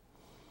issues.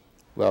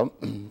 Well,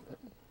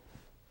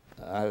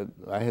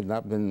 I had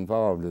not been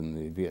involved in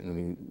the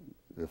Vietnamese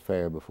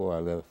affair before I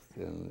left,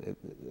 and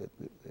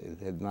it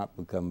had not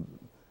become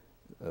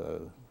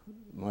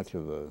much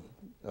of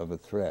a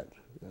threat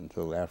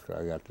until after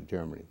I got to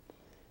Germany.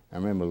 I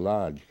remember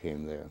Lodge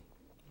came there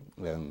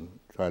and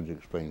tried to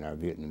explain our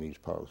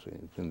Vietnamese policy.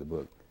 It's in the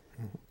book.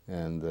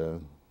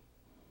 And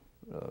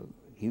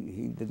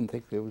he didn't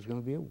think there was going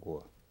to be a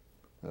war.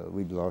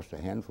 We'd lost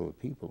a handful of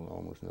people,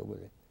 almost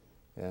nobody.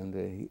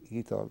 And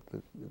he thought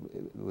that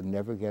it would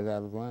never get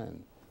out of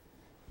line.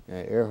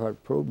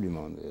 Earhart probed him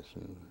on this,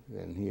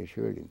 and he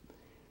assured him.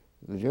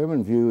 The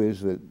German view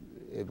is that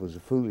it was a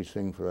foolish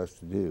thing for us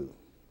to do.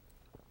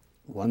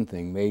 One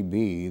thing may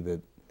be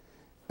that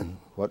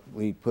what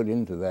we put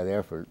into that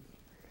effort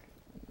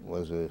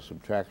was a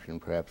subtraction,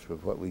 perhaps,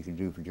 of what we could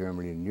do for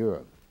Germany and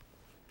Europe.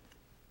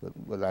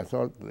 But I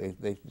thought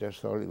they just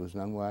thought it was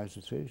an unwise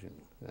decision,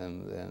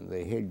 and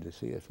they hated to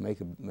see us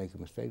make a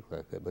mistake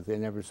like that. But they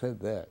never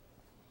said that.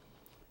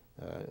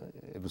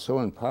 It was so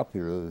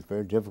unpopular that it was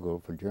very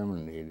difficult for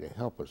Germany to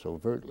help us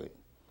overtly.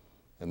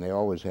 And they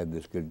always had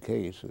this good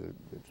case.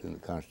 It's in the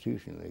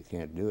Constitution. They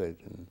can't do it.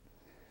 And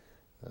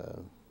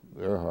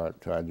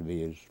Earhart tried to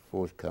be as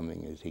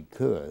forthcoming as he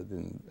could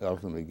and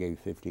ultimately gave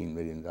 $15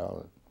 million.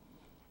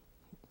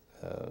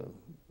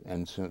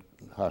 and sent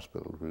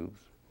hospital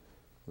groups,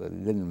 but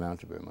it didn't amount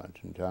to very much.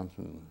 And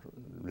Johnson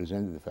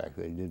resented the fact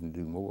that he didn't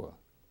do more.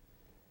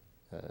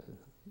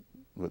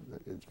 But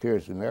it's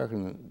curious, the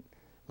American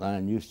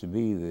line used to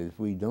be that if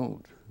we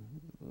don't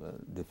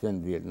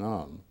defend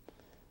Vietnam,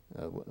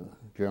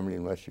 Germany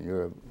and Western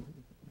Europe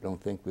don't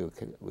think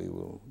we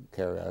will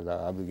carry out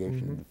our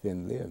obligation to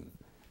defend them.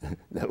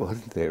 That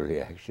wasn't their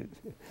reaction.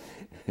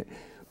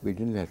 We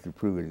didn't have to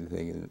prove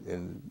anything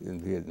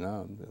in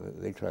Vietnam.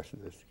 They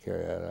trusted us to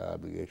carry out our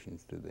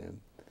obligations to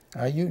them.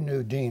 You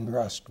knew Dean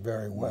Rusk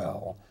very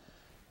well.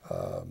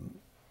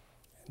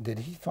 Did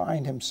he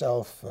find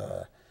himself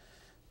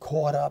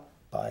caught up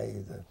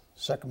by the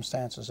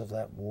circumstances of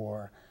that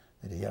war?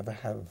 Did he ever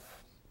have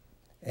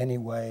any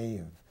way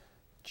of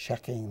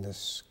checking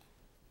this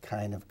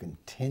kind of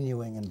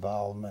continuing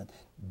involvement,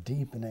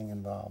 deepening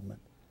involvement?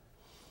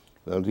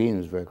 Well, Dean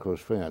is a very close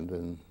friend,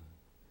 and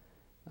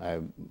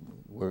I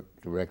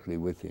worked directly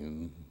with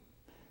him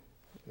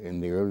in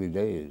the early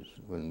days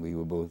when we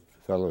were both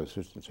fellow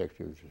assistant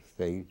secretaries of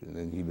state, and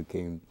then he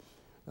became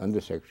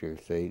undersecretary of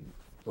state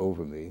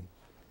over me.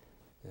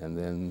 And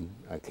then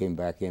I came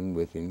back in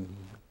with him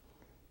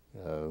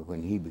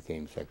when he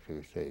became Secretary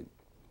of State.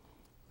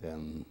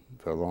 And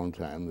for a long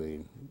time, the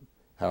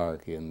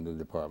hierarchy in the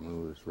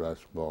department was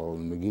Rusk, Ball,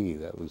 and McGhee.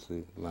 That was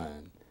the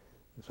line.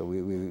 So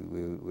we've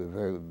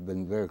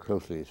been very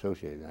closely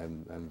associated.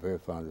 I'm very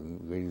fond of him,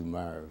 great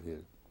admirer of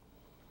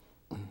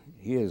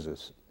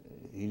his.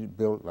 He's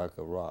built like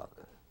a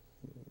rock.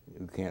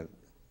 You can't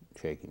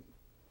shake him.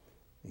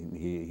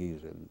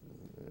 He's a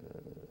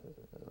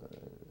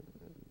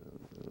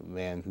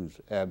man who's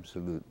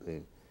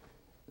absolutely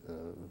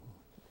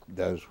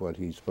does what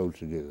he's supposed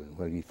to do and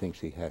what he thinks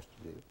he has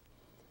to do.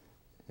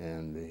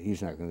 And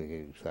he's not going to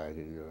get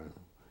excited or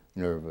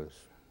nervous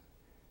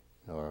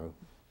or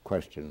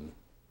question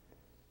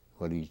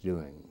what he's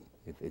doing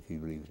if he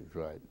believes it's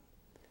right.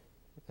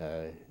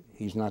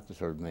 He's not the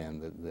sort of man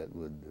that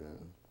would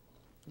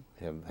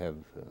have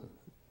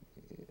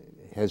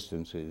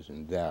hesitancies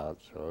and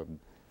doubts or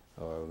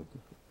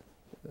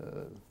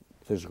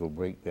physical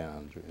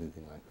breakdowns or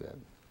anything like that.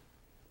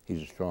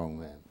 He's a strong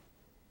man.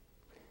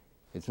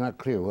 It's not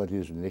clear what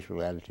his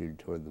initial attitude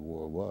toward the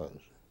war was.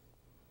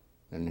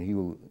 And he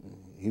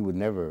would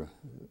never,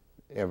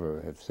 ever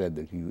have said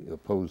that he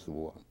opposed the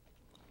war.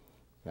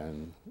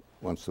 And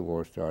once the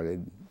war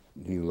started,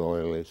 he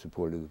loyally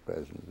supported the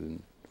president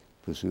in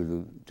pursuit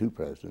of two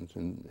presidents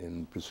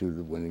in pursuit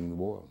of winning the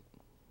war.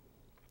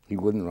 He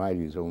wouldn't write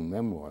his own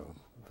memoir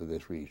for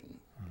this reason.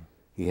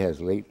 He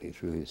has lately,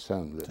 through his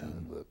son, written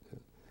a book.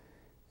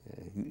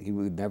 He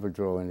would never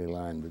draw any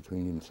line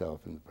between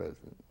himself and the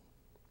president.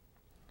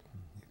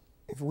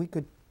 If we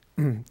could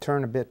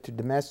turn a bit to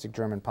domestic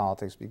German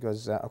politics,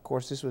 because of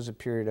course this was a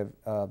period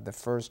of the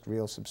first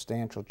real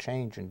substantial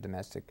change in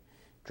domestic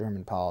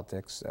German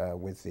politics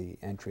with the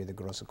entry of the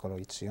Große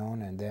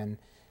Koalition, and then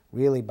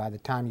really by the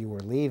time you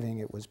were leaving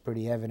it was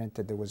pretty evident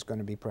that there was going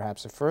to be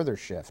perhaps a further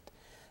shift.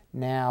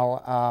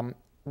 Now,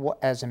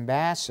 as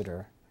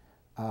ambassador,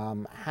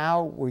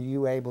 how were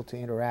you able to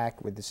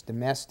interact with this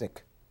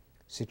domestic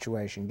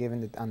situation,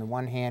 given that on the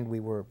one hand we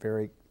were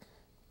very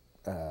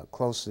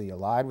closely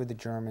allied with the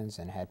Germans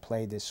and had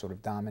played this sort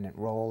of dominant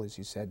role, as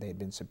you said, they had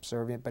been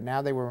subservient, but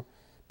now they were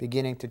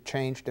beginning to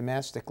change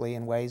domestically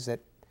in ways that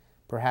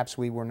perhaps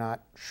we were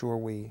not sure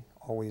we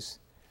always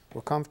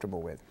were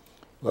comfortable with?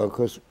 Well, of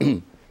course,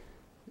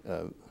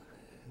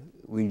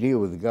 we deal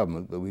with the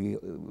government, but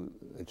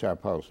it's our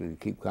policy to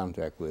keep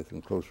contact with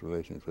and close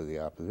relations with the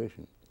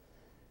opposition.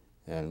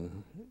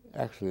 And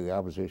actually the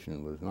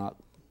opposition was not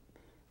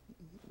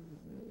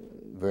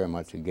very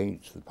much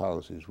against the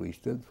policies we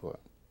stood for.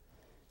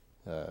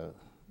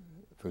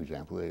 For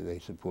example, they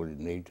supported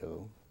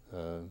NATO.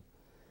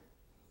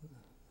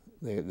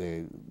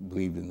 They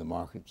believed in the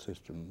market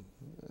system.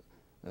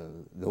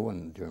 No one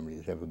in Germany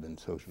has ever been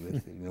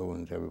socialistic. No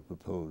one's ever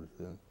proposed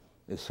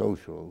a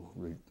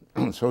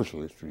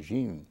socialist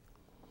regime.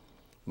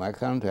 My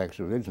contacts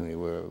originally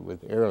were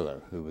with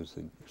Ehrler, who was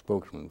the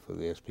spokesman for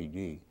the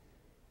SPD.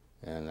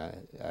 And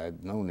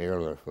I'd known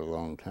Ehrler for a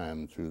long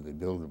time through the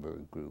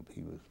Bilderberg group.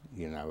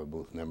 He and I were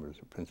both members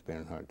of Prince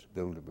Bernhard's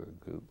Bilderberg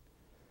group.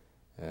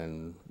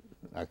 And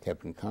I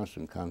kept in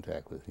constant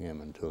contact with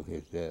him until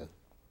his death.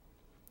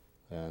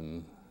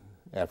 And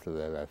after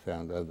that, I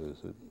found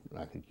others that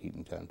I could keep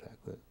in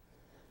contact with.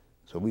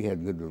 So we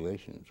had good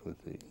relations with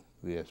the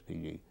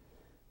SPD.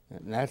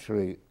 And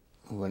naturally,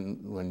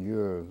 when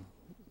you're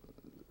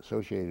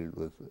associated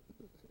with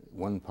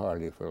one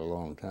party for a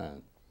long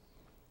time,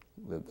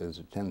 there's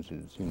a tendency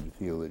to seem to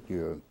feel that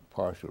you're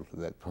partial to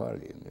that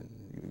party, and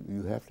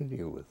you have to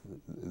deal with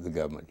the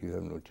government. You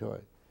have no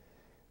choice.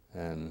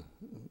 And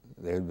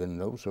there had been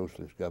no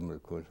socialist government,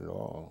 of course, at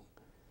all.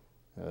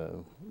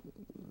 The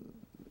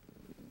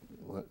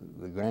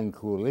Grand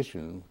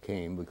Coalition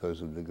came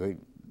because of the great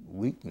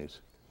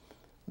weakness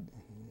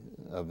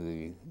of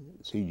the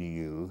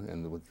CDU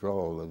and the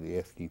withdrawal of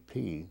the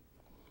FDP,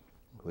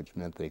 which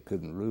meant they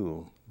couldn't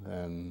rule,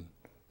 and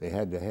they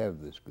had to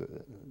have this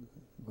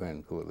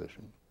Grand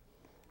Coalition.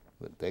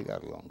 but they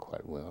got along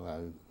quite well.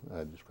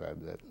 I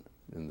described that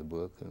in the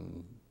book,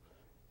 and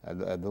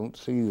I don't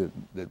see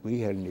that we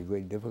had any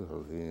great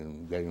difficulty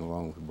in getting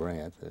along with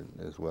Brandt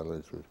as well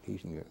as with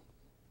Kissinger.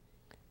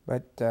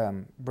 But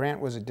Brandt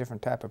was a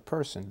different type of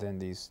person than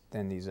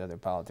these other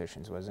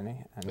politicians, wasn't he?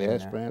 I mean,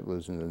 Yes, Brandt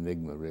was an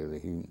enigma, really.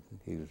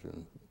 He was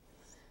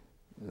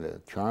a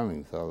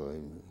charming fellow.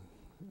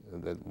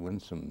 That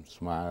winsome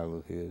smile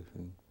of his.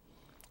 And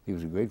he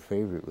was a great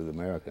favorite with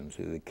Americans.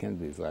 The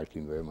Kennedys liked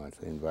him very much.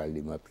 They invited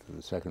him up to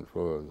the second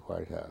floor of the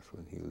White House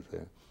when he was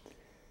there.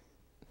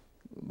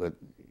 But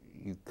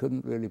you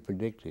couldn't really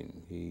predict him.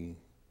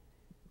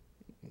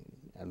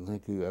 I don't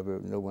think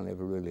no one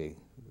ever really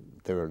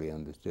thoroughly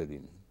understood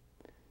him.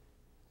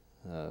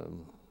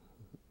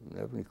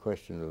 Never any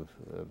question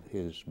of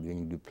his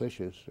being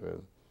duplicitous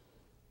or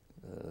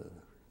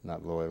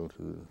not loyal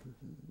to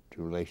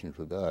relations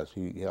with us.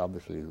 He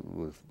obviously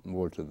was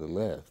more to the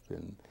left,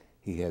 and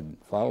he had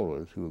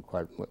followers who were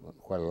quite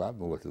a lot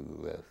more to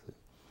the left.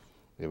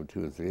 There were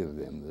 2 or 3 of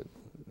them that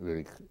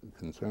really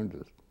concerned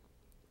us.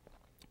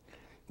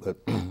 But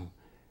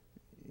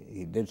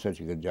he did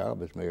such a good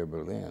job as Mayor of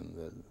Berlin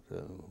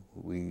that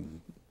we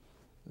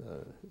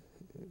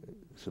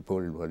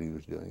supported what he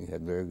was doing,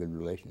 had a very good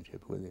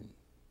relationship with him.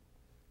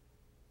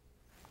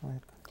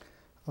 Right.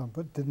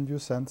 But didn't you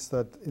sense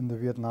that in the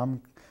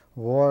Vietnam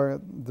War,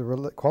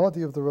 the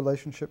quality of the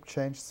relationship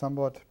changed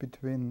somewhat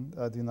between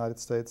the United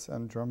States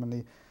and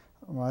Germany?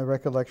 My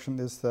recollection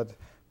is that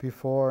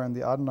before, in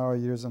the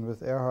Adenauer years and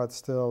with Erhard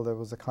still, there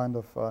was a kind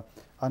of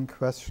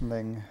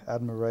unquestioning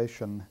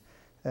admiration.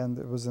 And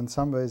it was in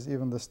some ways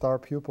even the star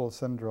pupil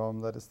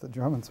syndrome, that is, the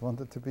Germans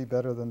wanted to be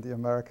better than the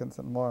Americans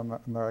and more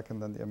American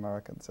than the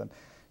Americans. And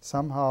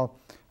somehow,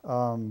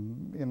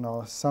 you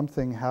know,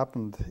 something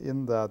happened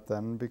in that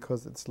then,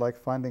 because it's like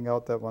finding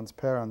out that one's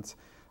parents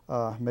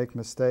make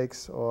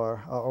mistakes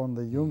or are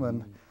only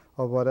human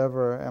or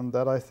whatever, and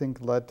that I think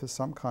led to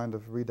some kind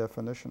of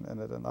redefinition in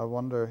it. And I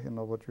wonder, you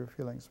know, what your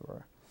feelings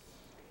were.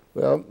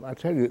 Well, I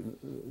tell you,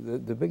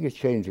 the biggest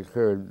change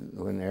occurred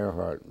when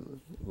Erhard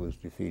was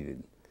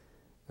defeated.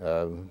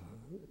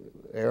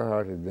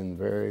 Erhard had been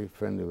very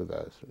friendly with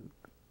us,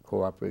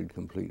 cooperated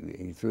completely.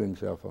 He threw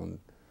himself on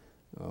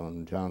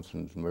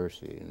Johnson's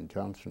mercy, and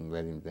Johnson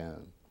let him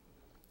down.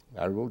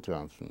 I wrote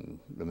Johnson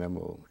the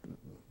memo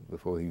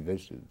before he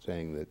visited,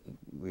 saying that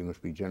we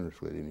must be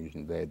generous with him. He's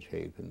in bad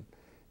shape, and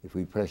if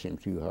we press him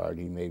too hard,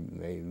 he may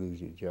lose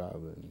his job.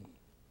 And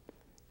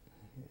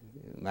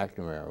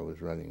McNamara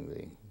was running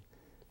the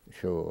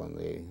show on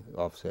the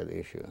offset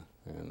issue,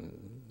 and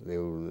they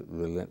were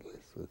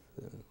relentless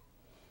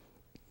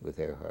with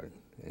Erhard.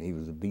 And he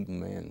was a beaten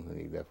man when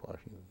he left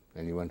Washington.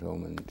 And he went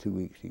home, and in 2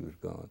 weeks he was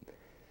gone.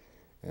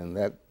 And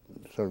that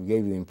sort of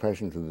gave the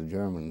impression to the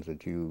Germans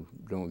that you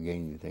don't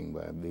gain anything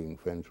by being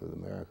friends with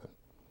America.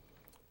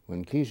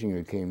 When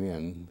Kissinger came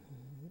in,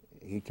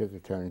 he took a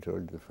turn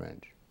toward the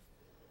French,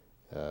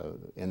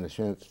 in a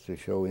sense to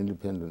show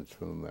independence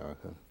from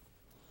America,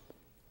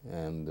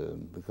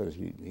 and because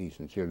he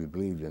sincerely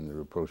believed in the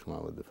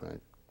rapprochement with the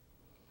French.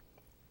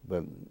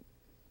 But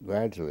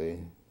gradually,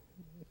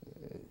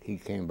 he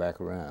came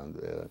back around.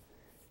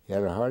 He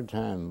had a hard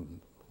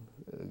time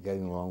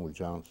getting along with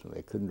Johnson.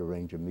 They couldn't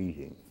arrange a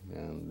meeting,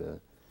 and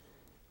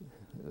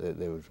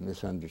there was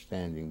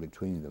misunderstanding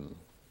between them.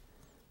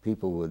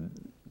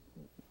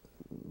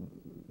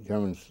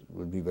 Germans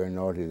would be very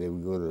naughty. They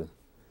would go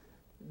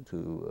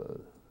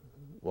to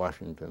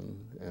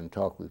Washington and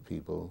talk with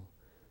people.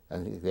 I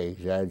think they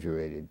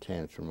exaggerated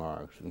tense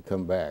remarks and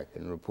come back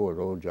and report,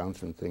 oh,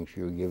 Johnson thinks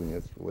you're giving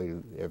us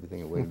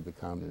everything away to the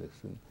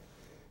communists. And,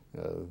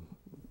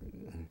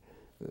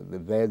 the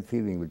bad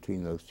feeling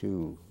between those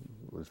two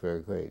was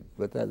very great,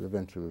 but that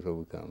eventually was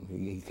overcome.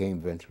 He came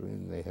eventually,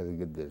 and they had a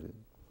good visit.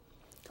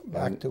 Come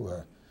back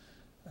to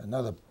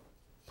another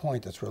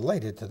point that's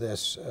related to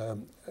this.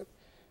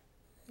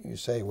 You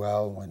say,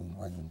 well,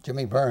 when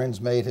Jimmy Burns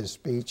made his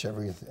speech,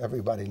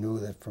 everybody knew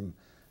that from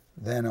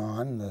then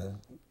on the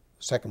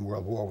Second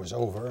World War was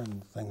over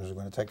and things were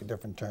going to take a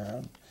different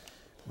turn.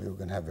 We were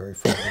going to have very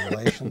friendly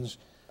relations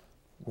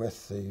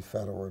with the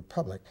Federal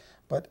Republic.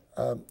 But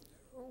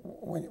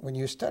when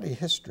you study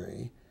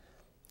history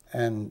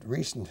and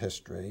recent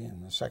history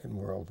in the Second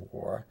World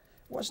War,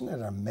 wasn't it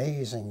an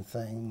amazing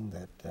thing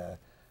that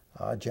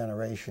our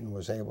generation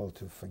was able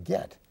to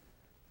forget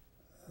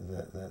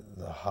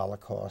the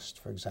Holocaust,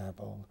 for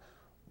example,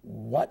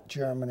 what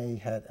Germany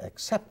had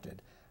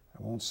accepted?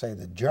 I won't say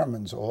the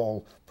Germans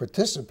all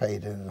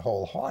participated in it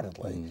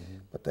wholeheartedly,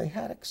 but they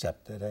had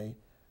accepted a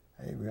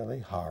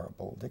really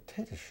horrible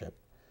dictatorship.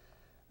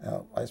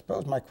 I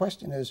suppose my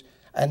question is,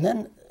 and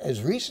then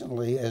as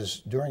recently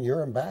as during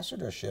your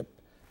ambassadorship,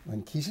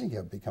 when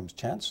Kissinger becomes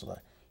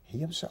chancellor, he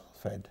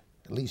himself had,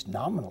 at least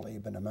nominally,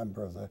 been a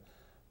member of the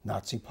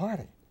Nazi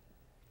Party.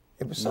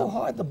 It was so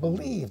hard to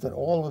believe that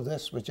all of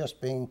this was just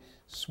being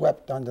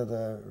swept under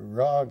the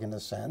rug, in a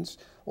sense,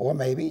 or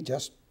maybe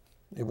just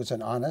it was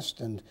an honest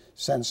and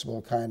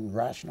sensible kind of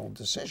rational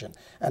decision.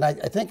 And I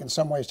think in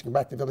some ways, to come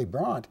back to Willy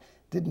Brandt,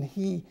 didn't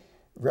he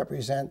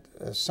represent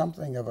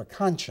something of a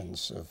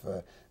conscience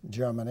of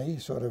Germany,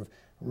 sort of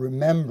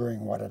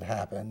remembering what had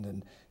happened,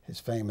 and his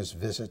famous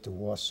visit to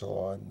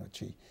Warsaw, in which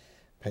he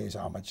pays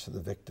homage to the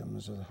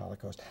victims of the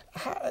Holocaust.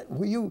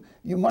 You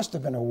must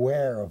have been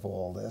aware of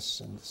all this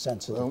and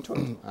sensitive to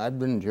it. I'd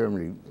been in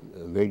Germany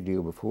a great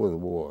deal before the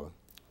war,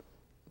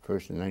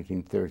 first in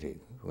 1930,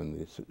 when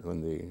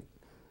the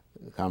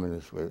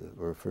communists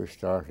were first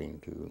starting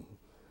to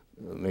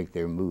make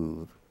their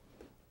move.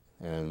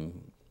 And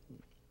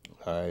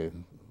I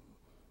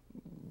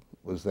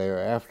was there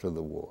after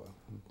the war,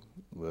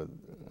 but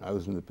I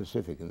was in the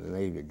Pacific in the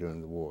Navy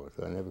during the war,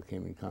 so I never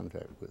came in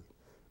contact with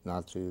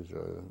Nazis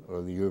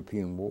or the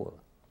European war.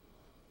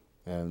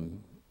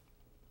 And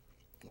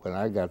when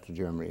I got to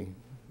Germany,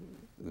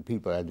 the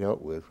people I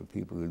dealt with were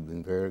people who'd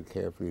been very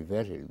carefully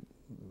vetted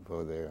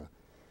for their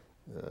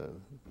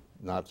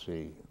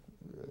Nazi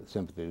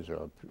sympathies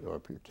or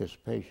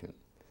participation.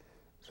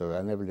 So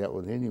I never dealt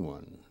with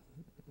anyone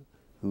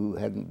who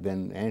hadn't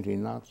been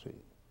anti-Nazi.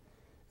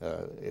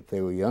 If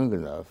they were young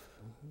enough,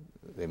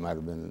 they might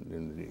have been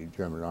in the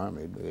German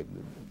army, but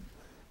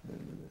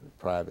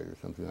private or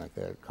something like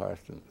that.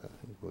 Karsten, I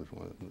think, was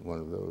one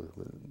of those.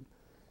 But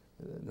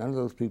none of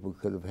those people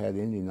could have had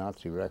any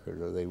Nazi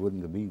record, or they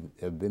wouldn't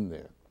have been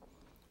there.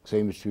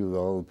 Same is true of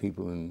all the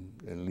people in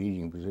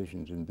leading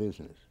positions in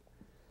business.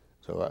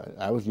 So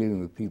I was dealing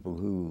with people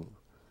who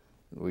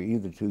were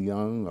either too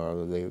young,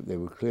 or they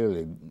were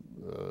clearly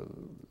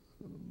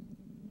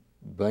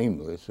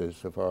blameless as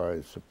far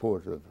as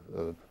support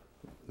of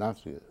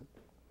Nazism.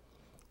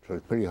 So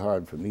it's pretty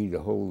hard for me to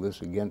hold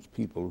this against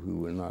people who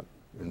were not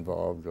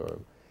involved,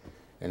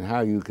 and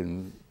how you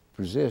can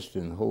persist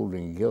in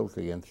holding guilt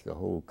against the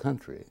whole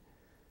country.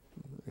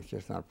 It's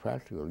just not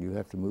practical. You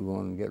have to move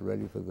on and get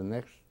ready for the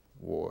next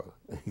war.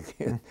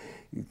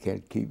 You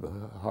can't keep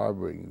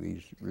harboring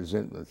these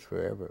resentments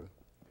forever.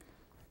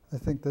 I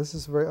think this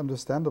is very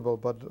understandable,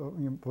 but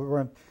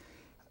weren't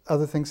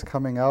other things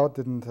coming out?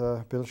 Didn't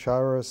Bill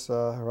Shirer's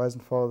Rise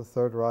and Fall of the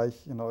Third Reich,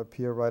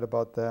 appear right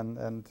about then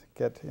and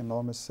get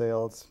enormous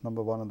sales,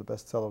 #1 on the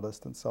bestseller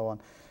list, and so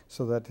on?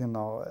 So that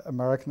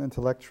American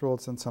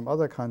intellectuals and some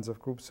other kinds of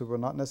groups who were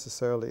not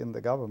necessarily in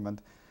the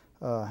government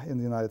in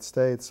the United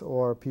States,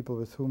 or people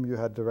with whom you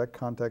had direct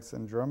contacts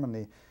in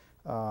Germany,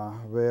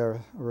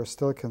 were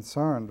still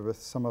concerned with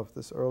some of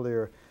this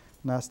earlier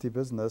nasty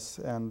business,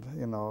 and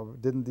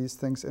didn't these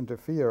things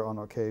interfere on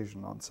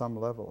occasion, on some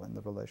level, in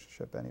the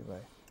relationship anyway?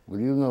 Well,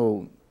 you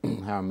know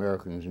how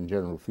Americans in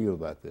general feel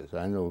about this.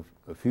 I know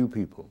a few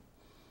people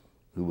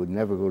who would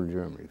never go to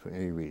Germany for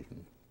any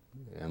reason,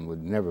 and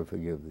would never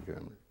forgive the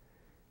Germans.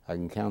 I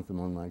can count them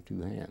on my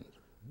two hands,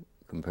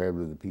 compared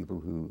with the people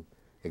who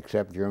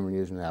accept Germany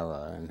as an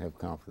ally and have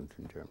confidence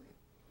in Germany.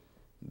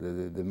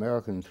 The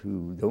Americans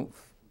who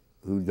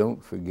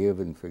don't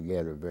forgive and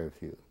forget are very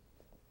few.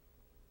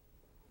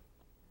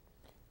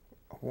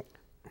 Oh,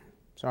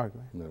 sorry, go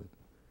ahead. No.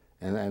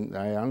 And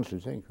I honestly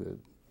think that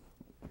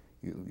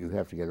you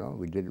have to get on.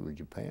 We did it with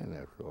Japan,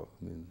 after all.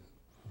 I mean,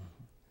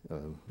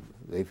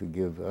 they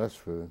forgive us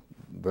for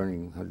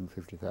burning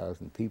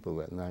 150,000 people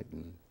that night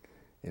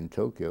in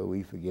Tokyo.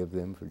 We forgive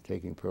them for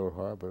taking Pearl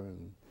Harbor,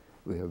 and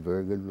we have a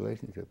very good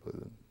relationship with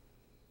them.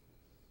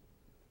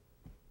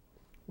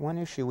 One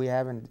issue we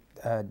haven't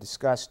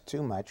discussed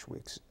too much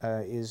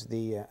is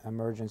the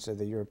emergence of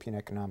the European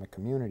Economic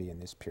Community in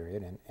this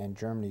period, and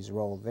Germany's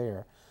role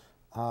there.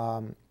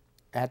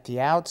 At the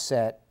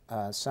outset,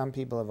 some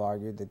people have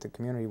argued that the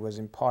community was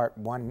in part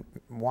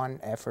one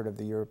effort of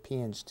the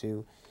Europeans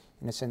to,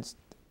 in a sense,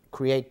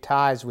 create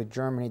ties with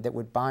Germany that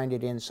would bind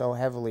it in so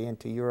heavily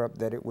into Europe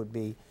that it would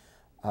be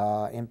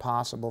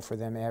impossible for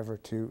them ever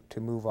to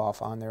move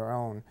off on their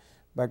own.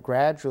 But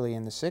gradually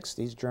in the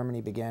 60s,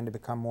 Germany began to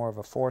become more of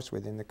a force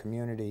within the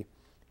community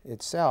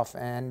itself.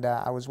 And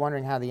I was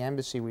wondering how the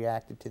embassy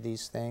reacted to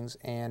these things.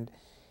 And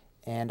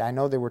I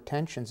know there were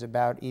tensions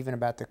even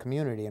about the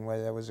community and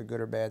whether that was a good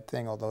or bad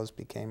thing, although those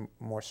became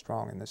more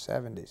strong in the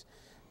 70s.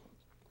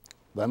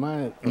 By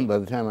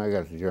the time I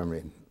got to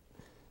Germany,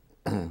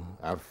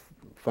 our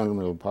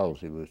fundamental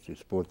policy was to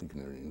support the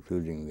community,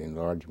 including the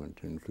enlargement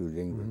to include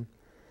England,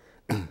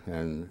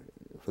 and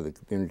for the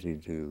community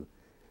to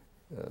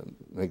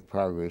make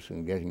progress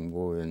in getting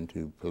more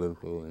into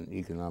political and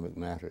economic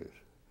matters.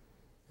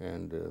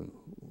 And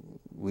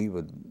we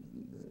would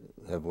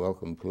have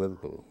welcomed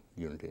political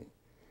unity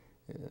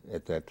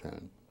at that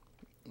time.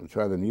 It's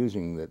rather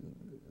amusing that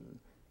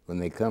when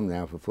they come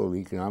now for full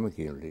economic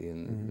unity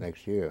in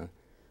next year,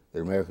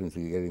 the Americans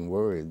are getting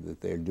worried that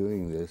they're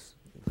doing this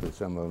for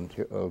some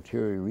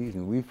ulterior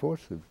reason. We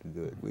forced them to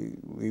do it.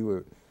 We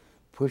were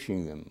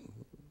pushing them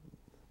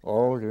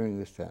all during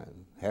this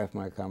time. Half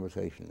my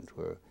conversations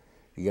were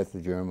to get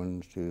the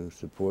Germans to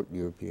support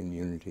European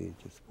unity,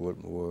 to support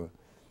more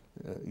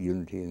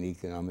unity in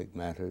economic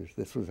matters.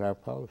 This was our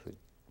policy.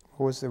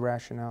 What was the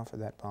rationale for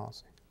that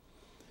policy?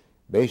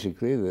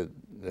 Basically,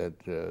 that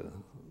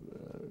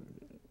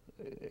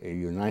a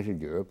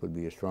united Europe would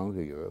be a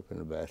stronger Europe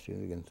and a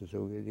bastion against the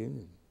Soviet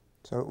Union.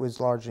 So it was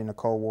largely in a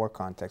Cold War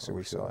context that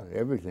we saw it.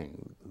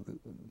 Everything.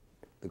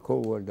 The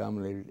Cold War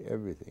dominated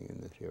everything in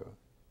this era.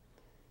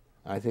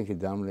 I think it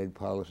dominated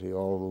policy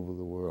all over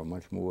the world,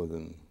 much more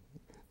than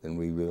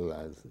we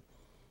realized.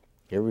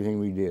 Everything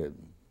we did,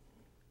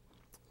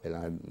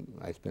 and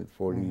I spent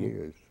 40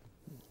 years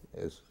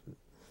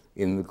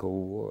in the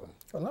Cold War.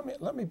 Well,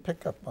 let me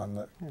pick up on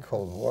the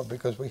Cold War,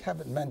 because we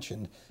haven't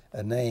mentioned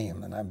a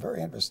name, and I'm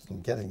very interested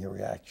in getting your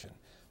reaction.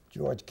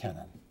 George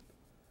Kennan.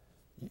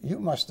 You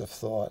must have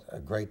thought a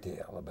great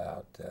deal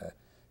about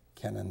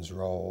Kennan's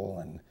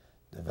role in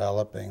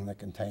developing the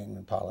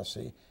containment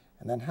policy,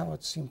 and then how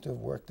it seemed to have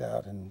worked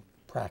out in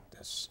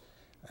practice.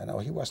 I know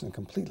he wasn't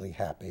completely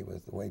happy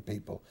with the way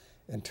people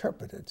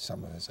interpreted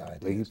some of his ideas.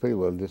 But he pretty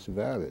well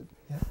disavowed it.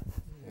 Yeah.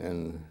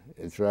 And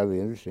it's rather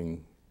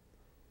interesting.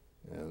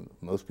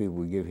 Most people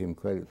would give him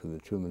credit for the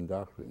Truman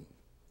Doctrine.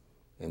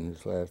 In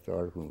his last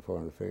article in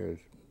Foreign Affairs,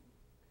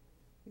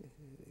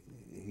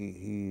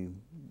 he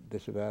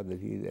disavowed that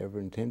he had ever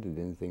intended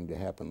anything to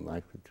happen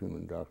like the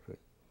Truman Doctrine.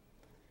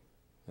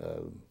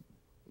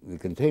 The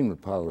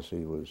containment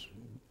policy was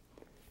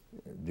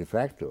de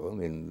facto. I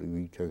mean, the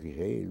Greek Turkish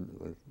aid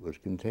was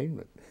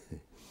containment.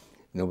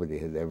 Nobody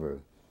had ever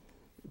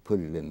put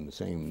it in the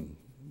same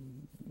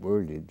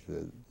wordage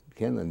that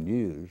Kennan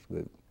used,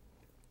 but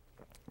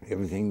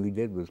everything we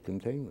did was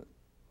containment.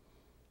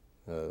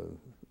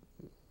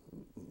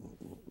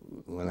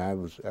 When I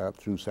was out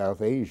through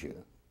South Asia,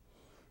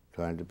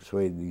 trying to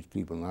persuade these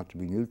people not to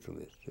be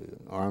neutralists, to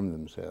arm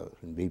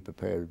themselves and be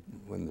prepared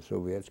when the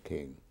Soviets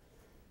came,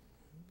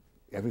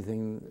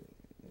 everything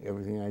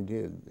I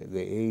did,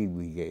 the aid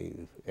we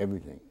gave,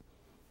 everything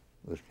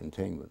was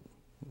containment.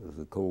 It was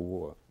the Cold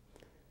War.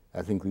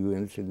 I think we were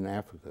interested in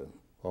Africa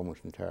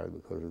almost entirely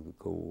because of the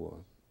Cold War.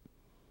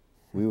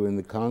 We were in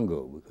the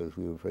Congo because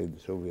we were afraid the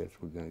Soviets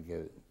were going to get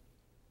it.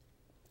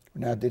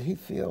 Now, did he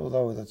feel,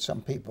 though, that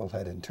some people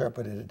had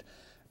interpreted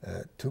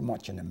it too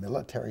much in a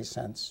military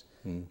sense?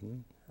 Mm-hmm.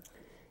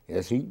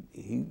 Yes,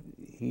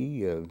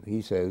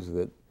 he says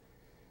that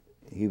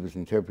he was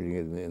interpreting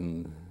it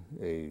in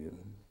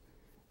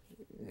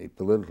a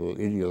political,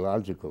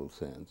 ideological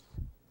sense,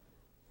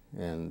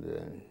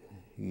 and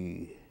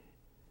he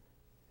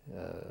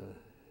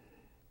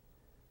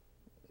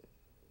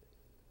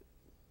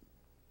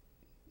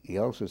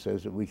also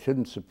says that we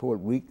shouldn't support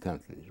weak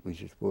countries. We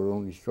should support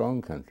only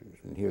strong countries.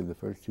 And here, the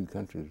first two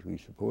countries we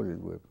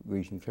supported were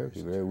Greece and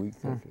Turkey, very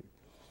weak countries.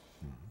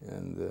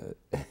 And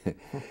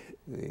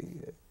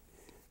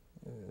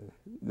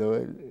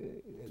though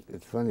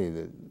it's funny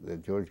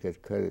that George gets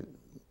credit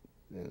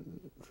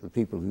for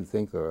people who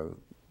think are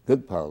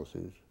good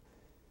policies,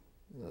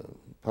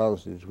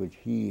 policies which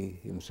he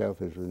himself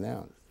has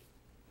renounced.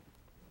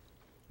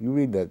 You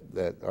read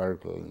that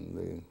article in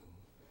the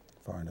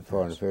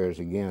Foreign Affairs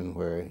again,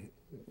 where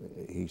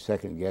he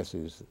second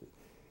guesses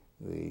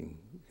the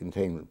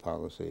containment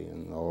policy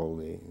and all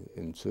the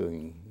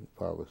ensuing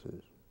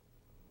policies.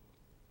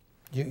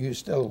 You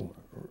still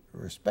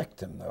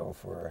respect him, though,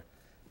 for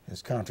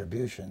his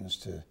contributions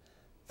to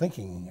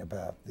thinking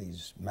about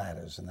these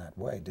matters in that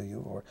way, do you?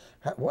 Or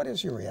what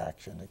is your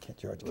reaction to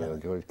George Kennan? Well,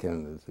 George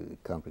Kennan is a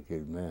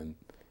complicated man.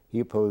 He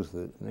opposed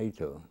the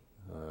NATO.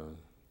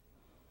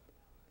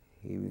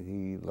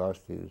 He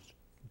lost his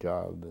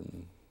job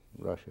in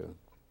Russia.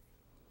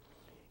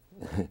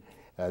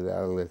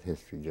 I'll let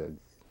history judge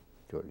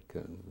George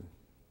Kennan.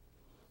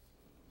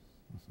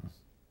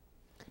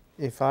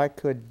 If I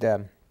could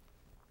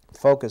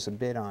focus a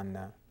bit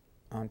on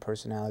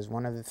personalities,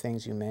 one of the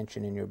things you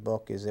mention in your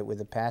book is that with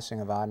the passing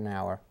of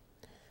Adenauer,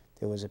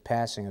 there was a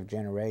passing of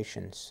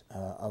generations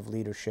of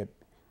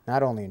leadership,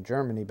 not only in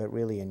Germany, but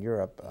really in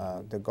Europe,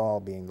 de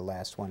Gaulle being the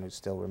last one who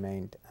still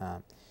remained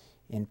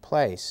in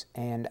place.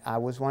 And I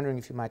was wondering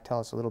if you might tell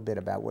us a little bit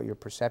about what your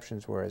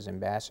perceptions were as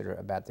ambassador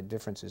about the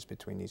differences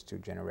between these two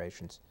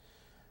generations.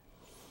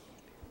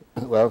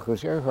 Well,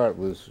 because Earhart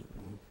was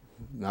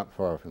not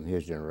far from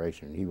his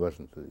generation. He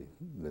wasn't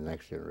the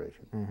next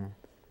generation. Mm-hmm.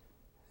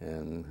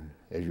 And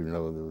as you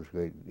know, there was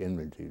great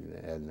enmity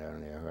to Adenauer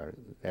and Earhart.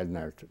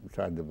 Adenauer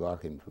tried to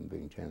block him from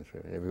being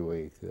chancellor in every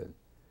way he could.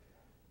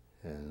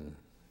 And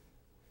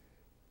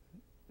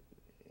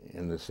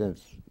in a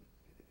sense,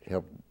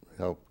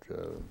 helped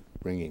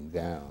bring him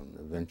down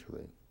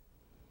eventually.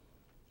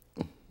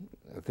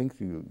 I think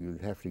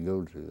you'd have to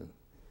go to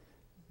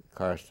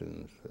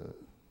Carsten's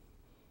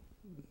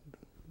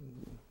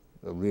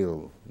a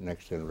real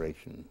next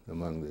generation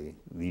among the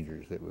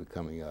leaders that were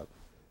coming up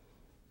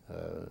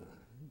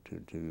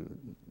to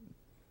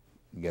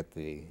get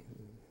the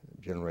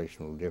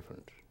generational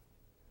difference.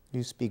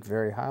 You speak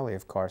very highly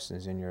of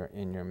Carstens in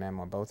your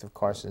memoir, both of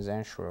Carstens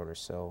and Schroeder.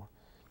 So,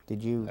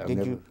 did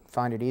you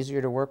find it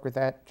easier to work with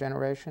that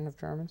generation of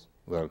Germans?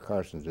 Well,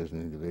 Carstens as an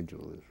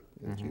individual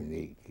is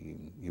unique.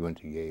 He went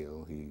to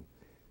Yale. He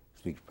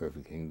speaks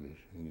perfect English.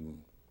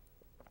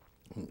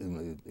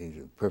 He's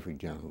a perfect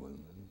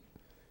gentleman.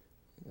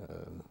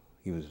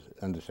 He was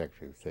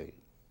Undersecretary of State.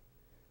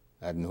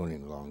 I'd known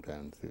him a long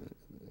time.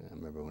 I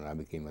remember when I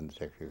became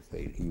Undersecretary of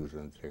State, he was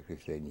Undersecretary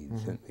of State, and he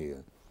sent me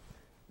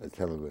a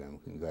telegram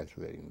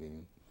congratulating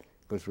me.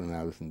 course, when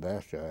I was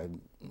ambassador,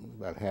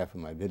 about half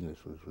of my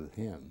business was with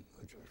him,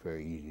 which was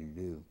very easy to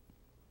do.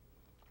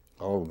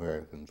 All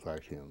Americans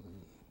liked him.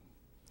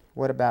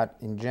 What about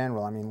in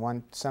general? I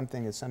mean,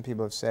 something that some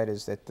people have said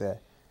is that the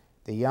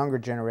younger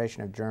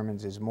generation of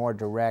Germans is more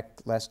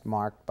direct, less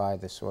marked by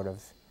the sort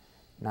of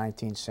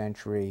 19th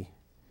century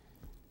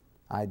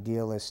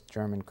idealist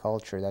German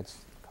culture.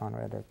 That's,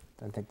 Conrad,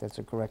 I think that's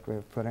a correct way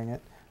of putting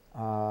it.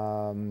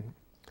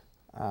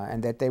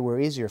 And that they were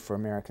easier for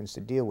Americans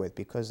to deal with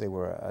because they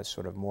were a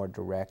sort of more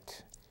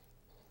direct,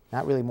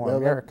 not really more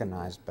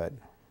Americanized, but...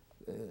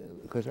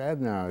 Because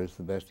Adenauer is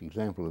the best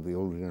example of the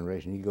older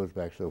generation. He goes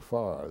back so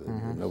far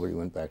that nobody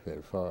went back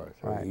that far,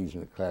 so he's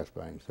in a class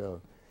by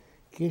himself.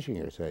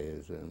 Kissinger, say,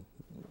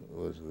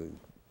 was the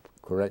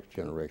correct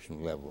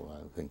generational level,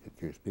 I think, that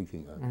you're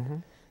speaking of,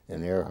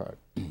 and Earhart.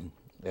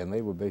 And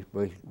they were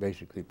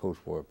basically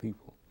post-war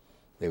people.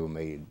 They were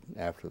made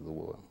after the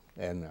war.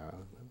 Adenauer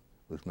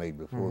was made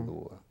before the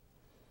war.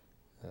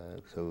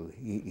 So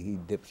he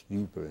dips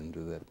deeper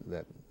into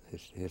that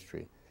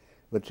history.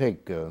 But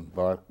take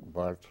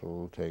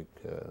Bartel, take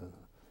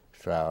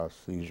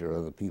Strauss, these are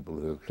other people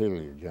who are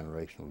clearly a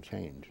generational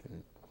change.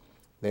 And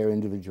their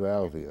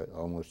individuality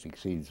almost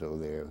exceeds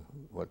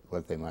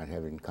what they might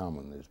have in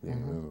common as being a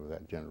member of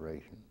that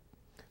generation.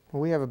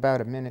 Well, we have about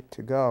a minute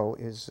to go.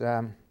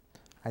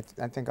 I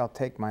think I'll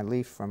take my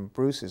leaf from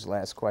Bruce's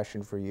last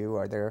question for you.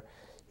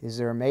 Is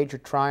there a major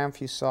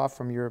triumph you saw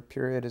from your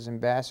period as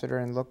ambassador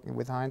and looking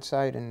with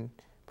hindsight, and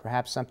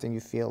perhaps something you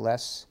feel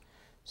less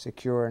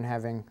secure in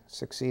having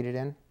succeeded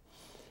in?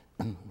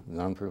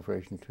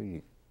 Non-proliferation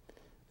treaty.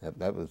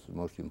 That was the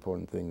most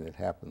important thing that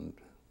happened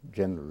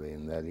generally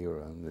in that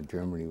era. And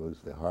Germany was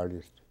the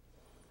hardest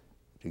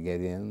to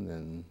get in,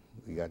 and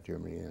we got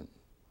Germany in.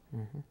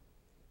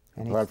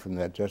 Apart from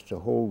that, just to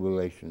hold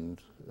relations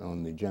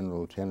on the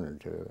general tenor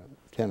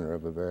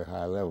of a very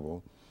high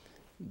level,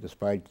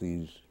 despite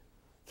these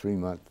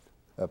 3-month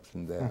ups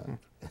and downs.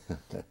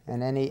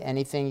 And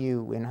anything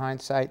you, in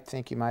hindsight,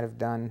 think you might have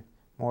done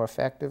more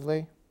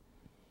effectively?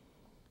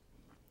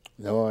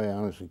 No, I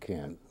honestly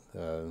can't.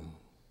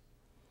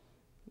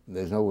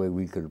 There's no way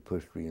we could have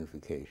pushed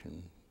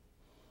reunification.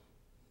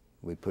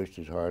 We pushed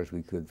as hard as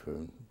we could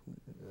for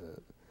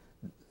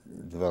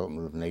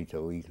development of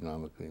NATO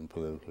economically and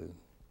politically.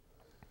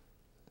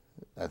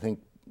 I think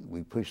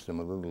we pushed them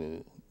a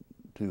little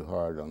too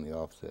hard on the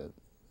offset.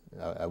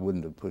 I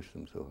wouldn't have pushed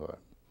them so hard.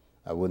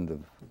 I wouldn't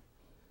have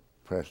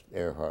pressed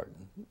Earhart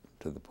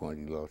to the point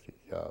he lost his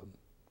job.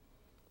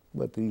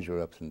 But these are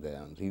ups and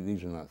downs.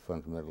 These are not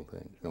fundamental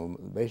things. You know,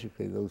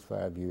 basically, those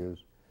 5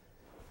 years,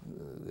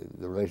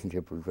 the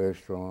relationship was very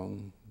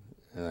strong,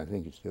 and I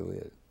think it still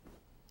is.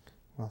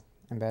 Well,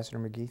 Ambassador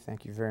McGhee,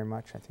 thank you very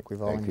much. I think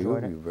we've all Thank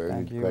enjoyed you. it. You're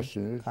very good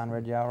questioners.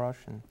 Conrad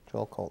Yaurosh and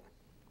Joel Colt.